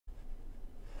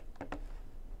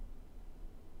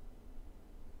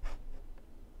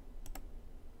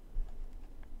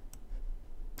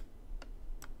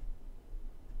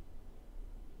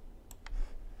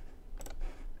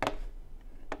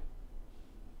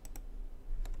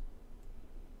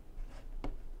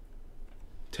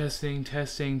Testing,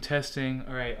 testing, testing.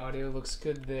 All right, audio looks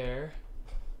good there.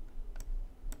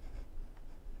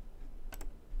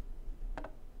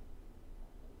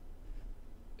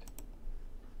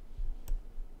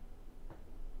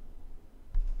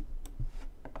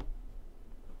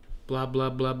 Blah, blah,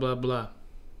 blah, blah, blah.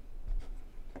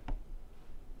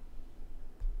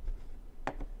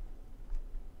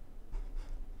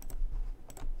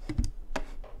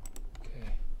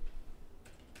 Okay.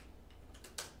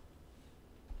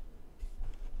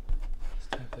 Let's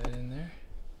type that in there.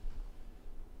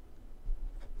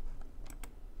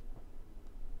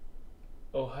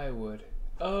 Oh, hi, Wood.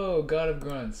 Oh, God of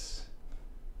Grunts.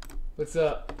 What's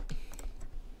up?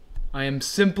 I am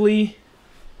simply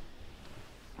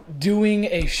doing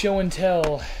a show and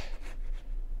tell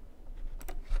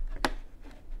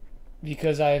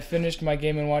because I have finished my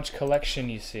Game & Watch collection,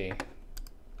 you see.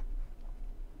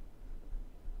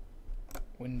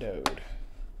 Windowed.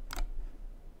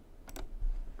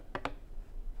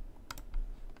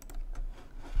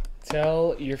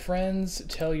 Tell your friends,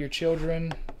 tell your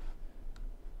children.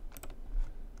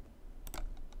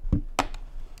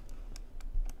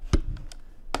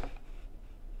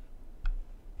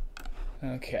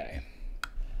 Okay.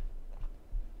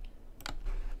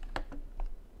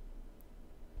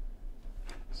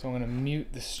 So I'm going to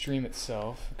mute the stream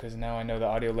itself because now I know the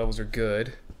audio levels are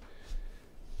good.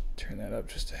 Turn that up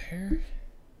just a hair.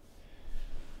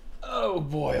 Oh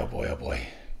boy, oh boy, oh boy.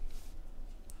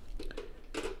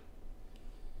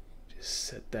 Just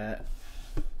set that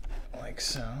like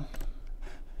so.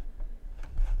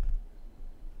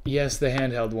 Yes, the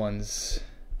handheld ones.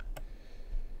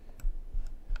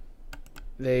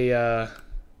 They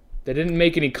didn't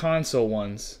make any console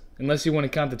ones, unless you want to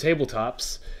count the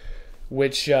tabletops,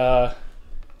 which I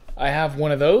have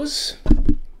one of those,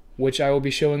 which I will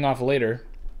be showing off later.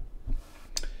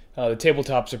 The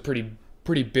tabletops are pretty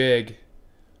big,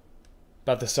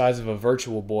 about the size of a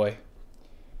Virtual Boy.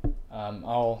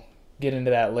 I'll get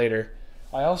into that later.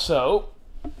 I also,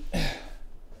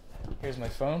 here's my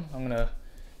phone. I'm gonna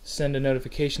send a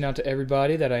notification out to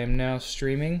everybody that I am now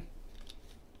streaming.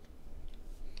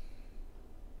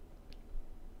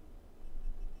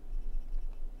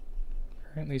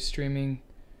 Currently streaming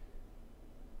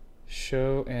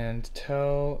show and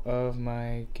tell of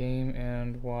my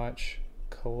Game & Watch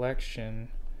collection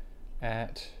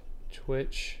at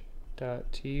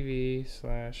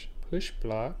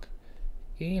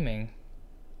twitch.tv/pushblockgaming.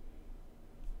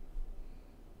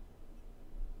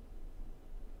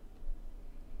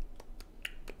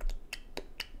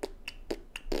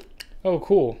 Oh,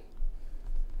 cool.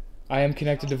 I am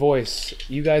connected to voice.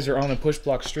 You guys are on a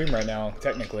Pushblock stream right now,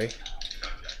 technically.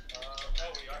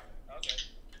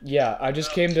 Yeah, I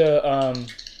just came to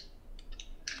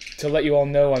let you all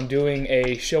know I'm doing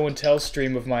a show and tell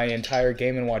stream of my entire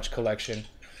Game & Watch collection.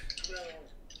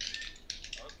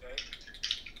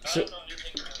 So,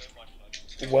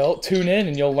 well, tune in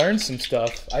and you'll learn some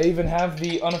stuff. I even have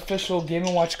the unofficial Game &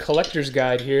 Watch collector's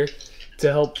guide here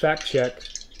to help fact check.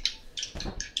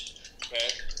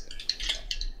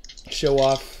 Show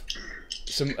off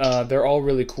some, they're all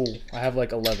really cool. I have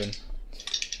like 11.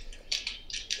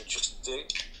 Interesting.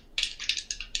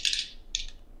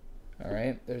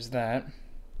 Alright, there's that.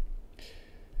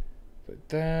 Put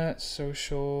that,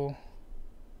 social.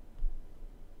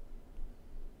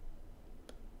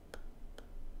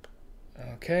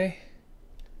 Okay.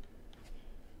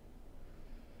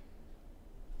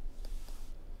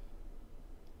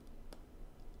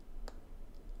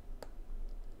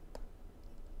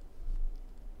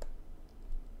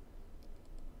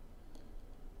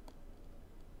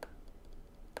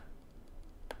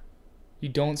 You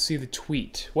don't see the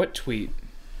tweet. What tweet?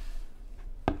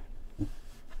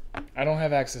 I don't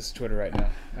have access to Twitter right now.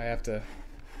 I have to...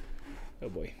 Oh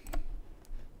boy.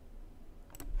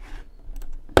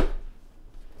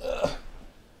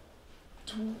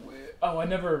 Oh, I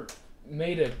never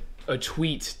made a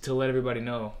tweet to let everybody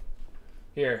know.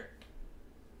 Here.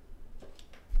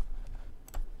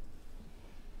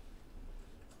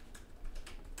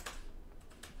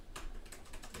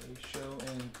 A show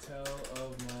and tell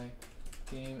of my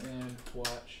Game &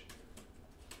 Watch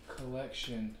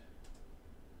collection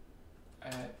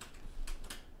at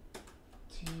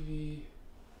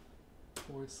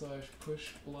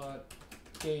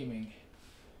TV/pushblockgaming.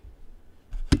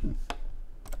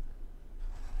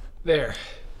 There.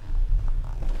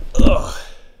 Ugh.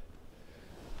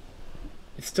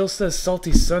 It still says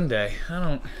Salty Sunday.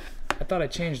 I thought I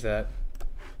changed that.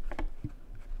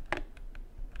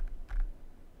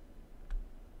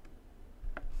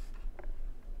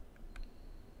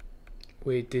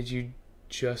 Wait, did you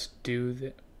just do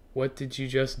that? What did you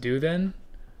just do then?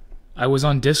 I was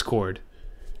on Discord.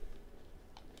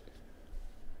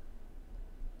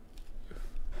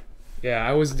 Yeah,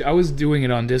 I was doing it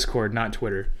on Discord, not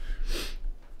Twitter.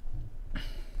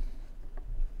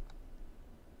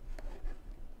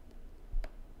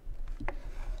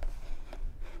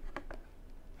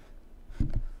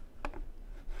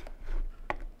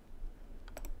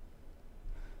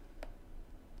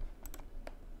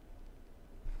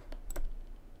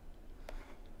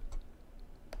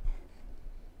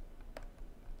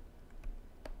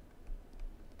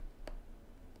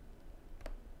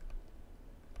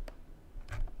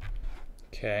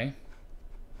 Okay.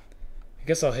 I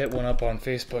guess I'll hit one up on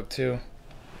Facebook too.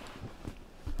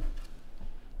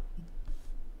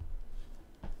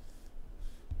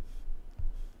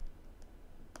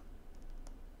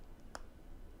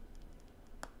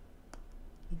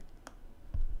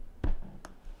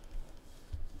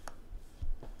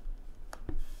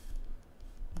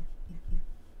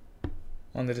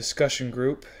 On the discussion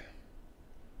group.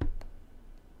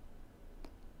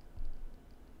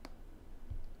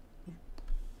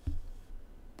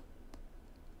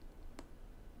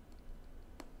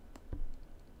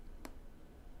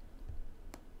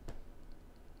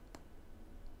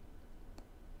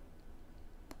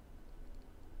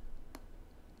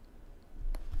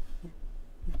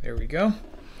 There we go.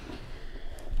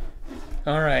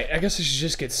 Alright, I guess I should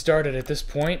just get started at this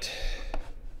point.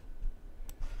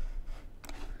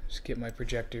 Just get my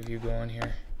projector view going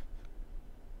here.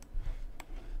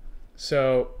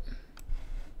 So,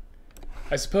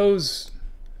 I suppose,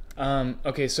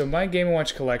 okay, so my Game &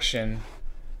 Watch collection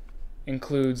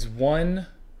includes one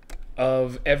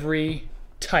of every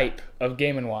type of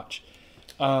Game & Watch.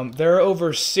 There are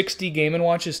over 60 Game &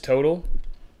 Watches total,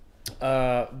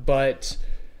 but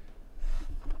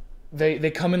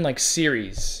they come in like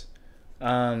series.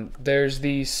 There's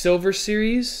the silver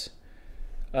series,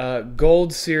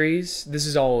 gold series. This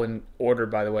is all in order,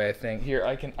 by the way. I think here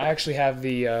I actually have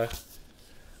the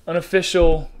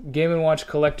unofficial Game & Watch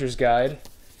collector's guide.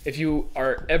 If you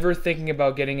are ever thinking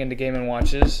about getting into Game &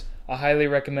 Watches, I highly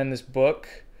recommend this book.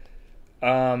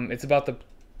 It's about the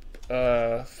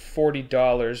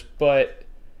 $40, but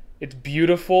it's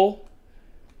beautiful.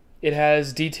 It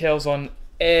has details on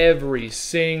every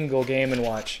single Game &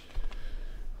 Watch,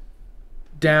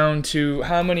 down to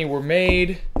how many were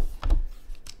made,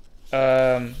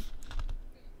 what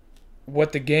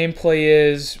the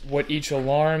gameplay is, what each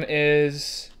alarm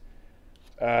is,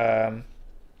 when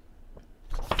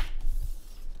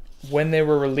they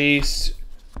were released,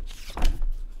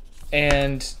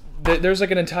 and there's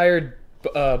like an entire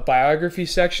biography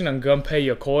section on Gunpei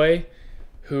Yokoi,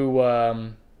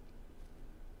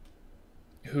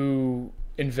 who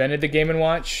invented the Game &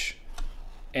 Watch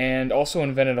and also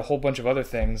invented a whole bunch of other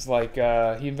things, like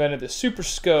he invented the Super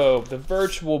Scope, the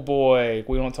Virtual Boy.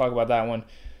 We won't talk about that one.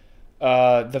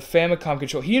 The Famicom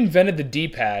control. He invented the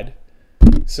D-pad,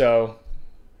 so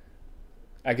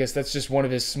I guess that's just one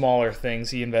of his smaller things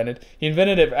he invented. He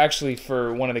invented it actually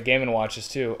for one of the Game & Watches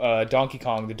too, Donkey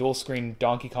Kong, the dual screen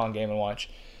Donkey Kong Game & Watch,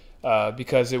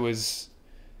 because it was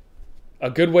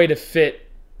a good way to fit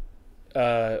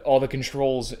all the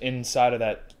controls inside of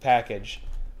that package.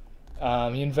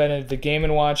 He invented the Game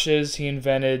 & Watches. He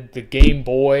invented the Game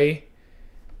Boy.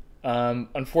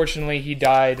 Unfortunately, he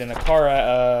died in a car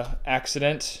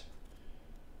accident.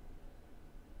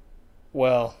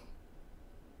 Well,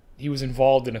 he was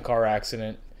involved in a car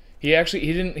accident. He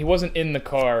wasn't in the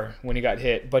car when he got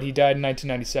hit, but he died in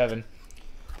 1997.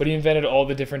 But he invented all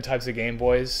the different types of Game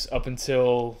Boys up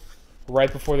until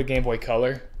right before the Game Boy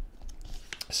Color.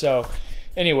 So,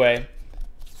 anyway,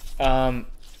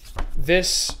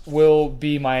 this will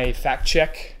be my fact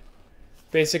check,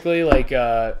 basically. Like,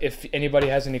 if anybody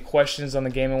has any questions on the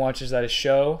Game & Watches that I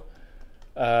show,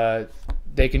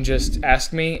 they can just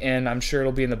ask me, and I'm sure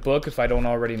it'll be in the book if I don't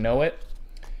already know it.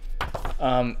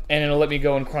 And it'll let me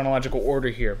go in chronological order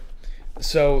here.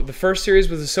 So, the first series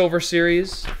was the Silver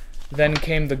Series, then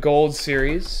came the Gold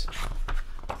Series,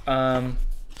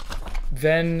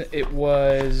 then it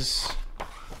was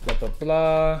blah blah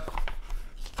blah.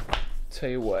 Tell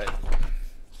you what.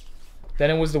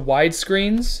 Then it was the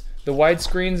widescreens. The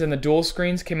widescreens and the dual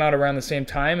screens came out around the same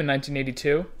time in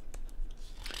 1982.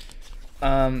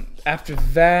 After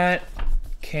that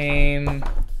came,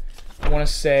 I want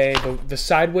to say, the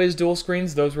sideways dual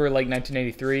screens. Those were like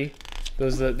 1983.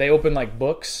 They open like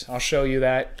books. I'll show you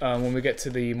that when we get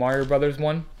to the Mario Brothers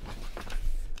one.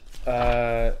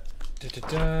 There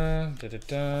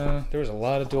was a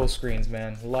lot of dual screens,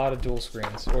 man. A lot of dual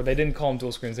screens. Or they didn't call them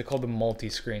dual screens. They called them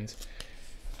multi-screens.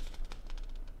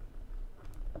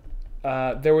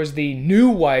 There was the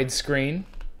new widescreen.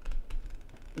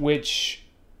 which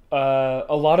a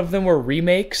lot of them were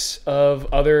remakes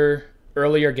of other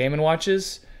earlier Game &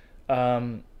 Watches,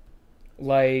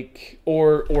 like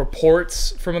or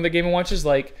ports from other Game & Watches,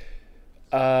 like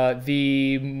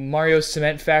the Mario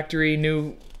Cement Factory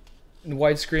new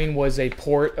widescreen was a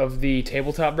port of the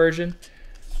tabletop version.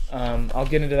 I'll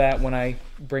get into that when I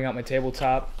bring out my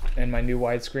tabletop and my new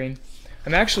widescreen.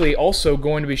 I'm actually also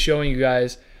going to be showing you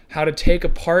guys how to take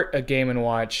apart a Game &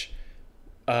 Watch,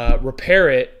 repair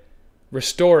it,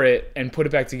 restore it, and put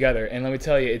it back together. And let me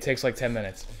tell you, it takes like 10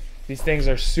 minutes. These things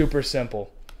are super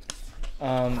simple.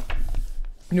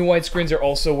 New widescreens are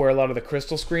also where a lot of the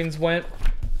crystal screens went.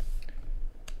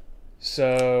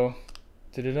 So,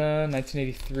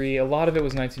 1983. A lot of it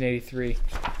was 1983,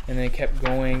 and then it kept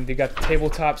going. They got the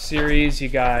tabletop series. You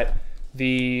got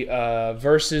the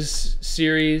Versus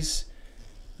series,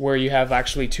 where you have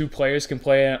actually 2 players can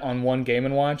play it on one Game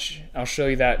 & Watch. I'll show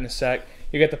you that in a sec.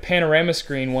 You got the Panorama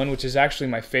screen one, which is actually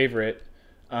my favorite,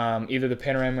 either the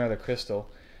Panorama or the Crystal,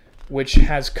 which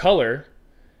has color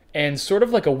and sort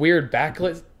of like a weird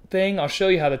backlit thing. I'll show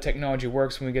you how the technology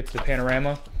works when we get to the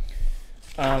Panorama.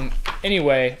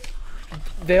 Anyway,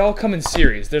 they all come in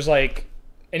series. There's like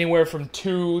anywhere from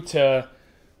 2 to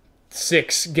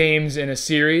 6 games in a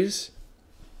series.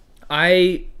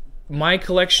 My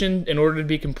collection, in order to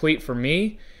be complete for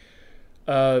me,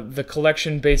 the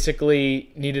collection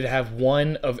basically needed to have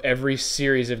 1 of every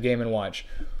series of Game & Watch.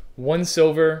 1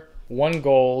 silver, 1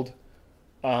 gold,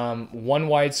 1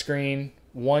 widescreen,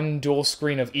 1 dual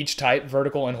screen of each type,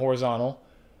 vertical and horizontal,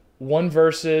 1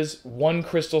 Versus, 1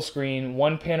 crystal screen,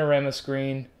 1 panorama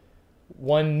screen,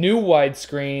 1 new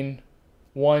widescreen,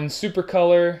 1 super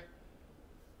color,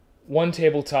 1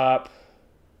 tabletop,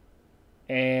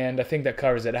 and I think that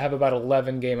covers it. I have about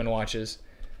 11 Game & Watches.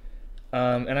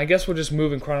 And I guess we'll just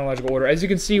move in chronological order. As you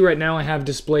can see right now, I have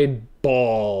displayed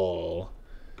Ball.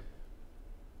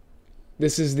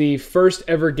 This is the first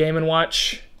ever Game &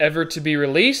 Watch ever to be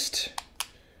released.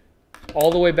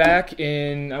 All the way back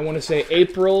in, I want to say,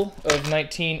 April of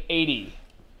 1980.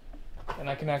 And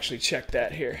I can actually check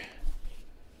that here.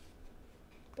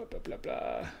 Blah, blah, blah,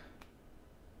 blah.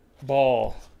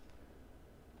 Ball.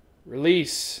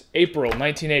 Release, April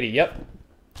 1980, yep.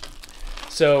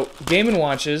 So, Game &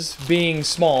 Watches being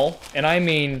small, and I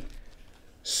mean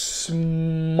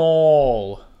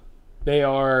small. They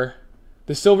are,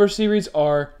 the Silver series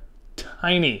are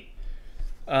tiny.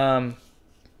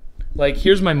 Like,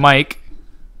 here's my mic.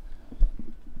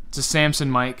 It's a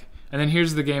Samson mic. And then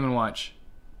here's the Game & Watch.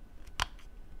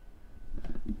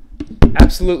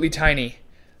 Absolutely tiny.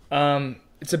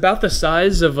 It's about the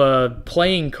size of a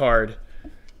playing card.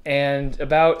 And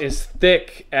about as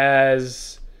thick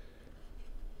as,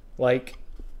 like,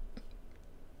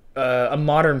 a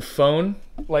modern phone.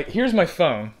 Like, here's my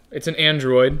phone. It's an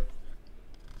Android.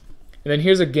 And then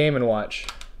here's a Game & Watch.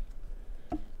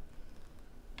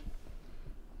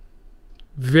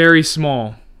 Very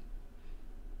small.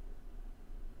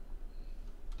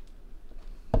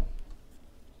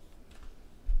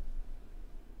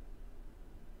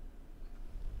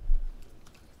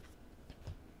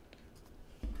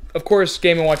 Of course,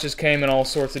 Game & Watches came in all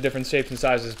sorts of different shapes and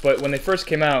sizes, but when they first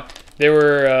came out, they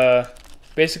were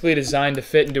basically designed to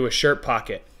fit into a shirt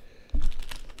pocket.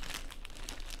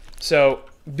 So,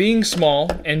 being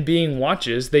small and being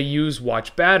watches, they use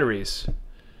watch batteries.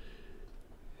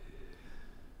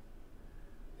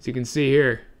 As you can see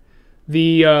here.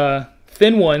 The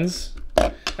thin ones,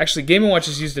 actually Game &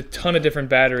 Watches used a ton of different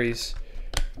batteries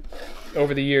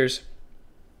over the years.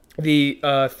 The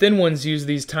thin ones use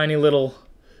these tiny little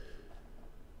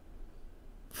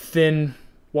thin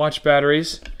watch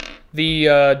batteries.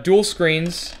 The dual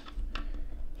screens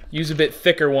use a bit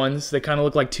thicker ones. They kind of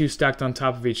look like 2 stacked on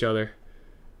top of each other.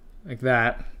 Like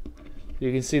that.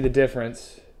 You can see the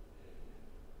difference.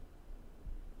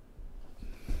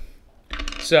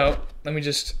 So, let me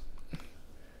just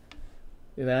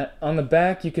do that. On the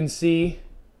back, you can see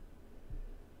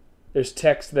there's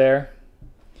text there.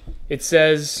 It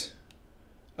says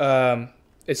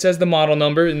the model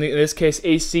number, in this case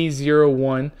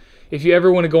AC01. If you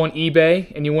ever want to go on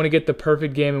eBay and you want to get the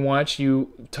perfect Game & Watch, you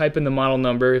type in the model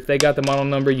number. If they got the model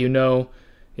number, you know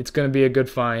it's going to be a good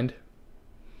find.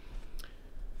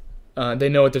 They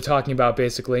know what they're talking about,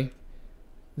 basically.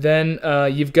 Then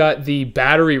you've got the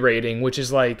battery rating, which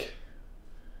is like,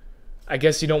 I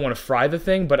guess you don't want to fry the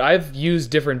thing, but I've used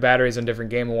different batteries on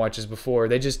different Game & Watches before.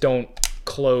 They just don't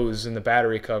close in the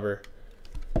battery cover.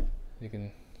 You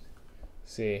can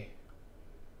see.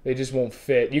 They just won't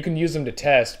fit. You can use them to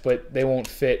test, but they won't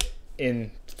fit in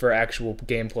for actual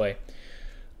gameplay.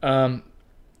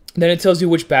 Then it tells you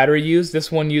which battery you use.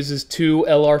 This one uses 2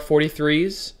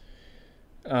 LR43s.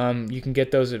 You can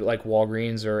get those at like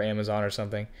Walgreens or Amazon or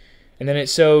something. And then it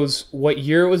shows what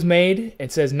year it was made.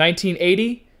 It says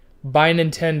 1980 by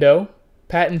Nintendo,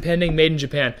 patent pending, made in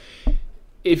Japan.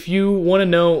 If you want to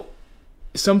know,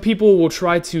 some people will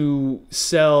try to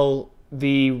sell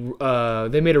the,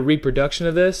 they made a reproduction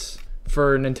of this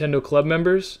for Nintendo Club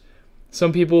members.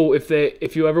 Some people,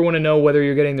 if you ever want to know whether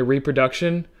you're getting the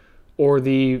reproduction or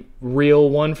the real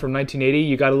one from 1980,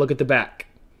 you got to look at the back.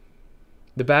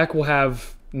 The back will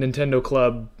have Nintendo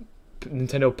Club,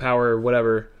 Nintendo Power,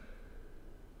 whatever,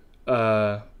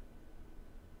 on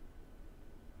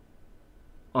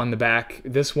the back.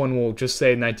 This one will just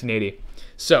say 1980.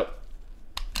 So,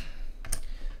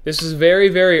 this is very,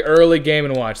 very early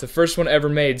Game & Watch. The first one ever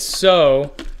made,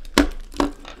 so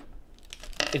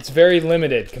it's very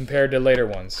limited compared to later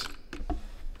ones.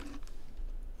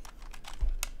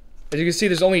 As you can see,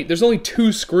 there's only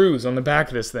 2 screws on the back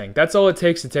of this thing. That's all it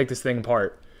takes to take this thing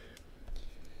apart.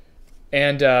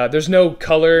 And there's no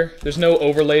color, there's no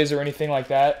overlays or anything like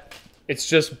that. It's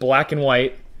just black and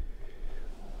white.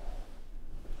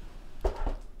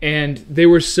 And they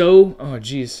were so, oh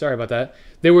geez, sorry about that.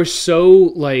 They were so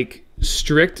like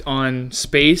strict on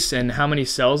space and how many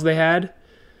cells they had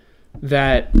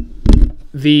that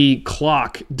the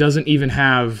clock doesn't even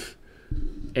have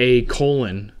a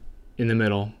colon in the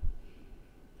middle.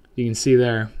 You can see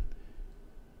there.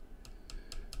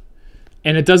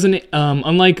 And it doesn't,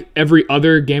 unlike every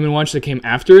other Game & Watch that came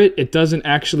after it, it doesn't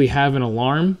actually have an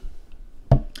alarm.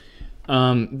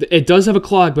 It does have a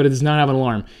clock, but it does not have an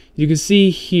alarm. You can see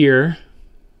here,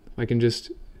 if I can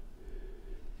just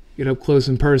get up close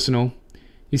and personal,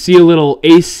 you see a little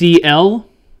ACL.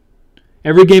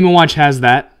 Every Game & Watch has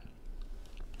that.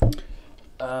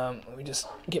 Let me just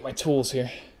get my tools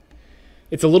here.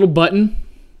 It's a little button.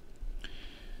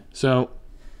 So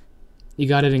you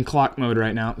got it in clock mode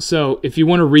right now. So if you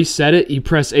want to reset it, you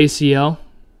press ACL.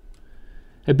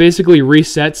 It basically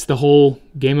resets the whole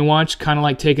Game & Watch, kind of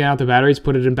like taking out the batteries,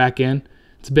 put it back in.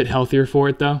 It's a bit healthier for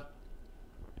it though.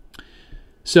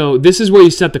 So this is where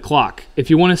you set the clock. If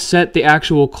you want to set the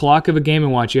actual clock of a Game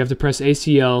 & Watch, you have to press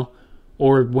ACL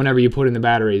or whenever you put in the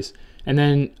batteries. And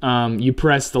then you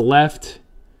press the left.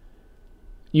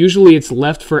 Usually it's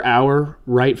left for hour,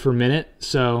 right for minute.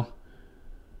 So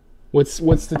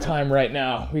what's the time right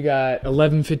now? We got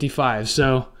 11:55.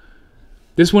 So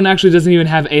this one actually doesn't even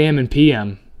have AM and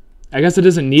PM. I guess it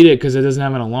doesn't need it because it doesn't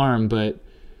have an alarm, but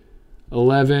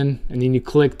 11, and then you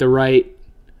click the right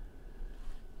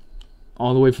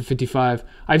all the way for 55.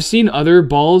 I've seen other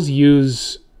balls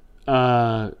use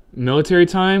military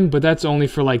time, but that's only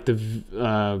for like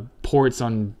the ports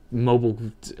on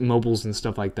mobiles and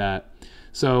stuff like that.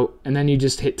 So, and then you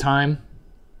just hit time,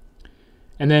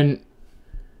 and then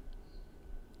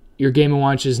your Game &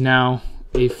 Watch is now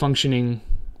a functioning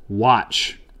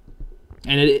watch.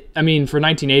 And I mean, for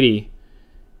 1980,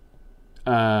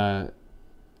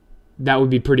 that would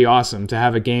be pretty awesome to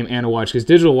have a game and a watch, because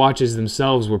digital watches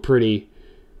themselves were pretty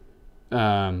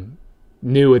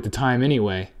new at the time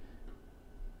anyway.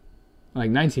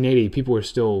 Like 1980, people were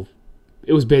still,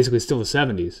 it was basically still the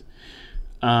 70s.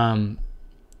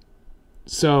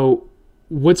 So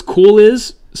what's cool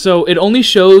is, so it only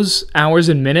shows hours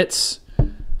and minutes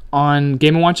on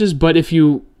Game & Watches, but if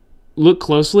you look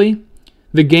closely,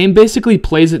 the game basically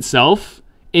plays itself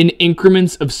in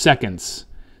increments of seconds.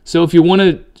 So if you want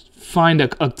to find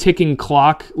a ticking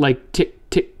clock, like tick,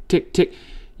 tick, tick, tick,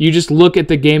 you just look at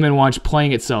the Game & Watch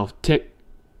playing itself. Tick,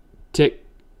 tick,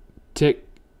 tick,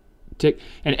 tick.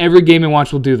 And every Game &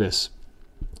 Watch will do this.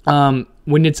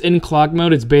 When it's in clock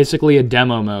mode, it's basically a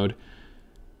demo mode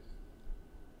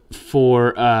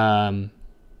for...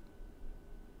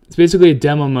 it's basically a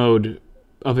demo mode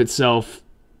of itself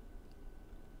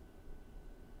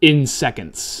in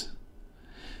seconds.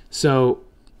 So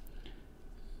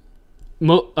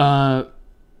okay,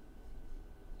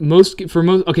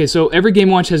 so every Game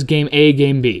 & Watch has Game A,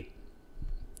 Game B.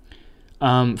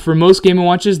 For most Game &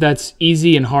 Watches, that's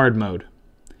easy and hard mode.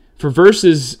 For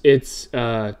Versus, it's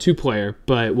 2-player,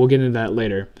 but we'll get into that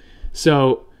later.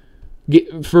 So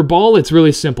for ball, it's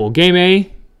really simple. Game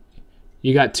A,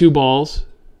 you got 2 balls.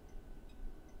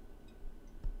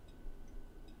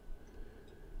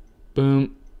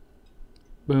 Boom,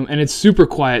 boom, and it's super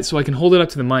quiet, so I can hold it up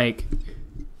to the mic.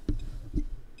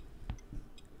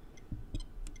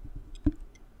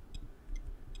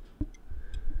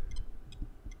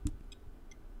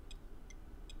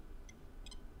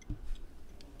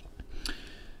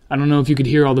 I don't know if you could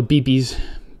hear all the beepies,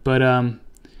 but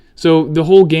so the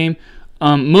whole game,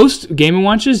 Most Game &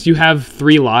 Watches, you have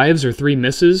 3 lives or 3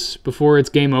 misses before it's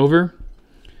game over.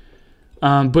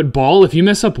 But Ball, if you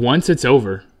mess up once, it's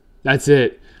over. That's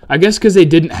it. I guess because they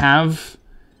didn't have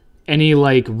any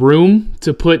like room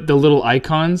to put the little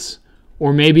icons,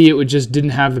 or maybe it just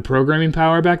didn't have the programming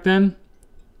power back then.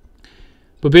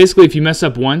 But basically, if you mess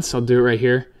up once, I'll do it right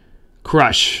here,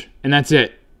 crush, and that's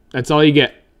it. That's all you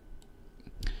get.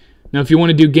 Now, if you want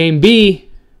to do game B,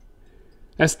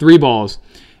 that's 3 balls.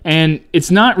 And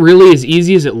it's not really as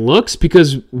easy as it looks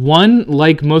because, one,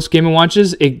 like most Game &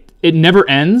 Watches, it never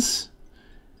ends.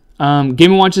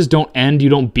 Game & Watches don't end. You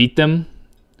don't beat them.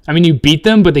 I mean, you beat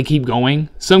them, but they keep going.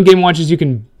 Some Game & Watches you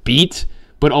can beat,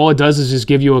 but all it does is just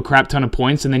give you a crap ton of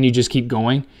points, and then you just keep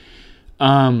going.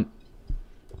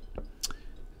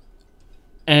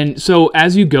 And so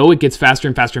as you go, it gets faster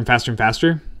and faster and faster and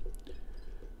faster.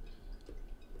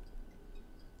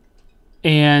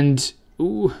 And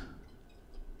ooh,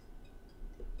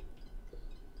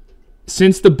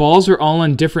 since the balls are all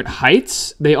on different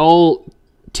heights, they all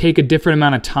take a different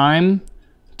amount of time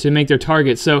to make their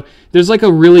target. So there's like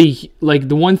a really, like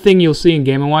the one thing you'll see in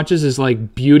Game & Watches is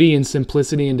like beauty and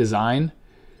simplicity in design.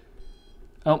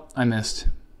 Oh, I missed.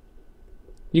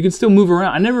 You can still move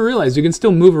around. I never realized you can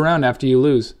still move around after you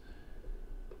lose.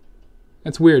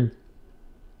 That's weird.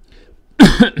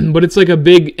 But it's like a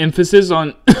big emphasis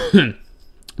on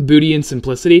beauty and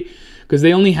simplicity because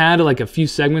they only had like a few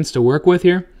segments to work with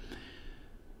here.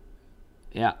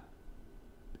 Yeah.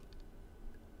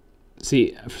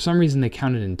 See, for some reason they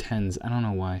counted in tens. I don't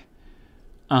know why.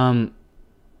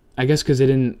 I guess because they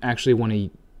didn't actually want to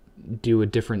do a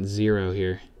different 0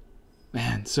 here.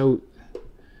 Man, so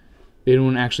they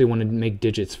don't actually want to make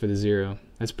digits for the 0.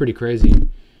 That's pretty crazy.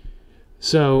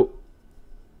 So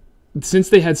since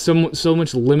they had so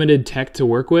much limited tech to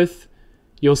work with,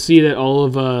 you'll see that all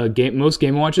of most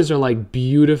Game & Watches are like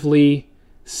beautifully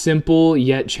simple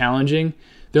yet challenging.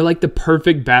 They're like the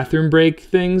perfect bathroom break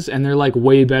things, and they're like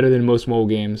way better than most mobile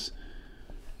games.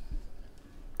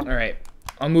 All right,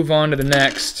 I'll move on to the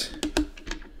next.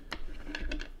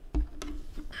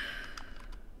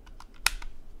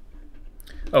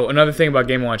 Oh, another thing about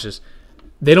Game & Watches.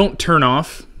 They don't turn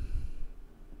off.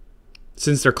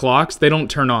 Since they're clocks, they don't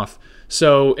turn off.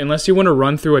 So unless you want to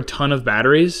run through a ton of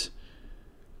batteries,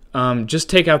 just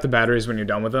take out the batteries when you're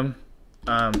done with them.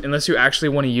 Unless you actually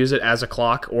want to use it as a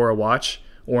clock or a watch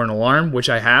or an alarm, which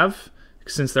I have,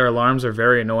 since their alarms are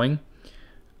very annoying.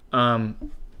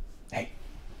 Hey.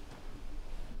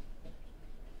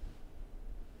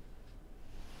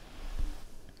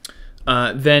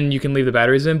 Then you can leave the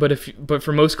batteries in. But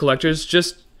for most collectors,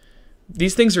 just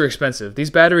these things are expensive. These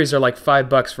batteries are like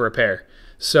 $5 for a pair.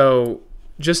 So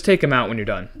just take them out when you're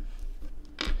done.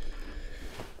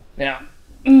 Now,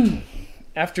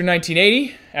 after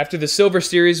 1980, after the Silver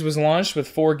Series was launched with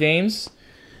 4 games,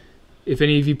 if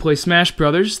any of you play Smash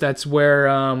Brothers, that's where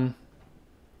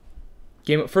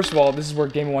first of all, this is where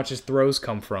Game & Watch's throws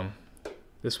come from.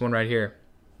 This one right here.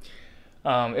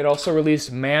 It also released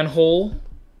Vermin,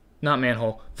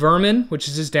 which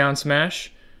is his down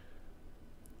smash.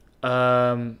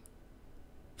 The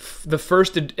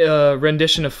first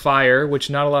rendition of Fire,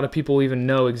 which not a lot of people even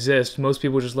know exists. Most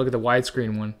people just look at the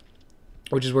widescreen one,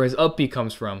 which is where his up B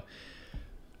comes from.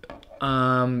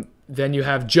 Then you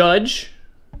have Judge.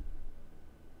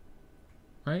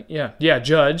 Right? Yeah,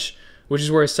 Judge, which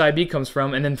is where his side B comes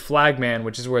from. And then Flagman,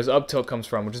 which is where his up tilt comes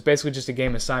from, which is basically just a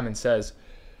game as Simon Says.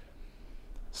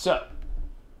 So,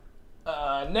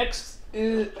 next,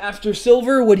 after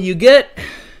silver, what do you get?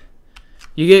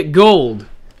 You get gold.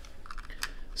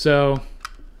 So,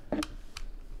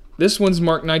 this one's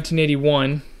marked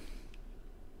 1981.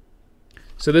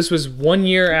 So this was 1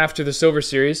 year after the Silver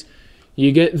Series.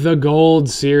 You get the Gold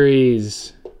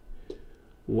Series.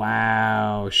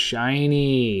 Wow,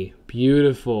 shiny,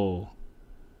 beautiful.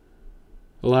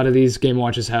 A lot of these Game &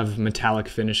 Watches have metallic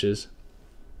finishes.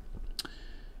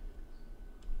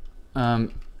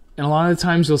 And a lot of the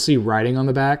times you'll see writing on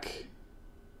the back.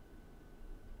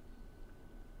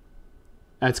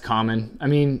 That's common. I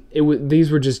mean,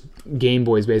 these were just Game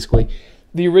Boys, basically.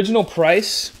 The original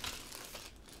price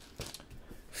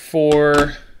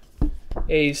for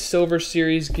a Silver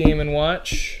Series Game &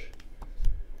 Watch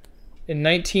in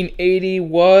 1980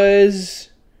 was...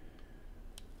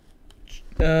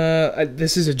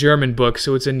 this is a German book,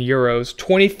 so it's in euros.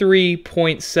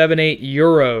 23.78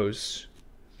 euros.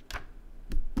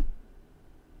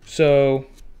 So,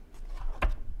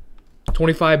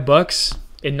 $25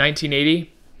 in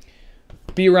 1980,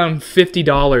 be around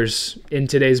 $50 in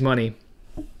today's money.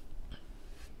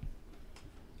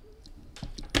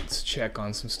 Let's check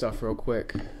on some stuff real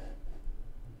quick.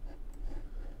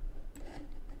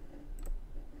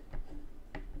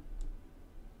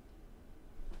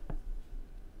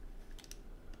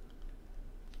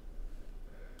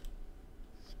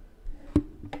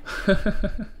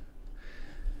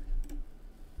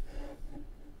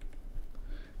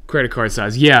 Credit card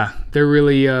size. Yeah, they're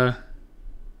really...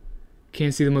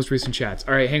 Can't see the most recent chats.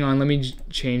 All right, hang on. Let me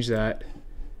change that.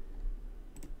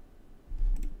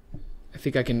 I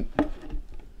think I can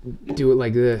do it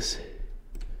like this.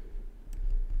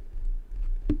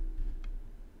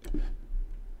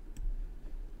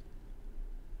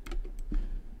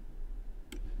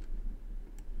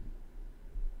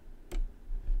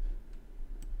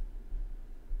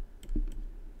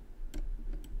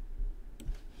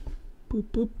 Boop,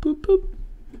 boop, boop, boop.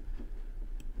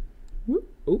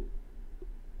 Whoop, oh.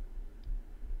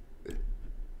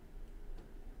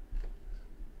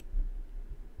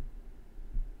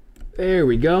 There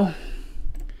we go.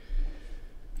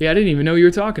 Yeah, I didn't even know you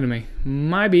were talking to me.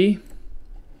 Maybe.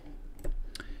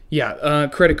 Yeah,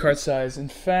 credit card size. In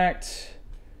fact,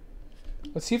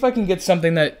 let's see if I can get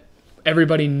something that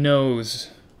everybody knows.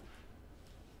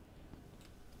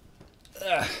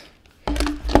 Ugh.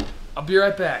 I'll be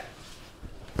right back.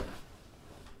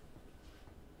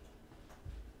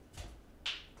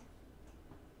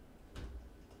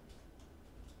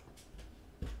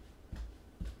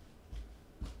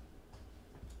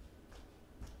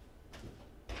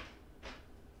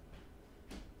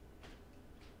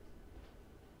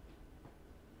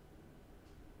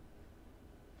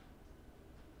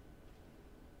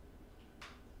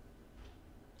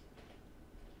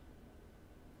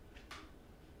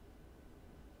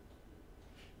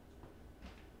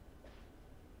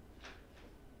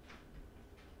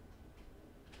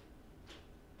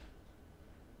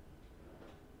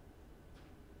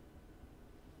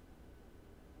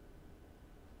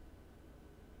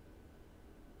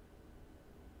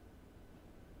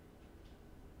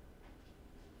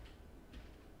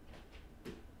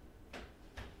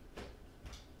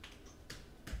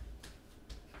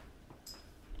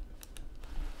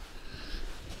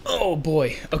 Oh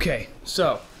boy. Okay,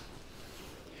 so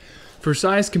for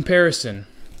size comparison,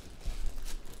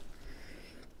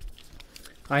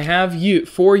 I have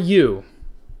for you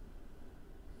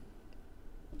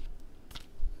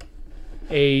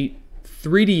a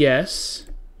 3DS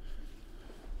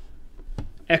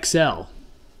XL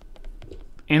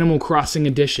Animal Crossing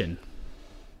Edition.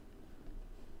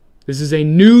 This is a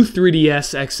new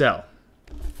 3DS XL.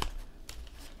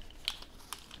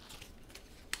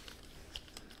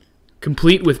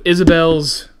 Complete with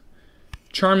Isabel's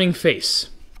charming face.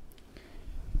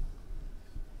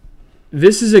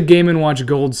 This is a Game & Watch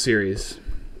Gold series.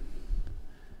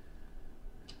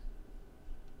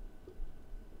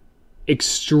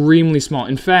 Extremely small.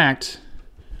 In fact,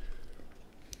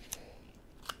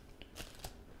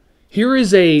 here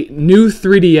is a new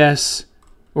 3DS,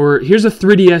 or here's a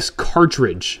 3DS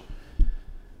cartridge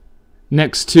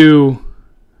next to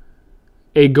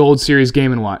a Gold series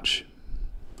Game & Watch.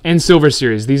 And Silver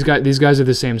Series. These guys are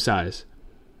the same size.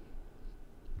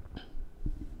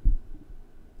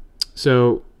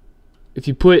 So, if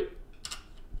you put...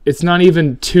 It's not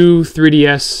even two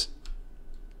 3DS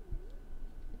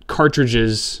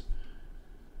cartridges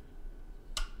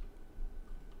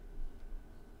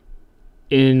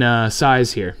in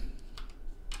size here.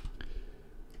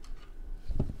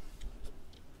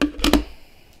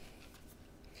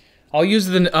 I'll use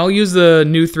the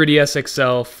new 3DS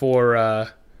XL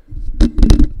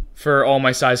for all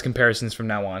my size comparisons from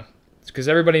now on, because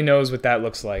everybody knows what that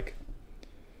looks like.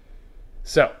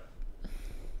 So,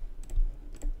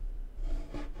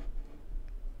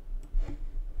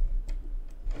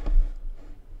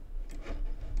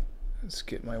 let's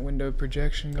get my window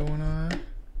projection going on.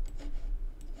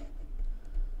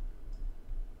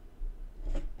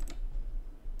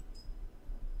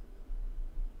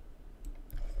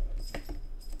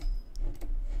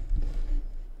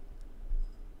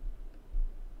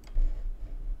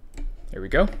 There we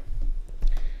go.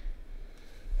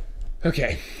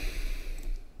 Okay.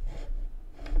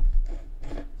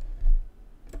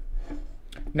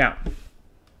 Now,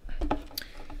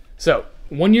 so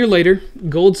 1 year later,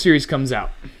 Gold Series comes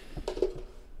out.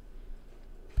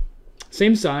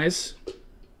 Same size,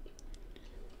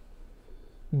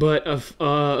 but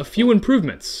a few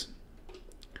improvements.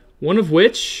 One of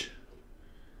which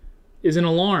is an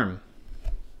alarm.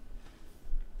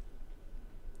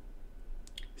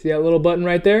 See that little button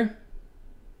right there?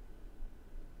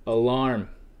 Alarm.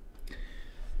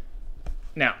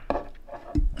 Now,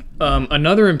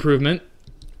 another improvement,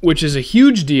 which is a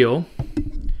huge deal,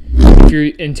 if you're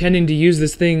intending to use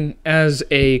this thing as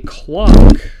a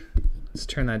clock, let's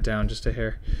turn that down just a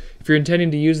hair. If you're intending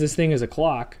to use this thing as a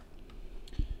clock,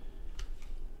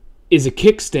 is a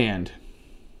kickstand.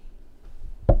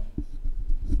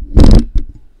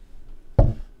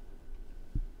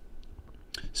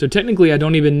 So technically I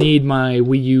don't even need my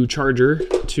Wii U charger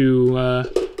to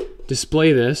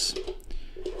display this,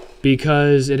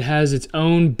 because it has its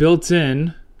own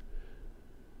built-in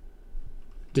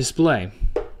display,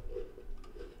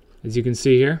 as you can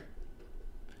see here.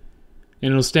 And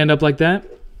it'll stand up like that.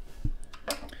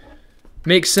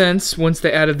 Makes sense once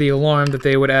they added the alarm that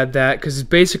they would add that, because it's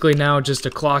basically now just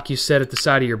a clock you set at the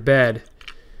side of your bed.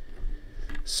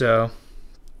 So,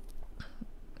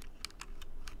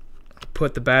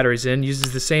 put the batteries in,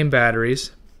 uses the same batteries.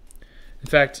 In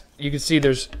fact, you can see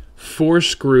there's 4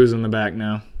 screws in the back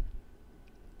now.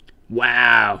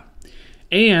 Wow.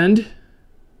 And, in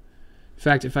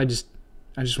fact, if I just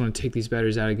want to take these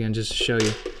batteries out again just to show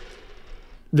you.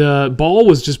 The ball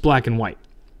was just black and white.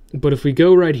 But if we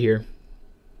go right here,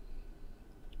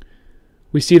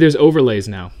 we see there's overlays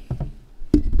now.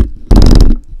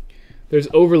 There's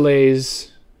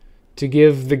overlays to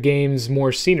give the games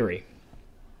more scenery.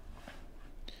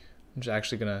 I'm just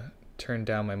actually going to turn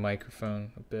down my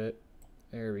microphone a bit.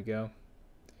 There we go.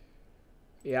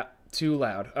 Yeah, too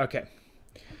loud. Okay.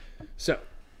 So,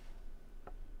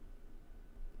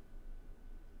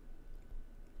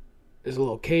 there's a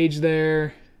little cage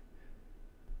there.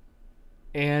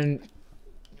 And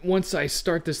once I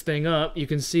start this thing up, you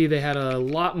can see they had a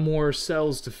lot more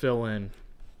cells to fill in.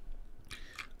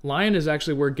 Lion is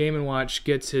actually where Game & Watch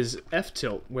gets his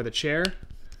F-tilt with a chair.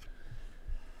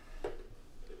 You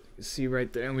can see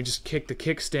right there, and we just kick the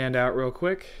kickstand out real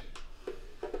quick,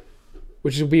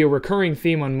 which will be a recurring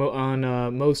theme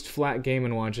on most flat Game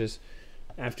 & Watches.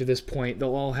 After this point,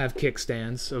 they'll all have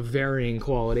kickstands of varying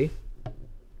quality.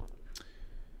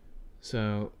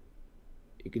 So,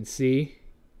 you can see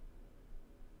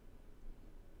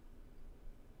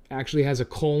actually has a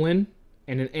colon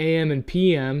and an AM and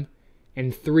PM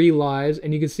and 3 lives,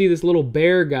 and you can see this little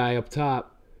bear guy up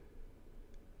top.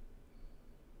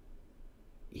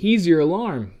 He's your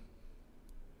alarm.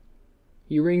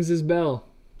 He rings his bell.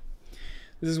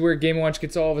 This is where Game & Watch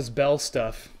gets all of his bell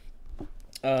stuff.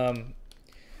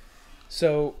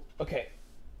 So, okay.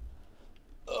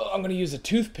 I'm going to use a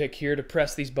toothpick here to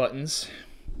press these buttons,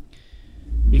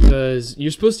 because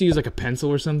you're supposed to use like a pencil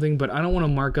or something, but I don't want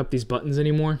to mark up these buttons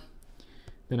anymore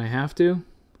than I have to.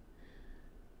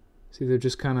 See, they're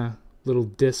just kind of little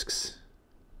discs.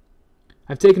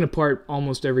 I've taken apart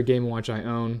almost every Game & Watch I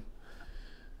own,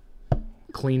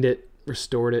 cleaned it,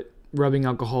 restored it. Rubbing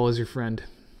alcohol is your friend.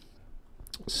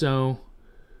 So,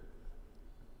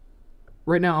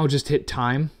 right now I'll just hit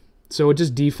time. So it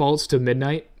just defaults to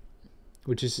midnight,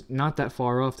 which is not that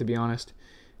far off, to be honest.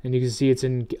 And you can see it's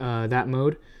in that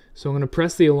mode. So I'm going to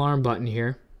press the alarm button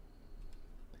here.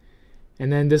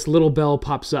 And then this little bell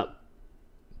pops up.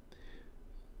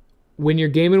 When your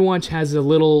Game & Watch has a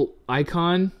little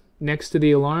icon next to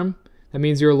the alarm, that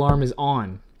means your alarm is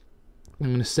on. I'm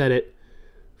going to set it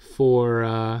for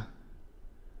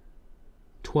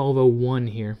 12:01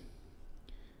 here.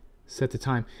 Set the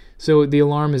time. So the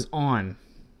alarm is on.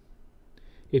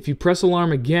 If you press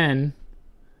alarm again,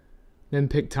 then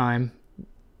pick time,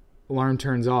 alarm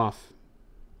turns off.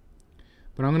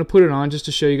 But I'm going to put it on just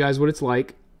to show you guys what it's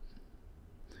like.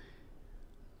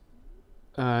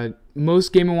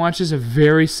 Most Game & Watches have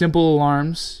very simple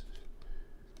alarms.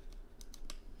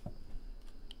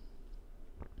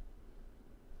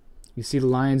 You see the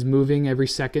lines moving every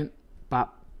second.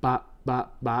 Bop, bop,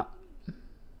 bop, bop.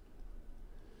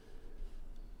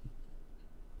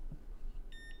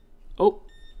 Oh,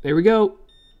 there we go.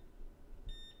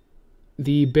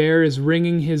 The bear is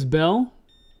ringing his bell.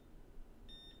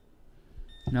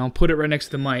 Now I'll put it right next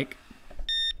to the mic.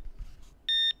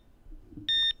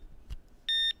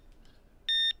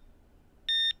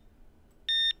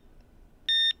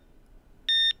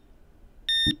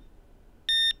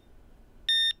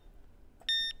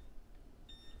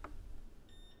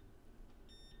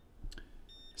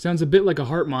 Sounds a bit like a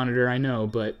heart monitor, I know,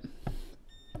 but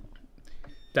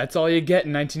that's all you get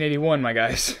in 1981, my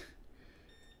guys.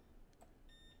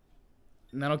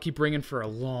 And that'll keep ringing for a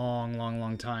long, long,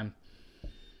 long time.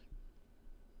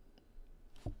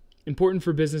 Important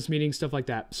for business meetings, stuff like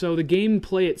that. So the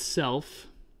gameplay itself,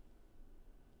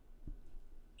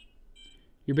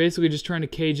 you're basically just trying to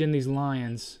cage in these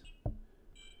lions.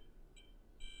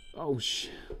 Oh,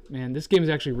 man, this game is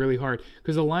actually really hard,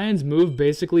 because the lions move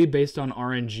basically based on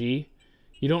RNG.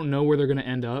 You don't know where they're going to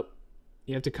end up.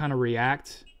 You have to kind of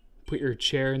react, put your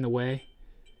chair in the way.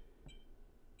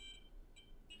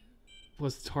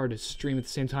 Plus, it's hard to stream at the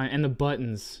same time, and the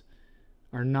buttons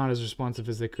are not as responsive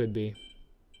as they could be,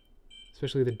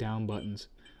 especially the down buttons.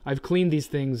 I've cleaned these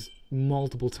things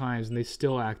multiple times, and they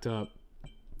still act up.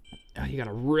 You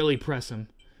gotta really press them.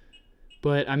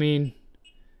 But, I mean,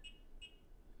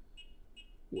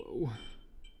 Whoa.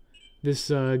 This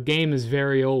game is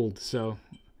very old, so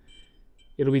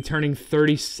it'll be turning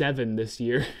 37 this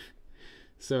year.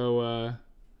 So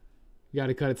you got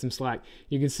to cut it some slack.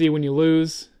 You can see when you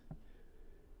lose,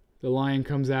 the lion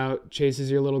comes out,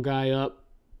 chases your little guy up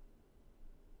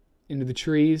into the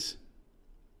trees.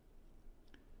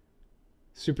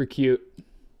 Super cute.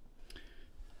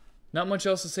 Not much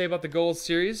else to say about the Gold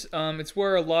series. It's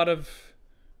where a lot of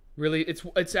really,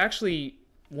 it's actually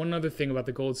one other thing about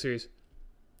the Gold series.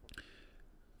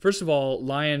 First of all,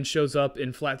 Lion shows up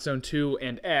in Flat Zone 2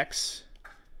 and X,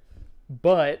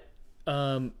 but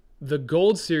the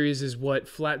Gold series is what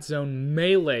Flat Zone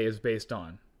Melee is based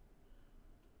on.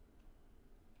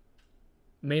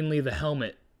 Mainly the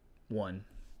helmet one,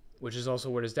 which is also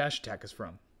where his dash attack is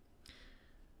from.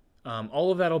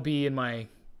 All of that will be in my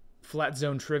Flat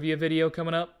Zone trivia video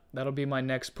coming up. That'll be my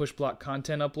next push block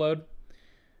content upload.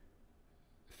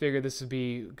 Figure this would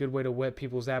be a good way to whet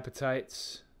people's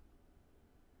appetites.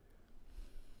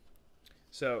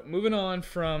 So, moving on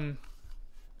from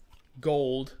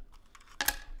Gold.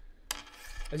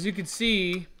 As you can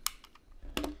see,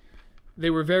 they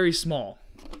were very small.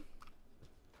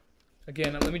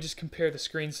 Again, let me just compare the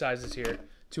screen sizes here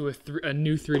to a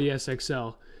new 3DS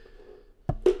XL.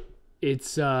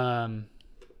 It's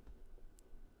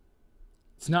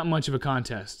not much of a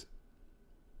contest.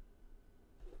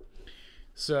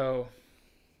 So,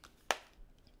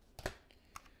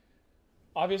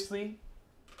 obviously,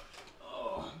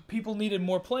 people needed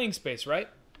more playing space, right?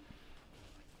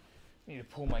 I need to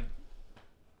pull my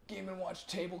Game & Watch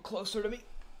table closer to me.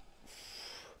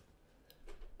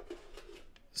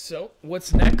 So,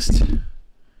 what's next?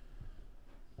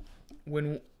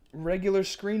 When regular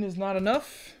screen is not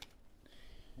enough,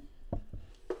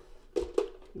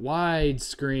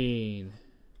 widescreen.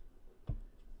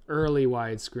 Early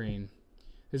widescreen.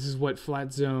 This is what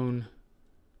Flat Zone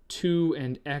 2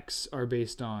 and X are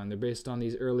based on. They're based on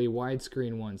these early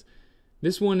widescreen ones.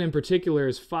 This one in particular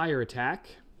is Fire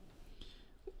Attack.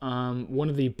 One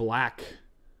of the black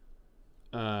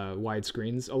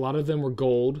widescreens. A lot of them were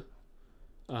gold.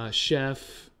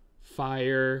 Chef,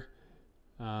 Fire,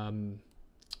 I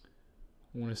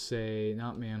want to say,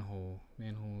 not Manhole.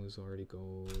 Manhole is already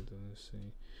gold. Let's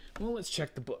see. Well, let's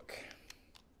check the book.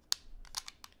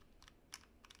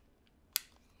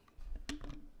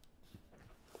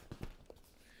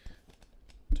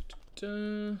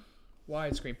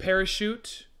 Widescreen.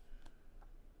 Parachute.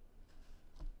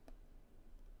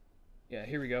 Yeah,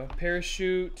 here we go.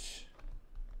 Parachute.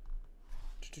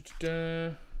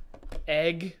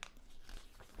 Egg.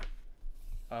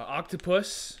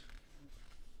 Octopus,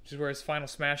 which is where his final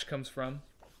smash comes from.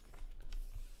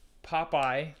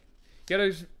 Popeye. You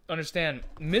gotta understand,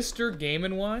 Mr. Game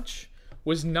 & Watch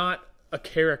was not a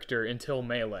character until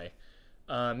Melee.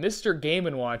 Mr.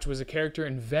 Game & Watch was a character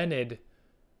invented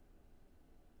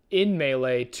in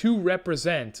Melee to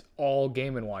represent all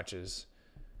Game & Watches.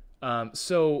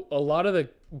 So a lot of the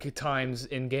times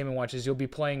in Game & Watches, you'll be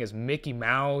playing as Mickey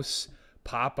Mouse,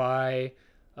 Popeye,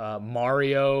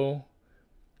 Mario.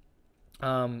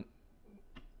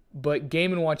 But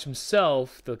Game & Watch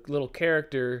himself, the little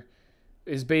character,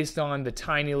 is based on the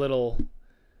tiny little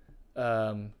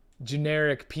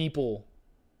generic people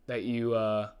that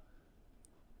you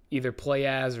either play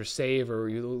as or save,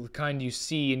 or the kind you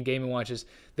see in Game & Watches.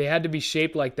 They had to be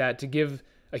shaped like that to give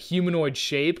a humanoid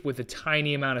shape with a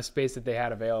tiny amount of space that they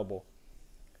had available.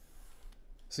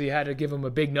 So you had to give them a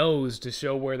big nose to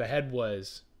show where the head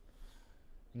was.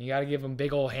 And you got to give them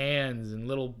big old hands and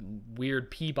little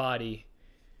weird pea body.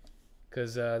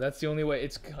 Because that's the only way.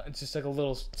 It's just like a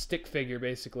little stick figure,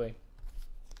 basically.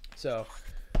 So,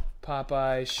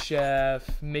 Popeye,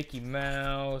 Chef, Mickey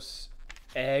Mouse,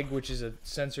 Egg, which is a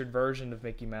censored version of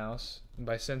Mickey Mouse. And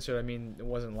by censored, I mean it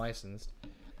wasn't licensed.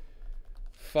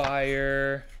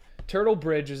 Fire. Turtle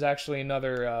Bridge is actually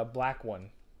another black one.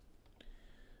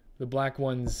 The black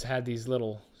ones had these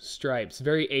little stripes.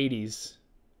 Very 80s.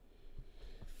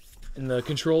 And the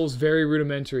controls very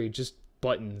rudimentary, just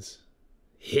buttons.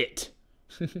 Hit.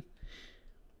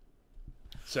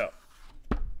 So,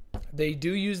 they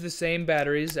do use the same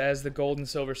batteries as the Gold and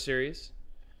Silver series.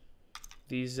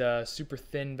 These super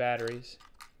thin batteries.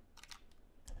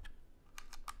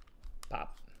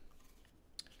 Pop.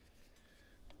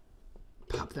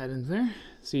 Pop that in there.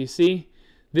 So you see,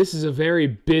 this is a very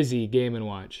busy Game &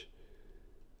 Watch.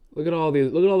 Look at all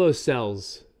these. Look at all those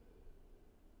cells.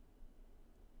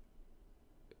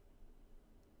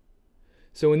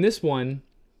 So in this one,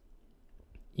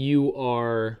 you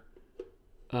are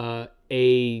I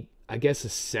guess a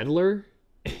settler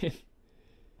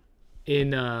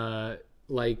in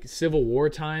like Civil War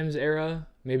times era,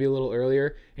 maybe a little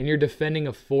earlier, and you're defending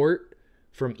a fort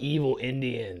from evil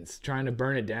Indians trying to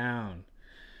burn it down.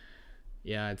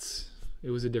 Yeah, it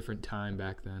was a different time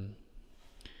back then.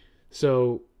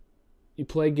 So you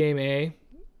play game A.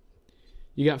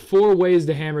 You got 4 ways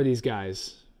to hammer these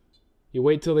guys. You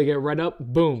wait till they get right up,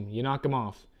 boom, you knock them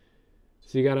off.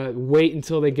 So you gotta wait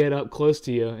until they get up close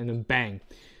to you, and then bang.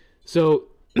 So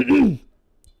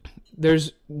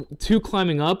there's 2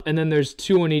 climbing up, and then there's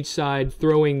 2 on each side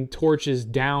throwing torches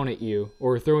down at you,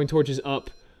 or throwing torches up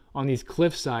on these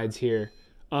cliff sides here,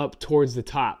 up towards the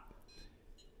top.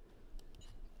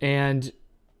 And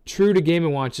true to Game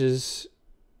 & Watches,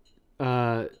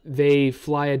 they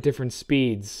fly at different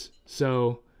speeds.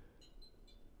 So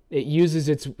it uses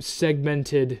its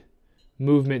segmented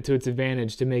movement to its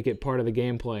advantage to make it part of the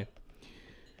gameplay.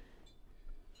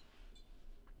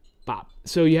 Bop.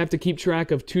 So you have to keep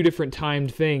track of 2 different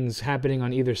timed things happening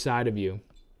on either side of you.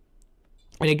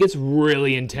 And it gets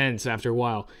really intense after a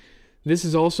while. This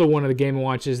is also one of the Game &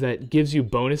 Watches that gives you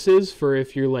bonuses for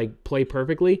if you're like play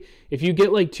perfectly. If you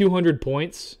get like 200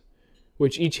 points,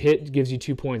 which each hit gives you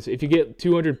 2 points. If you get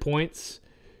 200 points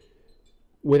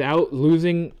without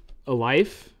losing a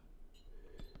life,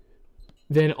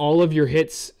 then all of your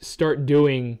hits start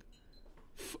doing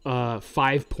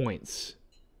 5 points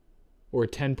or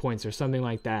 10 points or something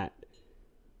like that.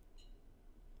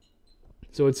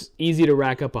 So it's easy to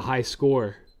rack up a high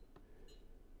score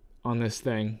on this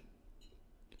thing.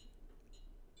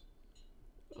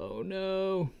 Oh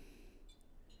no.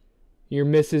 Your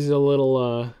miss is a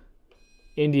little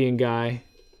Indian guy.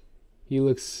 He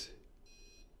looks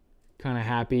kind of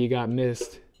happy he got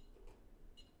missed.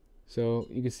 So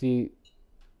you can see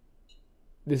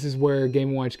this is where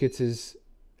Game & Watch gets his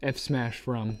F smash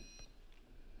from.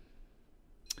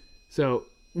 So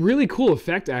really cool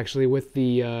effect actually with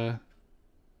the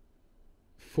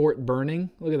fort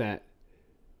burning. Look at that.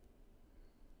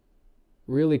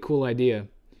 Really cool idea.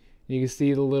 You can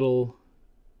see the little,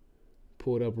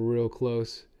 pull it up real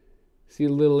close. See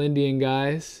the little Indian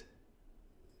guys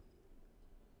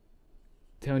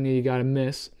telling you gotta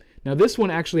miss. Now this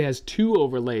one actually has 2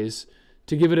 overlays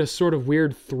to give it a sort of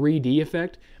weird 3D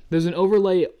effect. There's an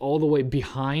overlay all the way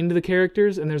behind the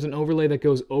characters, and there's an overlay that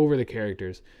goes over the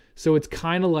characters. So it's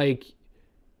kind of like,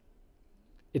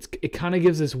 it kind of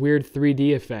gives this weird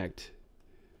 3D effect.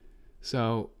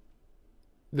 So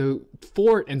the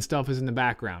fort and stuff is in the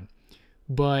background,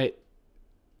 but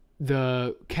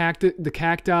the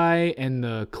cacti and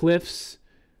the cliffs,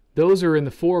 those are in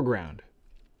the foreground.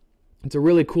 It's a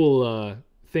really cool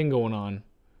thing going on.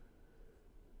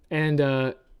 And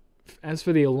as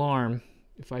for the alarm,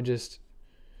 if I just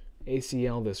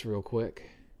ACL this real quick.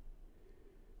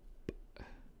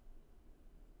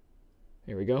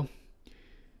 There we go.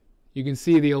 You can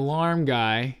see the alarm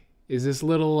guy is this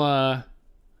little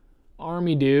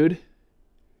army dude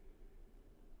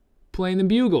playing the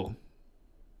bugle.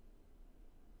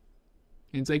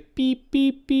 And it's like beep,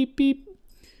 beep, beep, beep.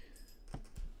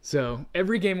 So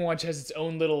every Game & Watch has its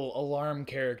own little alarm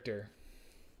character.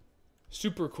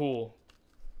 Super cool,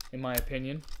 in my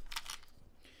opinion.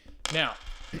 Now,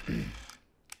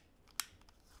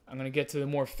 I'm going to get to the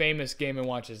more famous Game &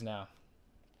 Watches now.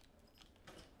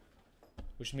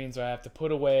 Which means I have to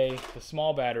put away the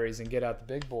small batteries and get out the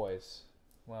big boys.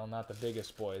 Well, not the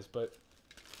biggest boys, but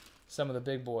some of the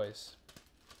big boys.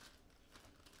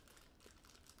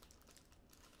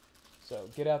 So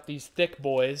get out these thick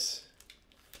boys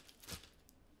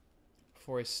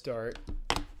before I start.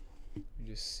 Let me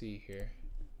just see here.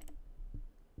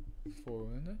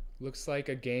 Looks like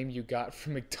a game you got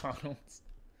from McDonald's.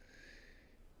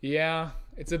 Yeah,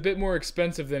 it's a bit more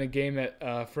expensive than a game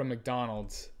from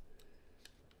McDonald's.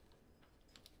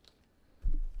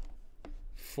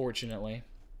 Fortunately.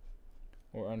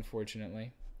 Or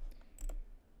unfortunately.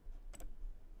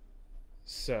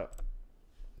 So,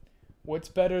 what's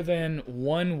better than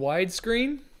one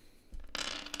widescreen? Let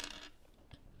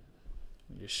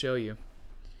me just show you.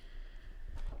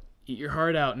 Eat your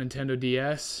heart out, Nintendo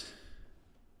DS.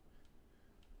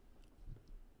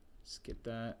 Let's get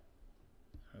that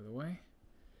out of the way.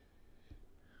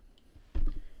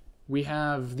 We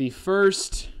have the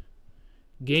first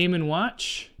Game &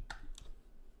 Watch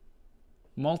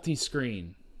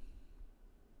multi-screen.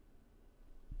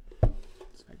 In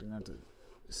fact, I'm going to have to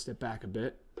step back a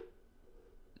bit.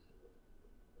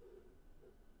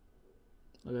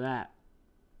 Look at that.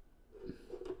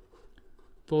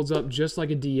 Folds up just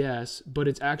like a DS, but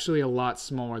it's actually a lot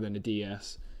smaller than a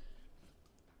DS.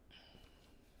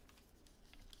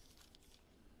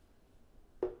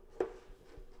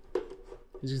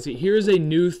 As you can see, here's a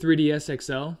new 3DS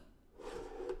XL.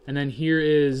 And then here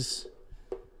is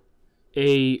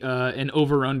a an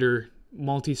over-under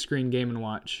multi-screen Game &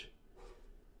 Watch.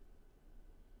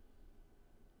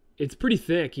 It's pretty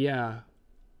thick, yeah,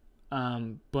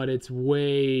 but it's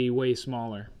way, way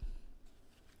smaller.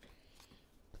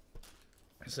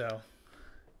 So,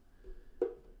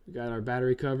 we got our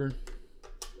battery cover.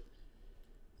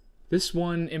 This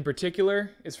one in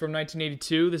particular is from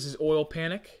 1982. This is Oil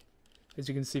Panic, as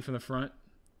you can see from the front.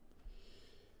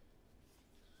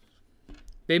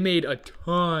 They made a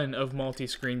ton of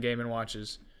multi-screen Game &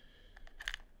 Watches.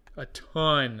 A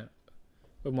ton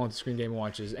of multi-screen Game &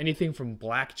 Watches. Anything from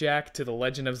Blackjack to The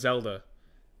Legend of Zelda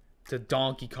to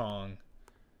Donkey Kong.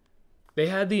 They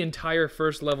had the entire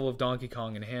first level of Donkey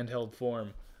Kong in handheld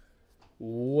form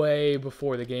way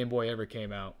before the Game Boy ever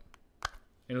came out.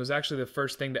 And it was actually the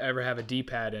first thing to ever have a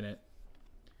D-pad in it.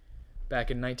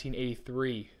 Back in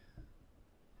 1983.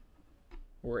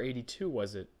 Or 82,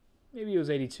 was it? Maybe it was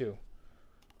 82.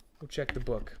 We'll check the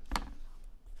book.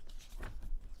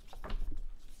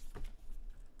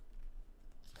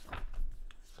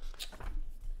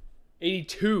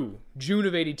 '82, June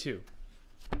of '82.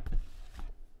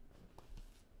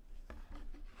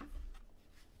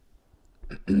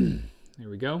 There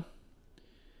we go.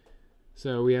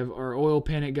 So we have our Oil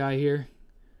Panic guy here.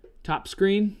 Top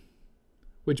screen,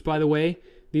 which by the way,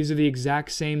 these are the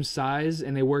exact same size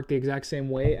and they work the exact same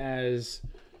way as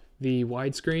the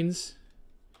widescreens.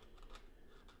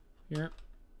 Yeah.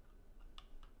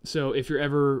 So if you're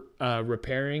ever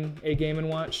repairing a Game &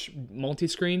 Watch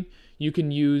multi-screen, you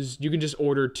can just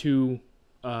order 2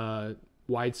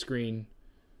 widescreen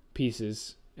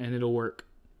pieces and it'll work.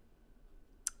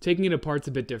 Taking it apart's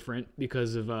a bit different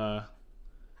because of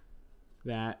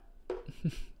that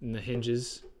and the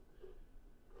hinges.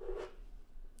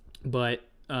 But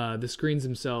the screens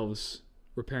themselves,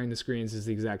 repairing the screens is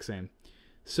the exact same.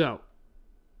 So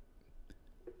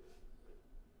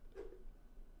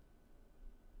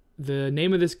the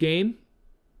name of this game,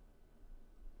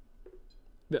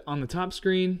 on the top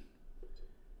screen,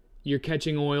 you're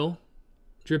catching oil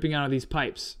dripping out of these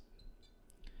pipes.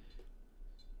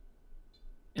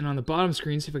 And on the bottom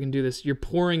screen, see if I can do this, you're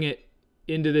pouring it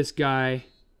into this guy.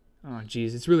 Oh,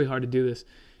 geez, it's really hard to do this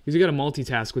because you got to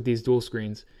multitask with these dual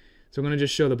screens. So I'm going to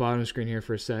just show the bottom screen here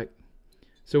for a sec.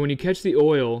 So when you catch the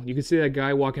oil, you can see that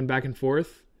guy walking back and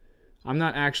forth. I'm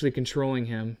not actually controlling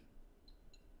him.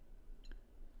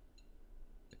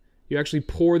 You actually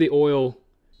pour the oil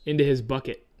into his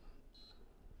bucket.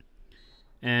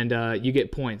 And you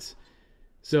get points.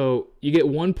 So you get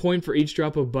 1 point for each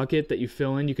drop of bucket that you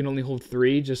fill in. You can only hold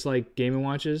 3, just like Game &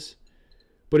 Watches.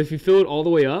 But if you fill it all the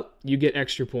way up, you get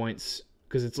extra points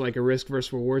because it's like a risk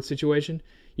versus reward situation.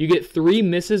 You get 3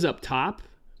 misses up top.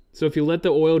 So if you let the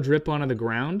oil drip onto the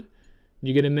ground,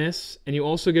 you get a miss. And you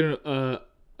also get a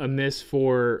miss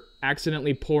for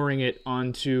accidentally pouring it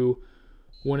onto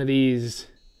one of these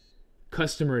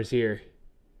customers here.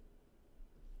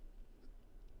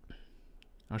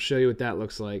 I'll show you what that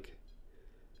looks like.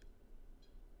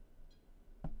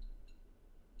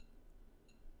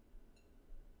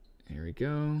 Here we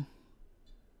go.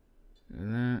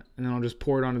 And then I'll just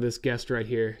pour it onto this guest right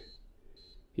here.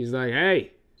 He's like,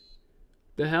 hey,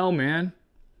 the hell, man.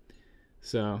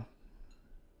 So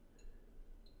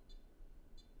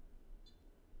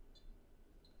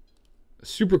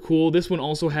super cool. This one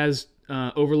also has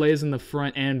overlays in the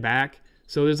front and back.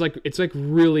 So there's like, it's like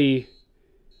really,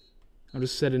 I'll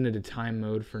just set it into time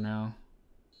mode for now.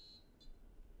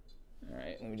 All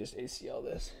right, let me just ACL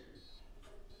this.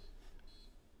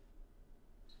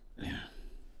 Yeah.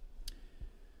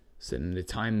 Set into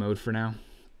time mode for now.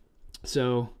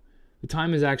 So the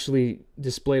time is actually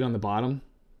displayed on the bottom.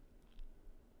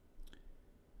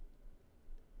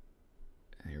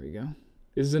 There we go.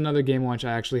 This is another Game & Watch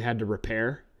I actually had to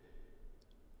repair.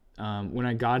 When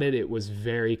I got it, it was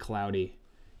very cloudy.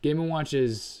 Game &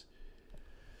 Watch's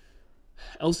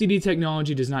LCD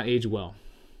technology does not age well.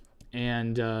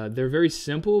 And they're very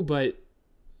simple, but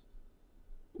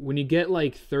when you get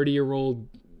like 30-year-old,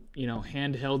 you know,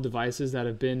 handheld devices that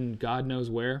have been God knows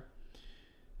where,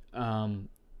 a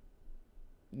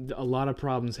lot of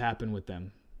problems happen with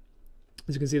them.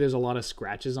 As you can see, there's a lot of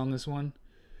scratches on this one.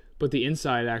 But the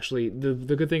inside actually, the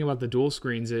good thing about the dual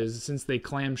screens is since they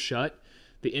clam shut,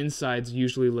 the insides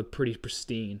usually look pretty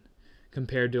pristine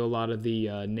compared to a lot of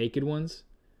the naked ones.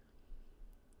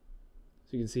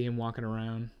 So you can see him walking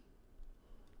around,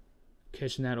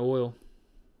 catching that oil.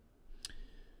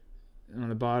 And on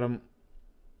the bottom,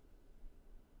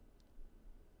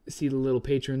 see the little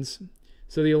patrons.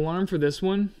 So the alarm for this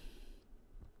one,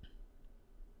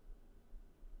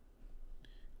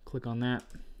 click on that.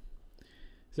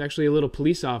 He's actually a little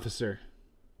police officer.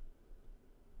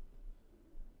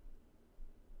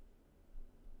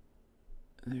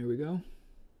 There we go.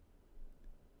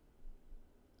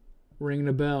 Ringing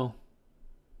a bell.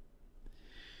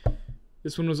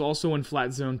 This one was also in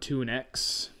Flat Zone 2 and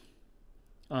X.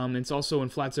 It's also in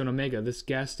Flat Zone Omega. This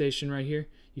gas station right here,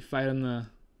 you fight on the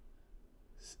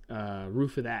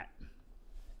roof of that.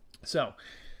 So,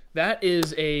 that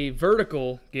is a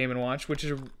vertical Game & Watch, which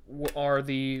are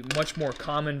the much more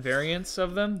common variants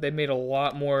of them. They made a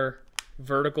lot more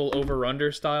vertical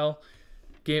over-under style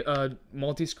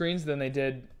multi-screens than they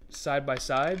did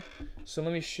side-by-side. So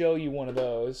let me show you one of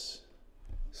those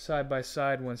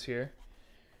side-by-side ones here.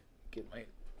 Get my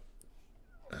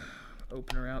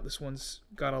opener out. This one's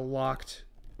got a locked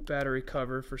battery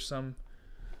cover for some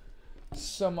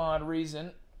odd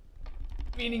reason,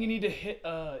 meaning you need to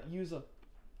use a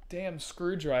damn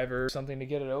screwdriver or something to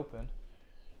get it open,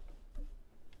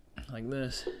 like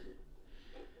this.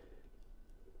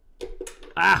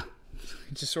 It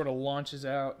just sort of launches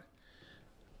out.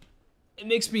 It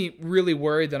makes me really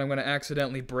worried that I'm going to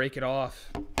accidentally break it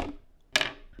off.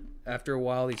 After a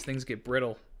while, these things get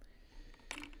brittle.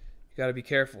 You got to be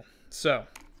careful. So,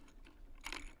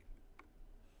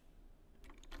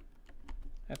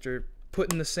 after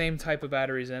putting the same type of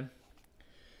batteries in,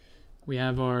 we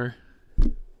have our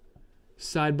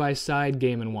side-by-side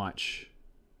Game & Watch,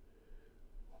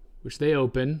 which they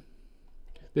open.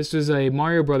 This was a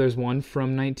Mario Brothers one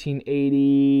from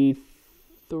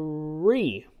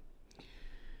 1983.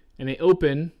 And they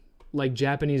open like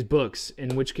Japanese books,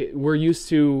 in which we're used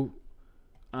to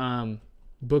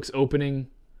books opening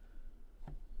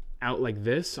out like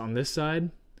this on this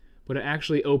side, but it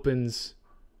actually opens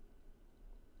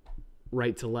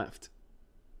right to left,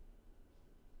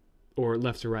 or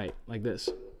left to right, like this.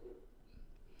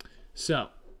 So,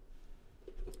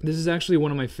 this is actually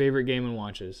one of my favorite Game &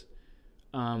 Watches.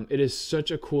 It is such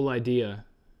a cool idea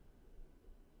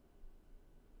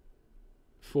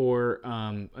for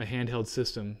a handheld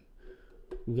system.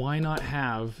 Why not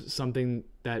have something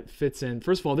that fits in?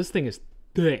 First of all, this thing is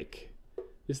thick.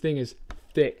 This thing is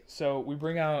thick. So we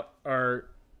bring out our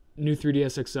new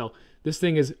 3DS XL. This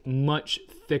thing is much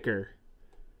thicker.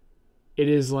 It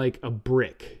is like a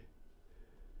brick.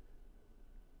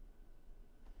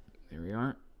 There we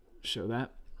are. Show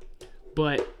that.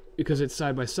 But because it's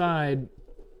side by side,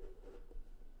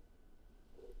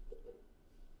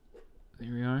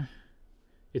 there we are.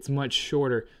 It's much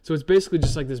shorter. So it's basically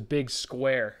just like this big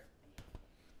square.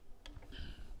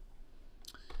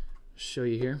 Show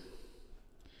you here.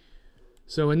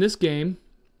 So in this game,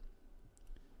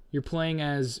 you're playing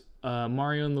as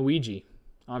Mario and Luigi,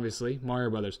 obviously, Mario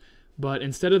Brothers. But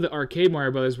instead of the arcade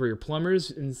Mario Brothers where you're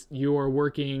plumbers, you're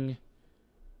working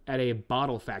at a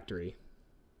bottle factory.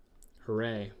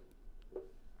 Hooray.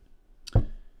 Oh,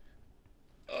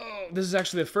 this is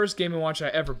actually the first Game & Watch I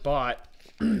ever bought.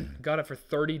 Got it for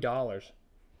 $30.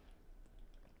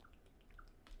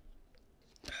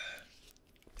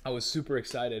 I was super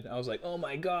excited. I was like, oh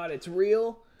my god, it's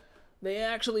real? They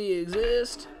actually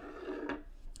exist?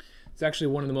 It's actually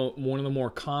one of the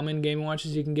more common Game &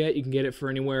 Watches you can get. You can get it for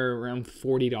anywhere around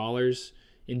 $40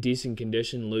 in decent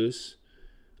condition, loose.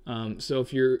 So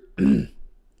if you're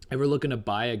ever looking to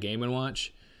buy a Game &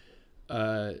 Watch,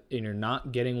 and you're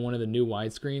not getting one of the new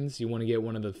widescreens, you want to get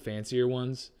one of the fancier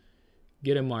ones,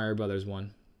 get a Mario Brothers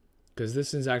one. Because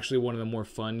this is actually one of the more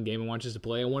fun Game & Watches to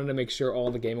play. I wanted to make sure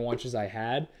all the Game & Watches I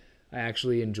had, I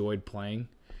actually enjoyed playing.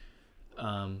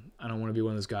 I don't want to be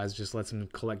one of those guys who just lets them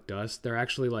collect dust. They're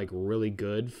actually like really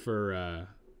good for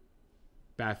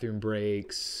bathroom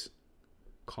breaks,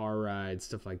 car rides,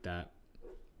 stuff like that.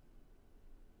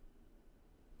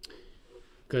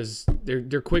 Because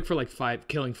they're quick for like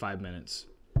killing 5 minutes.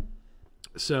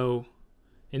 So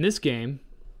in this game,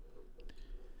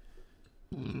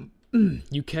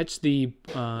 you catch the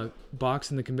box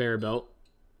in the conveyor belt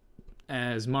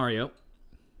as Mario,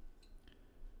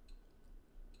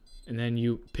 and then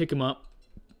you pick him up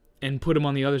and put him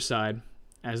on the other side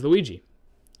as Luigi.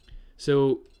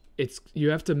 So you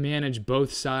have to manage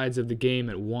both sides of the game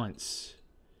at once.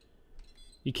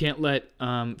 You can't let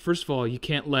first of all, you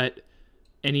can't let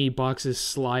any boxes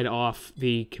slide off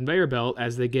the conveyor belt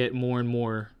as they get more and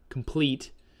more complete.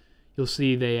 You'll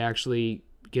see they actually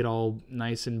get all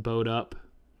nice and bowed up,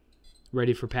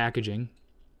 ready for packaging.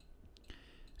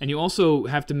 And you also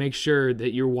have to make sure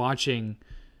that you're watching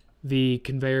the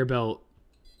conveyor belt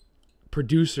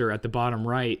producer at the bottom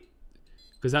right,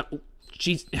 because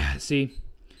see,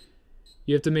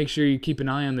 you have to make sure you keep an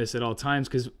eye on this at all times,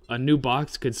 because a new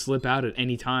box could slip out at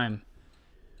any time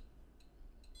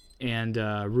and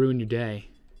ruin your day.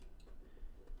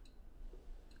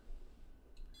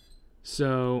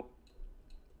 So,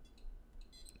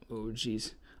 oh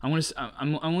jeez,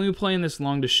 I'm only playing this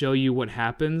long to show you what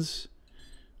happens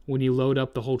when you load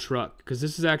up the whole truck, because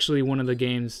this is actually one of the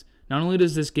games. Not only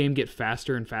does this game get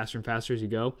faster and faster and faster as you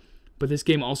go, but this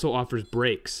game also offers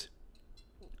brakes.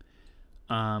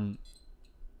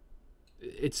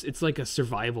 It's like a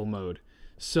survival mode.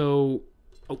 So,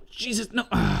 oh Jesus, no.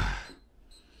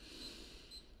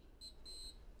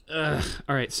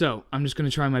 All right, so I'm just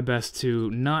gonna try my best to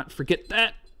not forget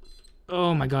that.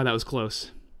 Oh my God, that was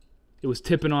close. It was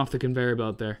tipping off the conveyor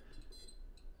belt there.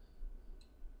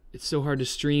 It's so hard to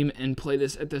stream and play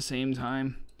this at the same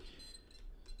time.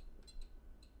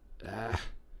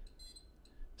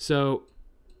 So,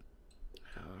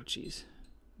 oh jeez,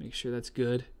 make sure that's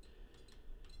good.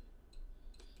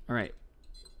 All right.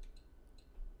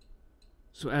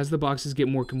 So as the boxes get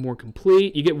more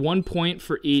complete, you get 1 point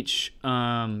for each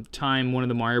time one of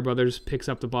the Mario Brothers picks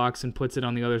up the box and puts it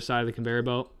on the other side of the conveyor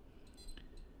belt.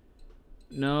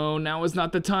 No, now is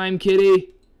not the time, kitty.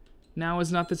 Now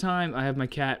is not the time. I have my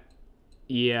cat.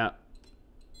 Yeah.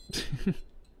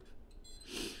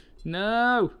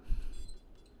 No.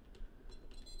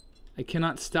 I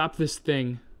cannot stop this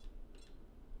thing.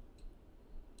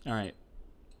 All right.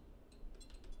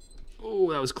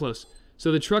 Oh, that was close.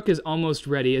 So the truck is almost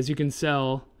ready. As you can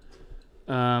tell,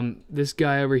 this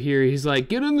guy over here, he's like,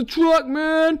 get in the truck,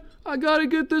 man. I gotta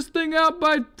get this thing out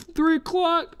by 3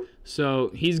 o'clock. So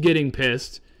he's getting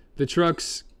pissed. The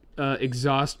truck's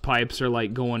exhaust pipes are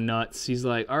like going nuts. He's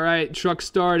like, all right, truck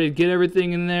started. Get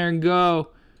everything in there and go.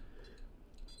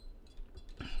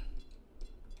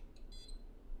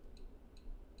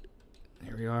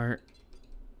 There we are.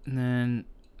 And then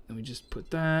let me just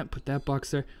put that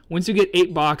box there. Once you get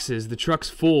 8 boxes, the truck's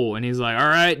full, and he's like, all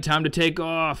right, time to take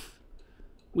off.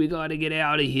 We gotta get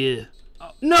out of here.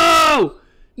 Oh, no!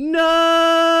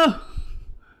 No!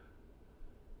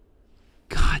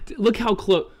 God, look how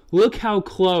close. Look how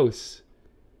close.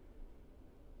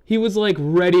 He was like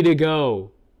ready to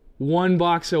go. 1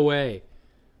 box away.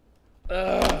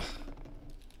 Ugh.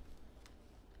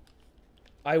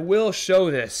 I will show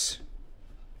this.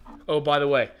 Oh, by the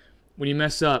way, when you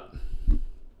mess up,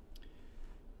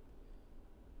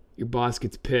 your boss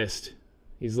gets pissed.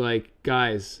 He's like,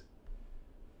 guys,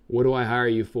 what do I hire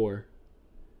you for?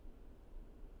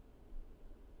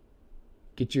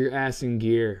 Get your ass in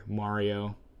gear,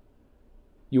 Mario.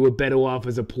 You were better off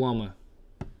as a plumber.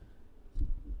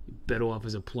 Better off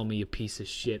as a plumber, you piece of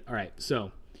shit. All right,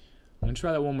 so I'm going to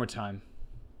try that one more time.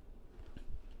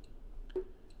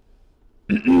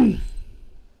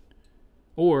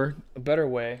 Or a better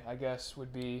way, I guess,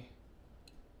 would be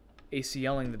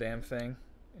ACLing the damn thing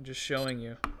and just showing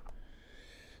you.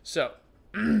 So,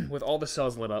 with all the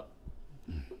cells lit up.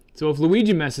 So if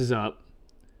Luigi messes up,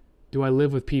 do I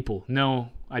live with people? No,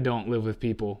 I don't live with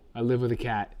people. I live with a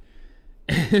cat.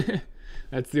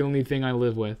 That's the only thing I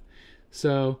live with.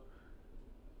 So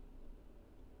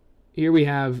here we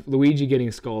have Luigi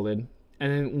getting scalded.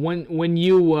 And then when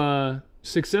you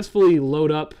successfully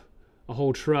load up a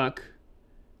whole truck,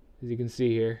 as you can see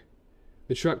here,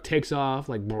 the truck takes off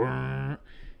like brrr,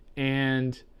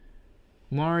 and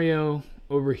Mario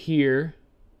over here,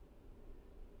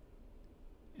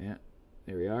 yeah,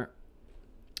 there we are,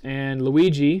 and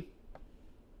Luigi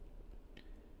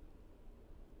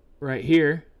right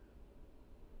here,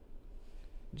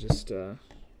 just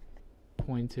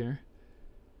point here,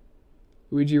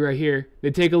 Luigi right here,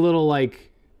 they take a little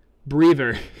like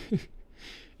breather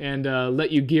and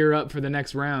let you gear up for the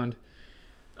next round.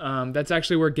 That's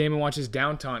actually where Game & Watch's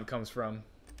down taunt comes from.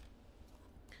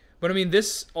 But I mean,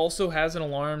 this also has an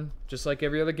alarm, just like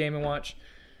every other Game & Watch.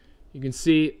 You can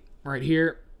see right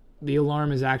here, the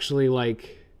alarm is actually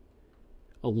like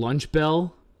a lunch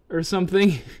bell or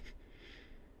something.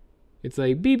 It's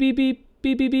like beep, beep, beep,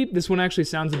 beep, beep, beep. This one actually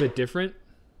sounds a bit different.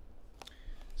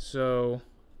 So,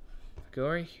 go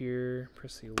right here,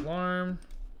 press the alarm.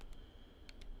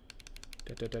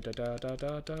 Da da da da da da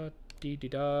da da dee dee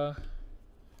da.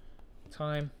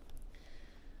 Time.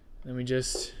 Then we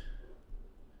just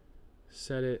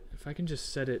set it. If I can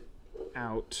just set it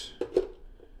out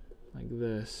like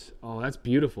this. Oh, that's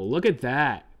beautiful. Look at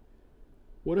that.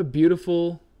 What a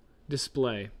beautiful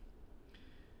display.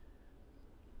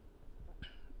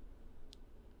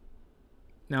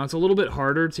 Now it's a little bit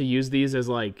harder to use these as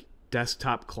like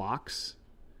desktop clocks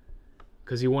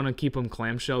because you want to keep them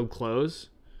clamshelled closed.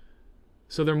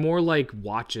 So they're more like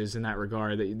watches in that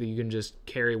regard that you can just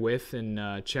carry with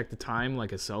and check the time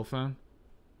like a cell phone.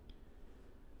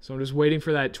 So I'm just waiting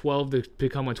for that 12 to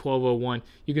become a 12:01.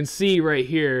 You can see right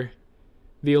here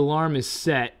the alarm is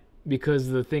set because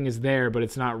the thing is there, but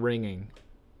it's not ringing.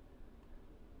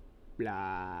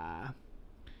 blah.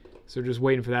 So just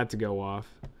waiting for that to go off.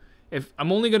 If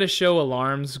I'm only going to show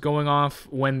alarms going off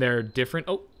when they're different.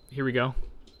 Oh, here we go.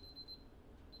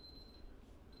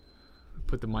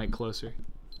 Put the mic closer.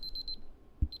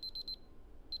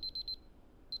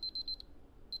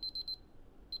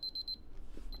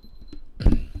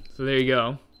 So there you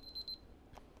go.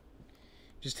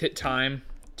 Just hit time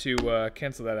to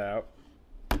cancel that out.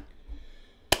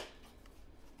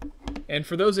 And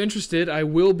for those interested, I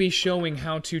will be showing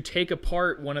how to take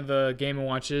apart one of the Game &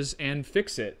 Watches and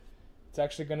fix it. It's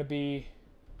actually going to be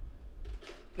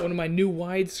one of my new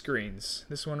widescreens.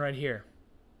 This one right here.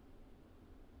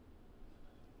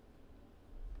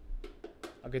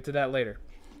 I'll get to that later.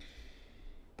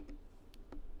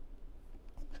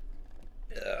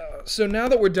 So now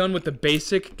that we're done with the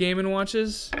basic Game &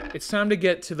 Watches, it's time to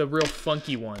get to the real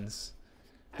funky ones.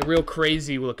 The real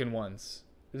crazy looking ones.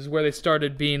 This is where they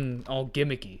started being all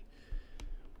gimmicky.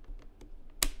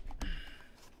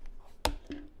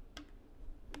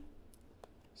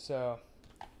 So,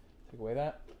 take away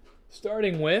that.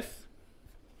 Starting with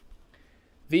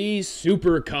the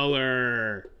Super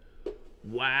Color.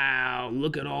 Wow,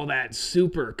 look at all that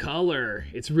super color.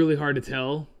 It's really hard to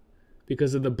tell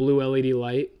because of the blue LED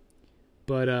light.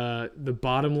 But the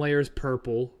bottom layer is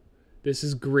purple. This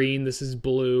is green. This is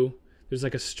blue. There's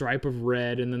like a stripe of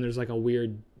red, and then there's like a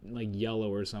weird like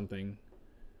yellow or something.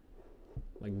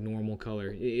 Like normal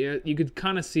color. You could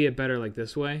kind of see it better like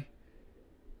this way.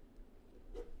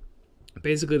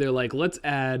 Basically, they're like, let's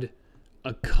add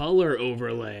a color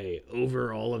overlay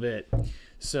over all of it.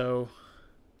 So,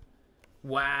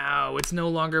 wow, it's no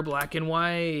longer black and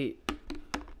white.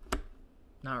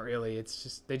 Not really. It's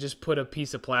just they just put a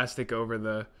piece of plastic over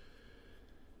the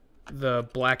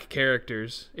black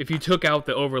characters. If you took out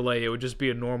the overlay, it would just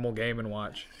be a normal Game &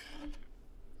 Watch.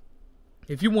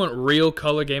 If you want real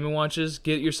color Game & Watches,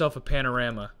 get yourself a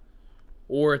Panorama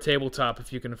or a Tabletop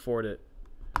if you can afford it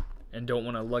and don't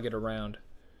want to lug it around.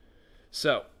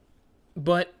 So,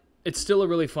 but it's still a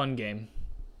really fun game.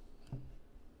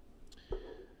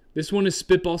 This one is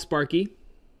Spitball Sparky.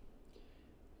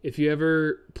 If you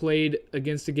ever played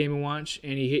against a Game & Watch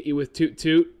and he hit you with toot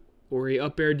toot or he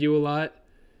up-aired you a lot,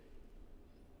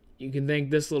 you can thank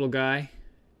this little guy.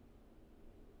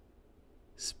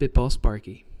 Spitball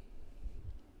Sparky.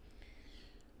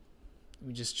 Let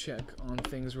me just check on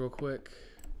things real quick.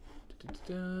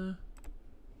 Da-da-da-da.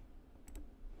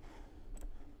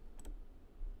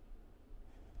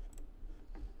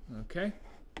 Okay.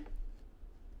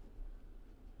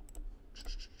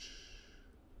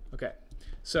 Okay.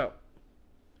 So,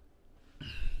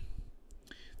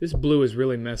 this blue is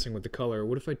really messing with the color.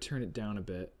 What if I turn it down a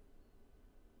bit?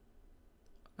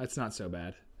 That's not so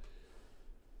bad.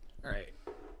 Alright.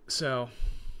 So,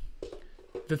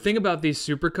 the thing about these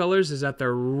super colors is that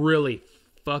they're really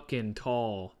fucking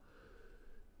tall.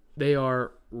 They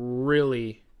are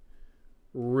really,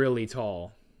 really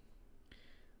tall.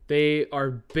 They are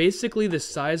basically the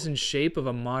size and shape of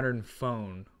a modern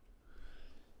phone.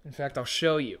 In fact, I'll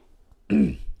show you.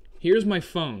 Here's my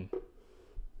phone.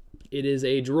 It is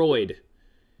a Droid.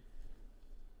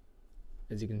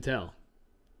 As you can tell.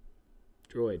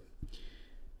 Droid.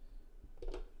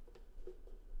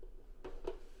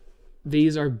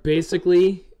 These are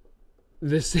basically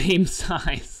the same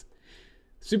size.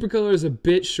 Supercolor is a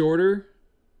bit shorter.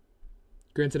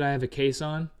 Granted, I have a case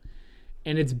on.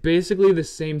 And it's basically the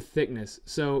same thickness.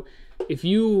 So if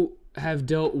you have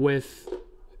dealt with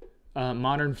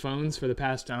modern phones for the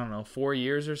past, I don't know, 4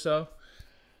 years or so,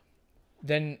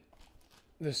 then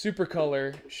the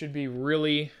Supercolor should be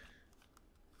really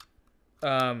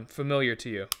familiar to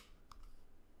you.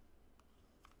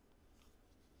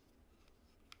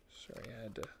 Sorry, I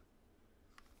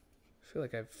feel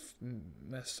like I've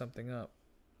messed something up.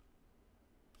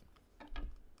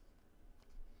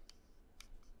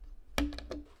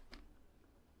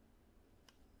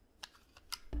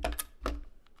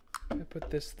 I put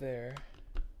this there.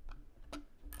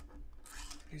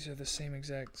 These are the same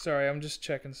exact. Sorry, I'm just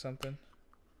checking something.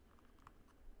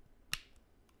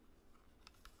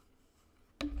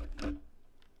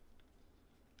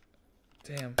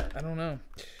 Damn, I don't know.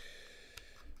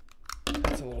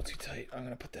 That's a little too tight. I'm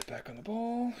gonna put that back on the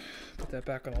ball. Put that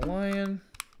back on the lion.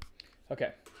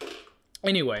 Okay.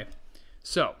 Anyway,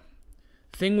 so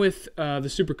thing with the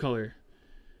Supercolor.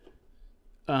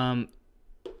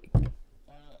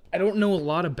 I don't know a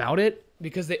lot about it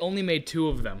because they only made 2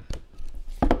 of them.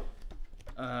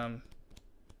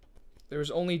 There was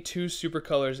only 2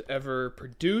 Supercolors ever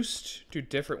produced, 2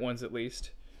 different ones at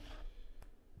least.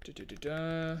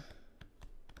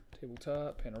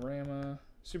 Tabletop, Panorama,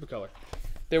 Supercolor.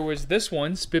 There was this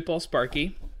one, Spitball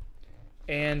Sparky,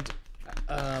 and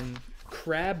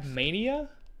Crab Mania?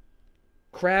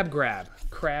 Crab Grab.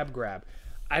 Crab Grab.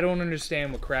 I don't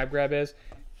understand what Crab Grab is.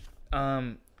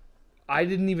 I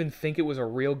didn't even think it was a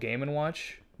real Game &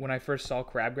 Watch when I first saw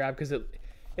Crab Grab, because it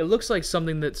looks like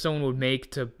something that someone would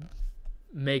make to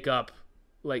make up,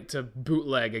 like to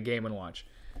bootleg a Game & Watch.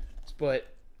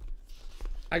 But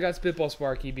I got Spitball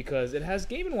Sparky because it has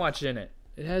Game & Watch in it.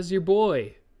 It has your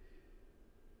boy.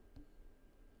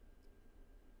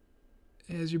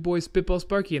 It has your boy Spitball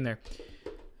Sparky in there.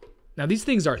 Now these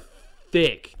things are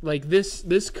thick. Like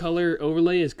this color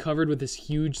overlay is covered with this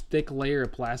huge thick layer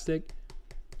of plastic.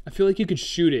 I feel like you could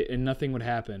shoot it and nothing would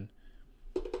happen.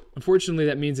 Unfortunately,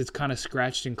 that means it's kind of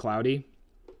scratched and cloudy.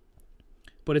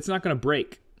 But it's not going to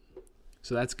break.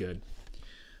 So that's good.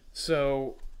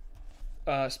 So,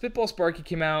 Spitball Sparky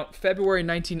came out February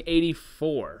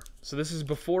 1984. So this is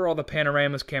before all the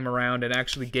panoramas came around and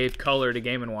actually gave color to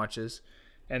Game & Watches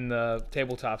and the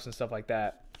tabletops and stuff like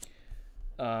that.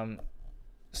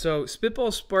 So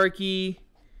Spitball Sparky,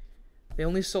 they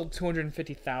only sold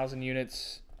 250,000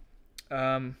 units.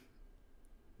 To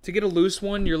get a loose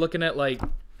one, you're looking at like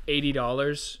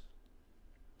 $80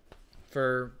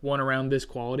 for one around this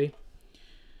quality.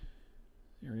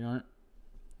 There we are.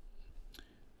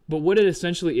 But what it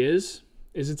essentially is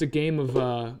it's a game of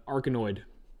Arkanoid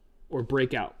or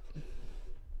Breakout.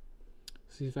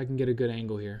 See if I can get a good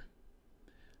angle here.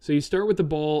 So you start with the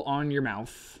ball on your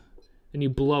mouth and you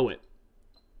blow it.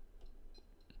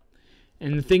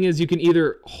 And the thing is, you can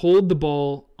either hold the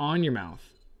ball on your mouth.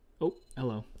 Oh,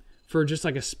 hello. For just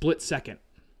like a split second.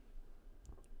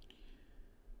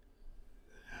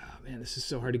 Oh, man, this is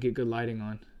so hard to get good lighting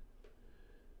on.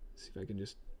 Let's see if I can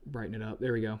just brighten it up.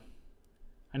 There we go.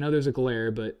 I know there's a glare,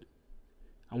 but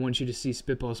I want you to see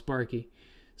Spitball Sparky.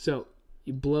 So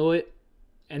you blow it,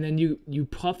 and then you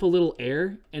puff a little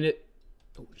air, and it...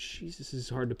 Oh, jeez, this is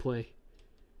hard to play.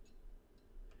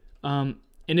 And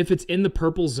if it's in the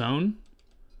purple zone,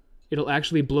 it'll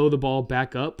actually blow the ball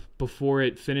back up before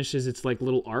it finishes its like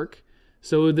little arc.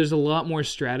 So there's a lot more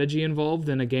strategy involved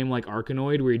than a game like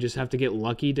Arkanoid, where you just have to get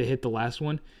lucky to hit the last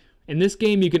one. In this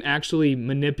game, you can actually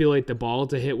manipulate the ball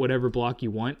to hit whatever block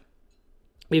you want,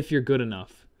 if you're good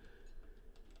enough.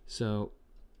 So,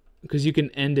 because you can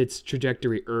end its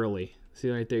trajectory early. See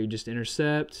right there, you just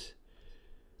intercept.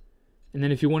 And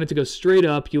then if you want it to go straight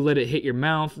up, you let it hit your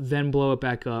mouth, then blow it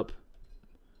back up.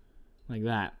 Like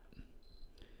that.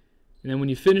 And then when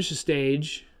you finish a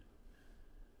stage,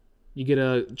 you get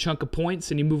a chunk of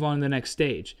points and you move on to the next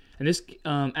stage. And this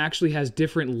actually has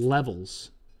different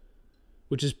levels,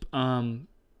 which is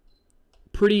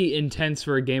pretty intense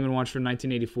for a Game & Watch from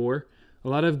 1984. A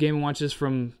lot of Game & Watches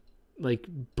from like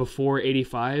before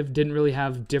 85 didn't really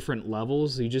have different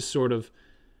levels. They just sort of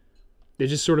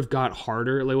got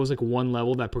harder. It was like one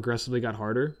level that progressively got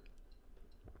harder.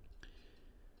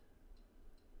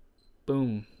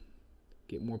 Boom.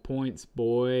 Get more points,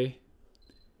 boy.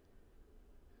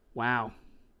 Wow.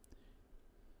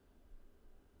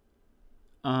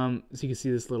 So you can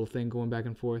see this little thing going back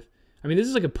and forth. I mean, this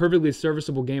is like a perfectly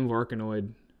serviceable game of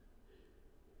Arkanoid.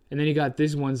 And then you got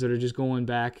these ones that are just going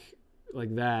back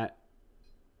like that.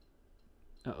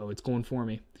 Uh-oh, it's going for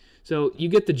me. So you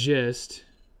get the gist.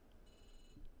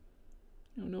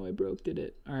 Oh no, I broke, did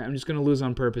it? All right, I'm just going to lose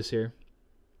on purpose here.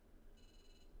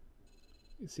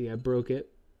 You see, I broke it.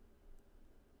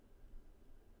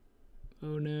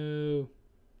 Oh no.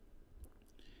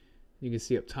 You can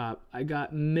see up top, I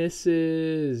got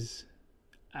misses.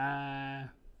 You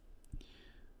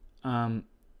can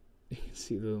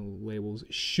see the labels.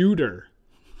 Shooter.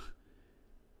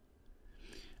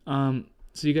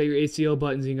 So you got your ACL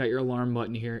buttons, and you got your alarm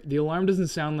button here. The alarm doesn't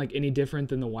sound like any different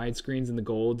than the widescreens and the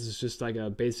golds. It's just like a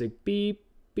basic beep,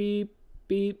 beep,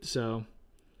 beep. So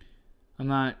I'm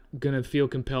not going to feel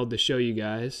compelled to show you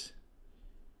guys.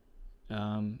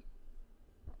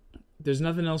 There's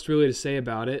nothing else really to say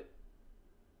about it.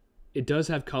 It does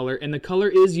have color, and the color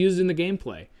is used in the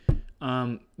gameplay.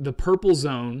 The purple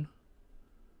zone,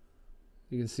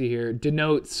 you can see here,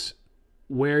 denotes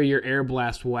where your air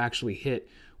blast will actually hit,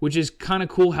 which is kind of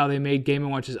cool how they made Game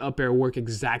 & Watch's up air work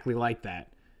exactly like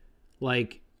that.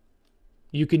 Like,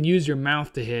 you can use your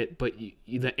mouth to hit, but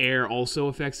the air also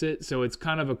affects it, so it's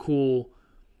kind of a cool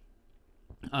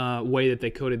way that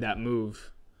they coded that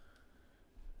move.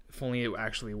 If only it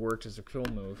actually worked as a cool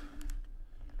move.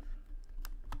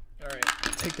 Alright,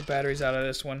 take the batteries out of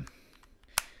this one.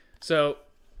 So,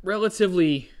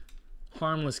 relatively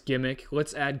harmless gimmick.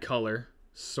 Let's add color,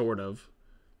 sort of.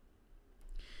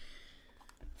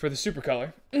 For the super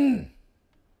color.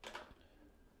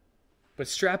 But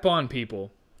strap on,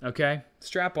 people. Okay?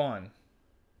 Strap on.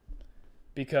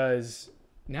 because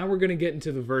now we're going to get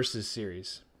into the Versus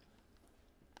series.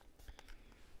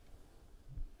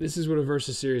 This is what a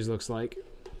Versus series looks like.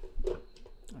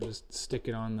 I'll just stick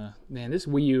it on the... Man, this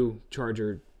Wii U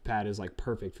charger pad is like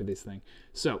perfect for this thing.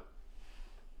 So,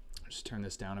 just turn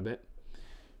this down a bit.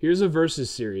 Here's a Versus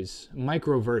series.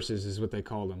 Micro Versus is what they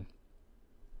call them.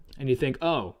 And you think,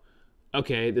 oh,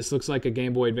 okay, this looks like a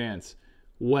Game Boy Advance.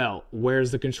 Well,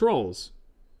 where's the controls?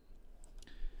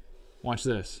 Watch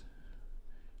this.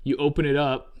 You open it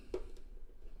up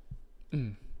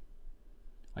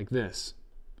like this.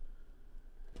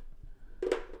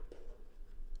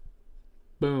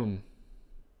 Boom.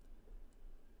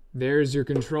 There's your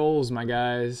controls, my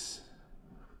guys.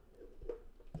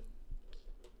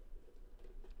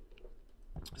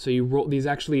 So you roll, these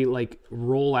actually like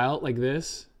roll out like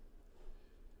this.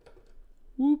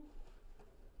 Whoop.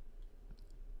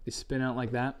 They spin out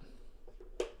like that.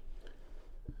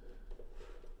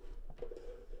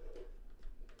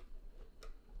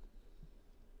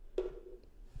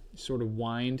 Sort of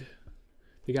wind.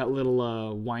 They got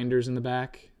little winders in the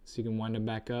back, so you can wind them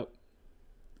back up.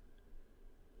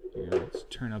 Here, let's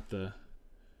turn up the...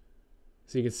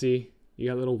 So you can see, you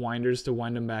got little winders to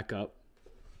wind them back up.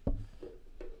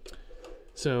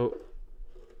 So,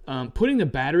 putting the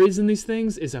batteries in these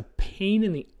things is a pain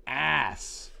in the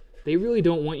ass. They really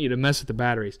don't want you to mess with the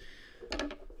batteries.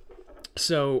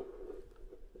 So,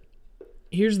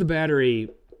 here's the battery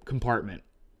compartment.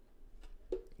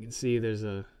 You can see there's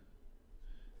a...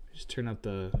 Just turn up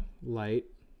the light.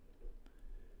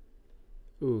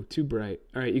 Ooh, too bright.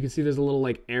 All right, you can see there's a little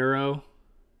like arrow.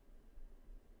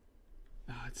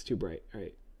 Oh, it's too bright. All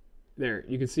right, there.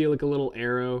 You can see like a little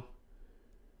arrow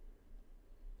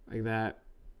like that.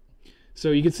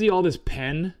 So you can see all this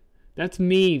pen. That's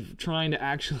me trying to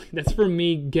actually, that's for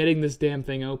me getting this damn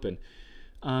thing open.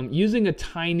 Using a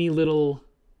tiny little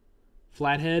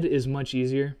flathead is much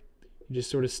easier. You just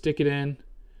sort of stick it in.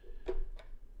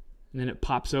 And then it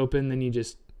pops open, then you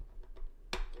just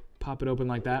pop it open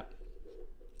like that.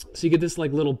 So you get this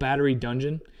like little battery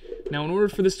dungeon. Now in order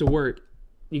for this to work,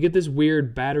 you get this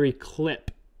weird battery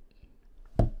clip.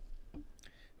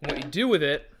 What you do with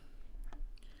it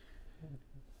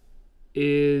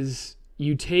is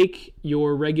you take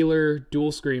your regular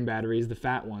dual screen batteries, the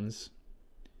fat ones,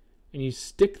 and you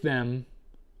stick them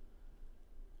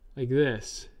like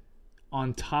this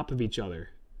on top of each other.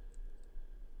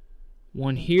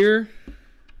 One here,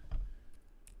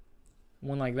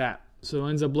 one like that. So it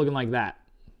ends up looking like that.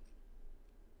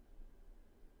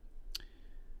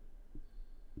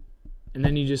 And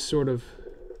then you just sort of,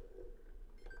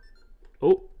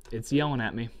 oh, it's yelling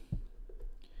at me.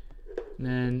 And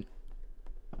then,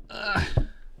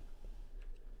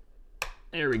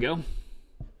 there we go.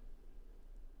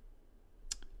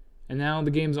 And now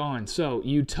the game's on. So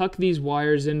you tuck these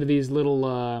wires into these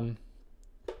little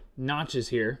notches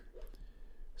here,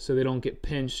 so they don't get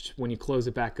pinched when you close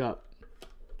it back up.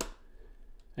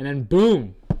 And then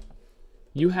boom,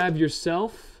 you have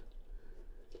yourself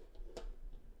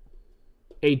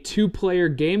a 2-player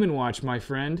Game & Watch, my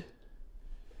friend.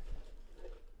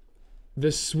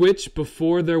 The Switch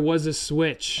before there was a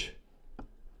Switch.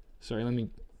 Sorry, let me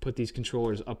put these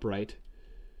controllers upright.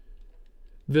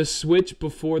 The Switch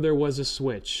before there was a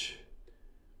Switch.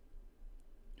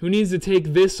 Who needs to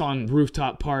take this on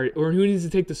rooftop party, or who needs to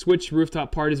take the Switch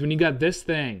rooftop parties when you got this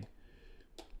thing?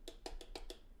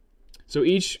 So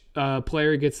each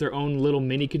player gets their own little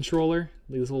mini controller,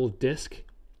 this little disc.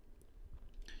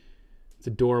 It's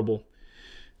adorable.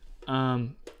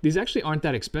 These actually aren't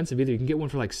that expensive either. You can get one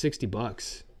for like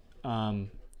 $60.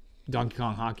 Donkey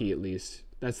Kong Hockey, at least.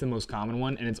 That's the most common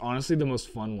one, and it's honestly the most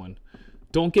fun one.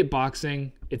 Don't get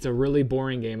boxing. It's a really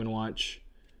boring Game & Watch.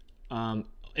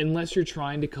 Unless you're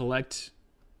trying to collect,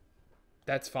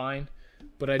 that's fine.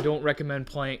 But I don't recommend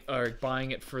playing or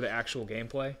buying it for the actual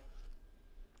gameplay.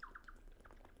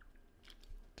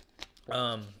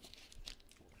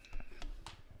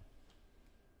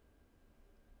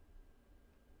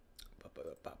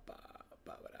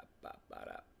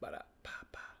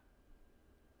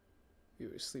 You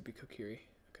were sleepy Kokiri.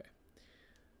 Okay.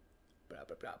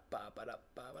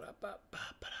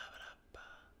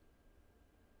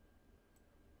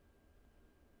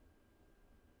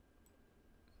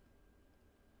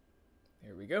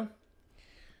 Here we go.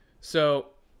 So,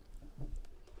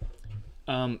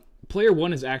 player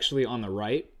 1 is actually on the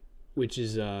right, which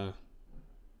is kind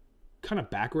of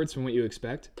backwards from what you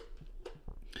expect.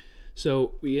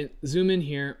 So we zoom in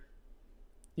here.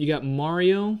 You got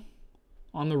Mario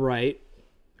on the right,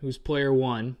 who's player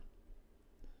 1.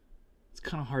 It's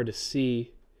kind of hard to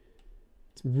see.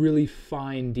 It's really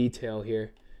fine detail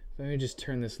here. Let me just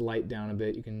turn this light down a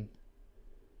bit. You can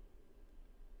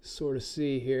sort of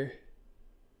see here.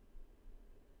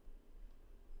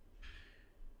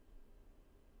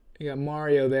 You got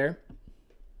Mario there.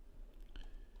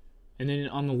 And then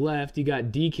on the left, you got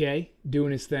DK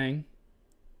doing his thing.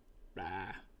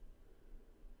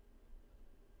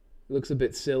 Looks a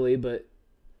bit silly, but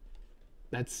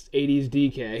that's 80s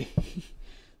DK.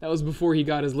 That was before he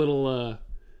got his little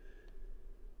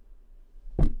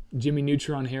Jimmy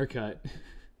Neutron haircut.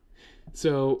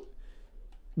 So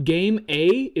game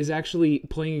A is actually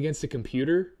playing against a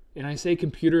computer, and I say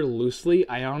computer loosely.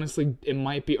 I honestly, it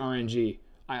might be RNG.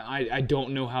 I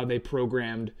don't know how they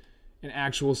programmed an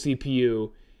actual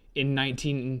CPU in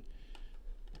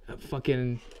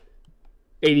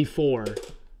 1984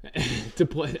 to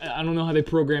play. I don't know how they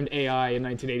programmed AI in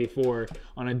 1984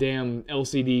 on a damn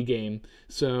LCD game.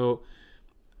 So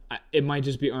it might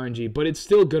just be RNG, but it's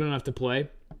still good enough to play.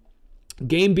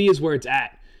 Game B is where it's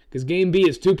at, because Game B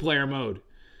is 2-player mode.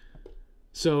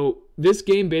 So this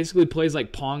game basically plays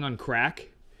like Pong on crack.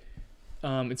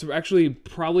 It's actually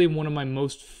probably one of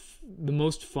the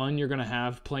most fun you're gonna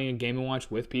have playing a Game &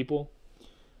 Watch with people.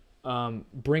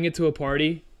 Bring it to a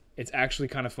party. It's actually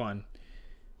kind of fun,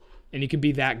 and you can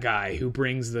be that guy who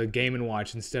brings the Game &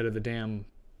 Watch instead of the damn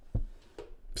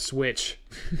Switch.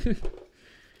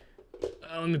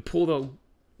 Let me pull the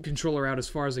controller out as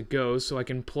far as it goes so I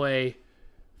can play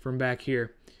from back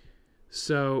here.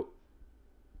 So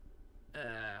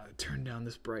turn down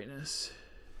this brightness.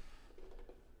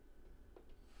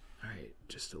 All right,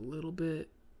 just a little bit.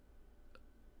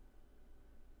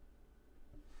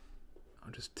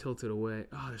 I'll just tilt it away.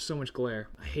 Oh, there's so much glare.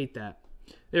 I hate that.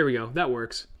 There we go. That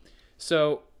works.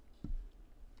 So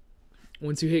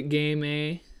once you hit game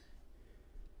A,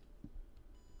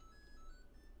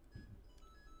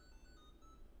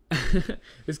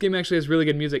 this game actually has really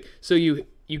good music. So you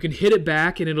can hit it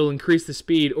back and it'll increase the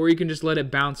speed, or you can just let it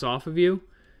bounce off of you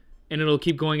and it'll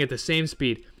keep going at the same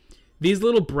speed. These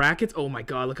little brackets, oh my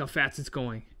god, look how fast it's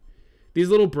going. These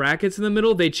little brackets in the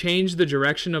middle, they change the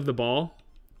direction of the ball.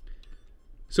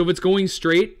 So if it's going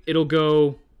straight, it'll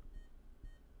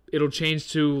change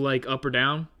to like up or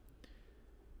down.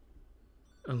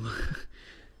 Oh,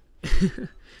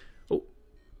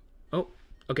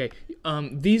 okay.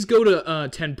 These go to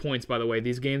 10 points, by the way.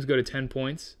 These games go to 10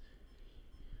 points.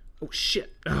 Oh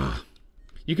shit. Ugh.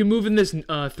 You can move in this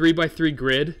 3x3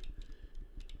 grid.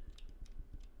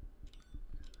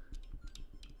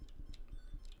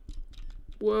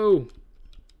 Whoa.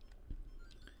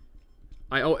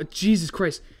 Oh, Jesus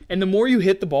Christ. And the more you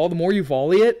hit the ball, the more you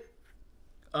volley it,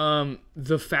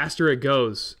 the faster it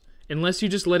goes. Unless you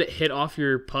just let it hit off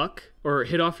your puck or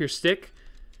hit off your stick,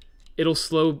 it'll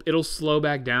slow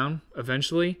back down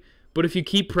eventually. But if you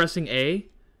keep pressing A,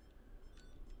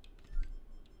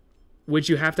 which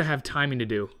you have to have timing to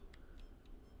do.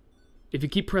 If you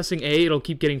keep pressing A, it'll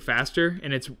keep getting faster,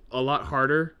 and it's a lot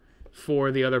harder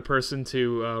for the other person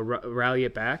to rally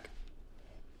it back.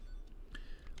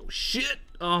 Oh, shit!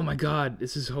 Oh my god,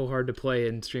 this is so hard to play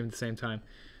and stream at the same time.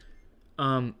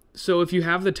 So if you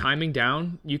have the timing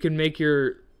down, you can make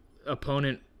your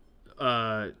opponent...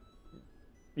 you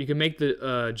can make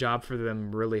the job for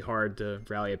them really hard to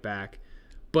rally it back.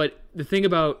 But the thing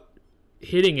about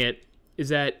hitting it is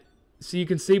that... So you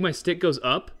can see my stick goes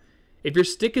up. If your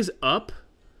stick is up...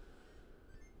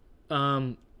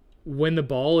 when the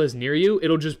ball is near you,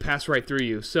 it'll just pass right through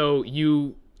you. So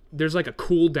there's like a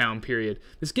cooldown period.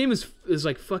 This game is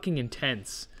like fucking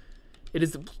intense. It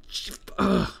is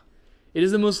it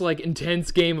is the most like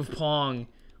intense game of Pong,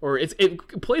 or it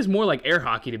plays more like air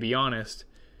hockey, to be honest.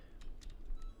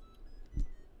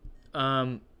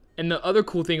 And the other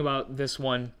cool thing about this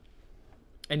one,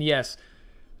 and yes,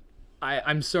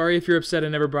 I'm sorry if you're upset I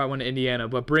never brought one to Indiana,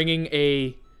 but bringing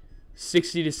a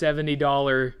 $60 to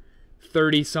 $70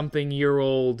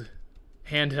 30-something-year-old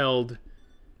handheld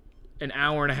an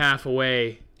hour and a half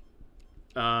away.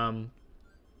 Whoa.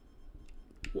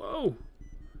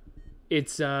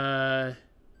 It's not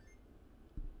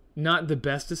the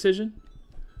best decision.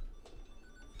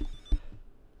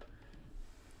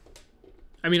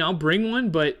 I mean, I'll bring one,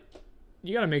 but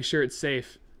you gotta make sure it's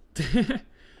safe.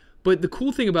 But the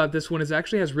cool thing about this one is it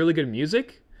actually has really good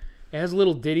music. It has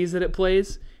little ditties that it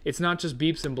plays. It's not just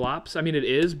beeps and blops. I mean, it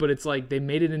is, but it's like they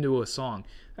made it into a song.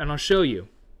 And I'll show you.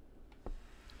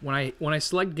 When I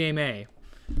select game A,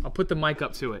 I'll put the mic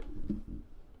up to it.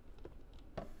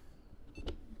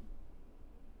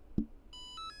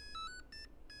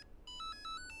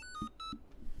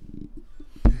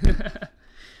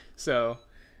 So,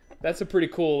 that's a pretty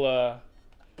cool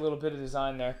little bit of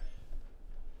design there.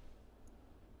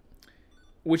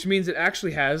 which means it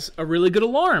actually has a really good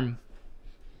alarm.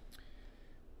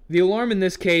 The alarm in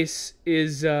this case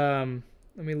is, let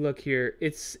me look here.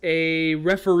 It's a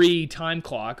referee time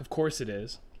clock. Of course it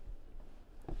is.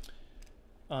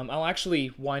 I'll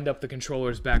actually wind up the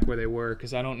controllers back where they were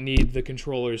because I don't need the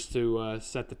controllers to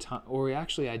set the time. Or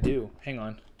actually I do. Hang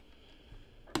on.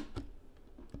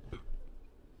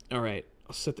 Alright,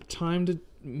 I'll set the time to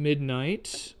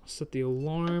midnight. I'll set the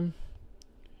alarm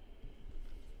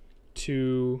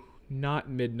to not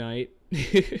midnight.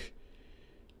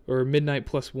 Or midnight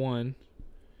 +1.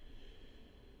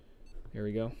 There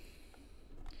we go.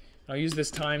 I'll use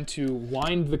this time to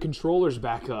wind the controllers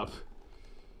back up.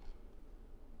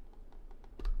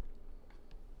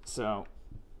 So,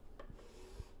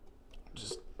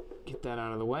 just get that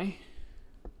out of the way.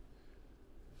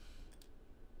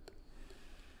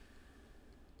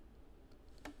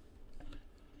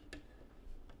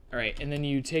 All right, and then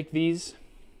you take these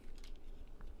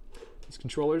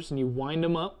controllers and you wind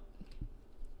them up.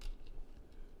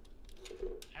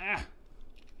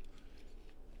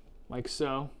 Like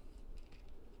so.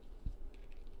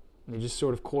 And they just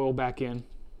sort of coil back in.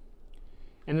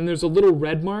 And then there's a little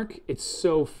red mark. It's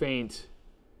so faint.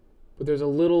 But there's a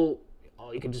little,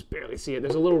 oh, you can just barely see it.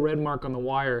 There's a little red mark on the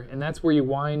wire, and that's where you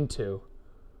wind to.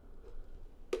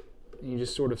 And you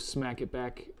just sort of smack it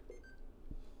back.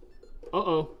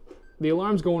 Uh-oh. The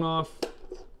alarm's going off.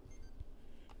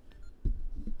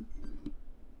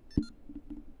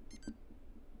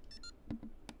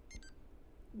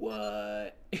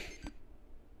 What?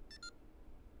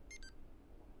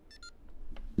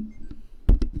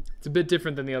 It's a bit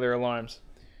different than the other alarms.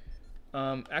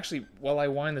 Actually, while I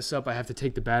wind this up, I have to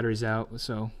take the batteries out,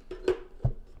 so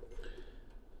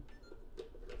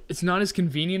it's not as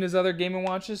convenient as other Game &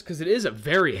 Watches because it is a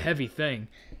very heavy thing.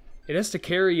 It has to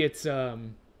carry its let's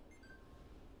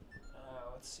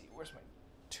see, where's my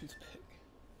toothpick?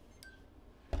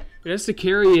 It has to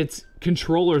carry its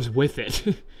controllers with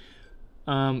it.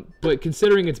 But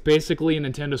considering it's basically a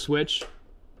Nintendo Switch,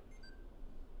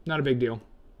 not a big deal.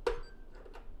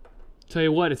 Tell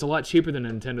you what, it's a lot cheaper than a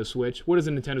Nintendo Switch. What is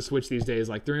a Nintendo Switch these days?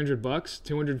 Like $300?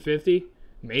 $250?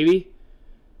 Maybe?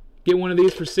 Get one of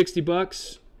these for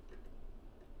 $60.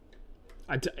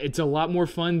 It's a lot more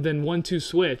fun than 1-2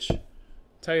 Switch.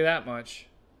 Tell you that much.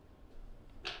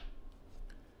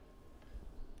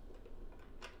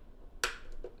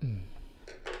 You're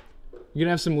going to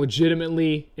have some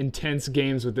legitimately intense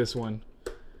games with this one.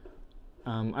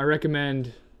 I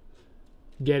recommend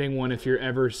getting one if you're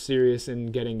ever serious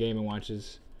in getting Game &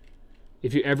 Watches.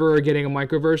 If you ever are getting a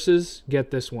Microversus,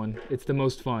 get this one. It's the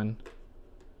most fun.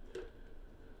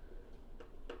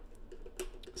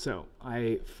 So,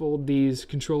 I fold these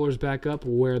controllers back up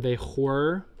where they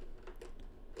were.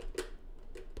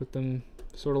 Put them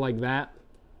sort of like that.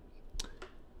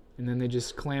 And then they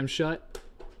just clam shut.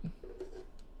 And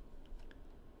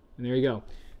there you go.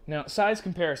 Now, size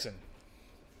comparison.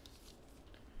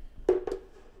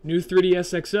 New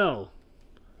 3DS XL.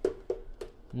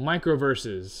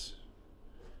 Microversus.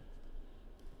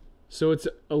 So it's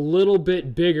a little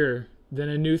bit bigger than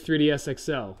a new 3DS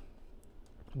XL.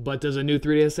 But does a new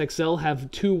 3DS XL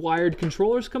have 2 wired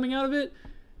controllers coming out of it?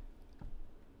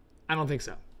 I don't think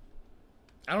so.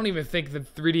 I don't even think the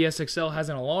 3DS XL has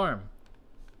an alarm.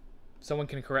 Someone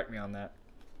can correct me on that.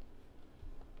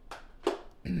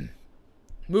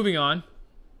 Moving on.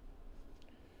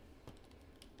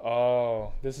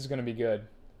 Oh, this is going to be good.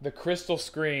 The crystal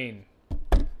screen.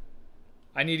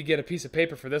 I need to get a piece of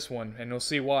paper for this one, and you'll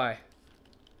see why.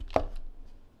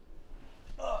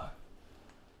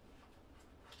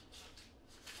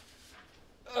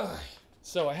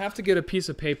 So I have to get a piece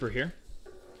of paper here.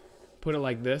 Put it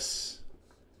like this.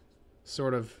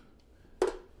 Sort of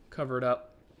cover it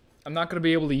up. I'm not going to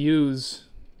be able to use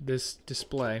this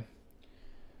display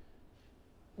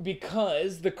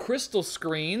because the crystal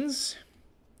screens,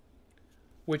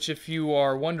 which if you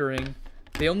are wondering,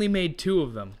 they only made 2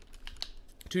 of them.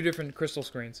 2 different crystal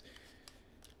screens.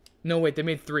 No, wait, they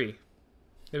made 3.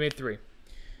 They made 3.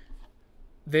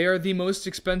 They are the most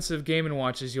expensive Game &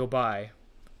 Watches you'll buy,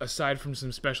 aside from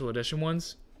some special edition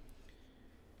ones.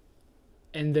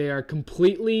 And they are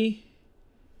completely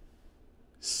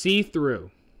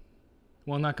see-through.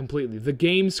 Well, not completely. The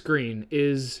game screen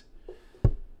is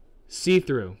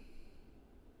see-through.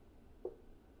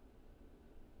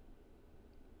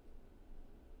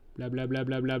 Blah, blah, blah,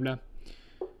 blah, blah, blah.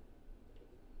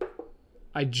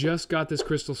 I just got this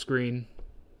crystal screen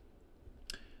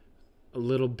a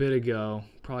little bit ago,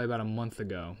 probably about a month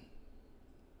ago.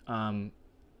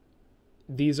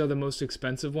 These are the most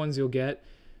expensive ones you'll get.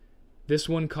 This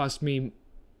one cost me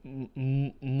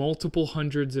multiple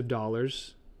hundreds of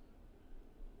dollars,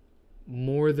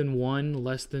 more than one,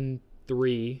 less than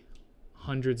three,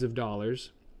 hundreds of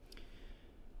dollars.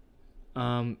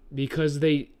 Because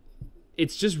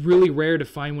it's just really rare to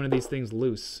find one of these things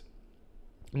loose.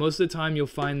 Most of the time you'll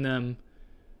find them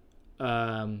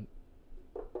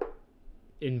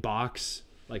in box,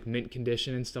 like mint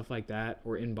condition and stuff like that,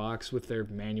 or in box with their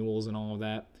manuals and all of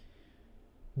that.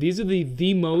 These are some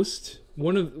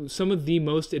of the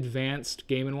most advanced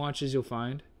Game & Watches you'll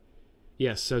find.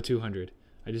 Yes, so 200.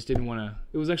 I just didn't want to.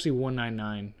 It was actually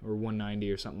 199 or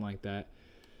 190 or something like that.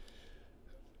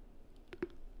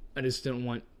 I just didn't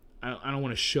want. I don't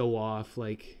want to show off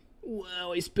like,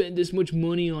 wow, I spent this much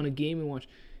money on a Game & Watch.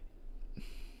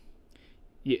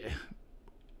 Yeah,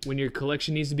 when your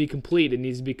collection needs to be complete, it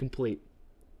needs to be complete.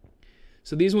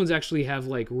 So these ones actually have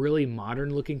like really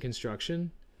modern looking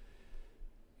construction.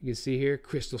 You can see here,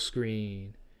 crystal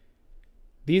screen.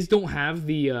 These don't have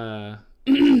the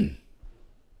you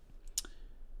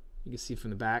can see from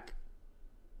the back.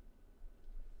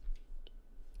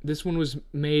 This one was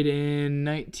made in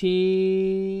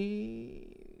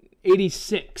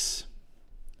 1986.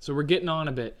 So we're getting on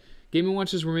a bit. Game &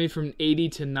 Watches were made from 80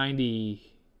 to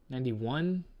 90,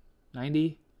 91,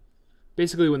 90.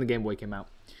 Basically when the Game Boy came out.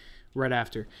 Right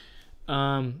after.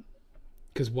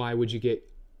 Because why would you get,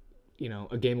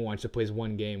 a Game & Watch that plays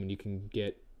one game when you can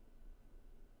get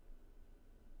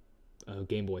a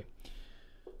Game Boy?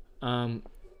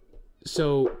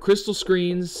 So crystal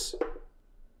screens,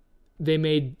 they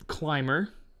made Climber,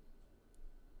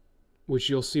 which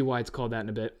you'll see why it's called that in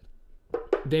a bit.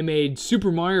 They made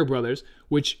Super Mario Brothers,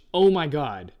 which, oh my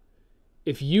god,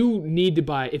 if you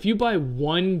buy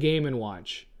one Game &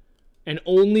 Watch, and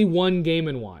only one Game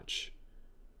 & Watch,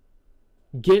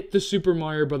 get the Super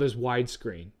Mario Brothers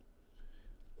widescreen.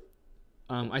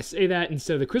 I say that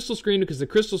instead of the crystal screen because the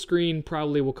crystal screen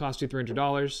probably will cost you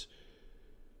 $300.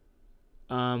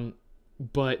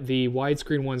 But the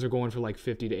widescreen ones are going for like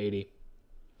 50 to 80.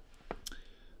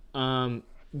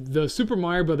 The Super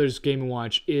Mario Brothers Game &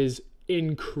 Watch is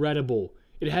incredible.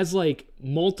 It has like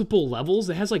multiple levels.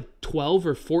 It has like 12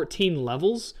 or 14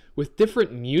 levels with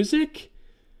different music.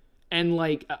 And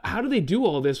like, how do they do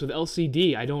all this with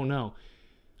LCD? I don't know.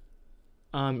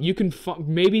 You can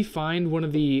maybe find one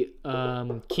of the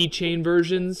keychain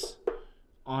versions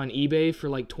on eBay for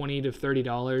like $20 to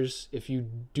 $30 if you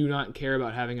do not care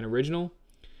about having an original.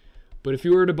 But if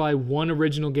you were to buy one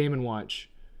original Game & Watch,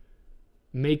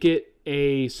 make it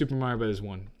a Super Mario Bros.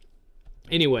 One.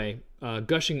 Anyway,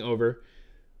 gushing over.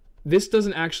 This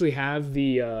doesn't actually have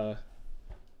the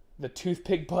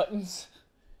toothpick buttons,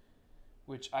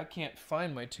 which I can't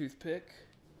find my toothpick.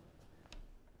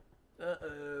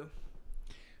 Uh-oh.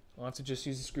 I'll have to just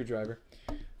use a screwdriver.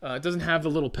 It doesn't have the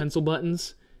little pencil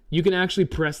buttons. You can actually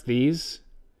press these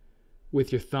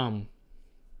with your thumb,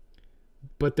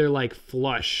 but they're like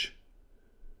flush.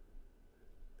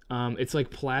 It's like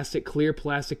clear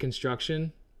plastic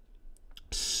construction.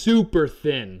 Super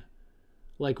thin.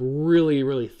 Like really,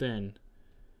 really thin.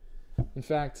 In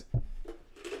fact,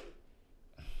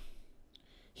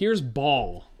 here's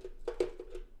Ball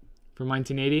from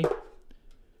 1980.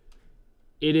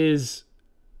 It is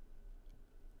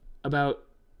about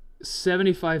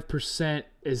 75%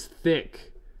 as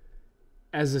thick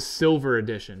as a silver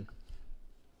edition.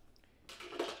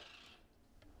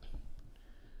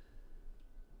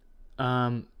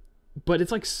 But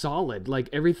it's like solid. Like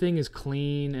everything is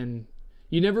clean, and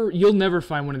you'll never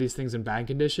find one of these things in bad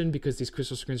condition because these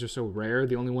crystal screens are so rare.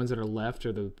 The only ones that are left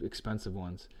are the expensive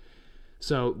ones.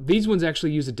 So these ones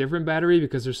actually use a different battery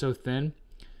because they're so thin.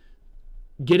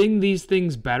 Getting these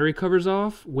things battery covers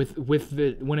off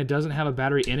when it doesn't have a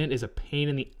battery in it is a pain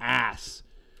in the ass.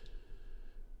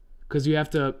 Because you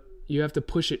have to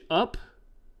push it up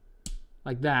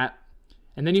like that,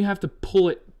 and then you have to pull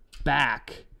it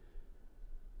back.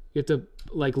 You have to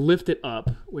like lift it up,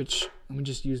 which let me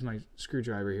just use my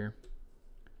screwdriver here.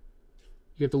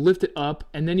 You have to lift it up,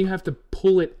 and then you have to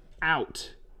pull it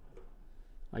out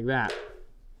like that.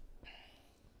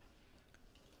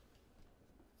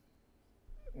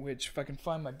 Which, if I can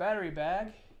find my battery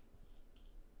bag.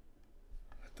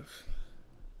 What the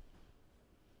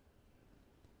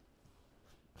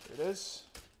There it is.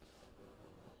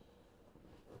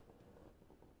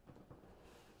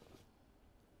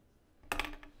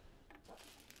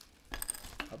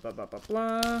 Blah, blah, blah,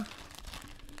 blah.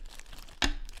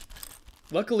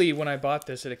 Luckily, when I bought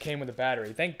this, it came with a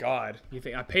battery. Thank God. You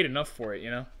think I paid enough for it,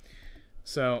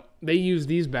 So they use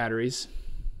these batteries,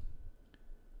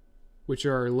 which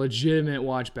are legitimate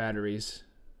watch batteries,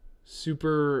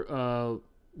 super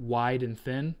wide and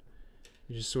thin.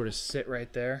 You just sort of sit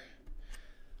right there.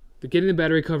 But getting the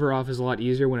battery cover off is a lot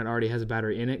easier when it already has a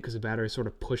battery in it, because the battery sort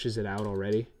of pushes it out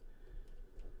already.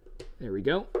 There we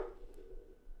go.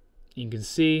 You can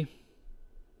see.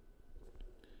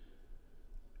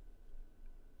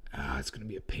 It's going to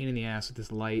be a pain in the ass with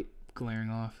this light glaring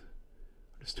off.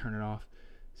 I'll just turn it off.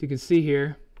 So you can see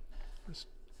here. Just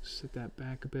sit that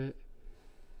back a bit.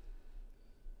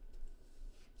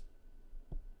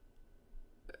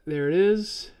 There it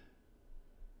is.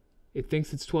 It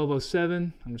thinks it's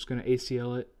 1207. I'm just going to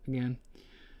ACL it again.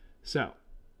 So,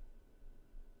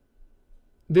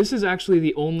 this is actually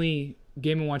the only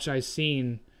Game & Watch I've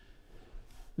seen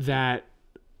that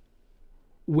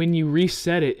when you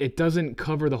reset it, it doesn't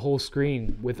cover the whole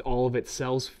screen with all of its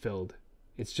cells filled.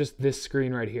 It's just this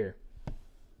screen right here.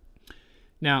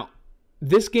 Now,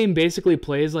 this game basically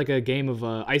plays like a game of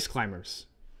ice climbers.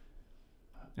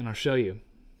 And I'll show you.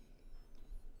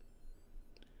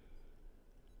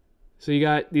 So you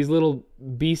got these little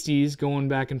beasties going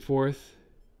back and forth.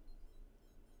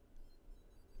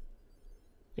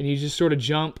 And you just sort of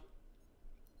jump.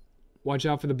 Watch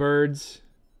out for the birds.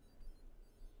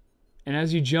 And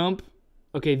as you jump,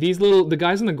 okay, the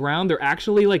guys on the ground, they're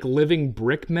actually like living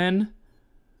brick men.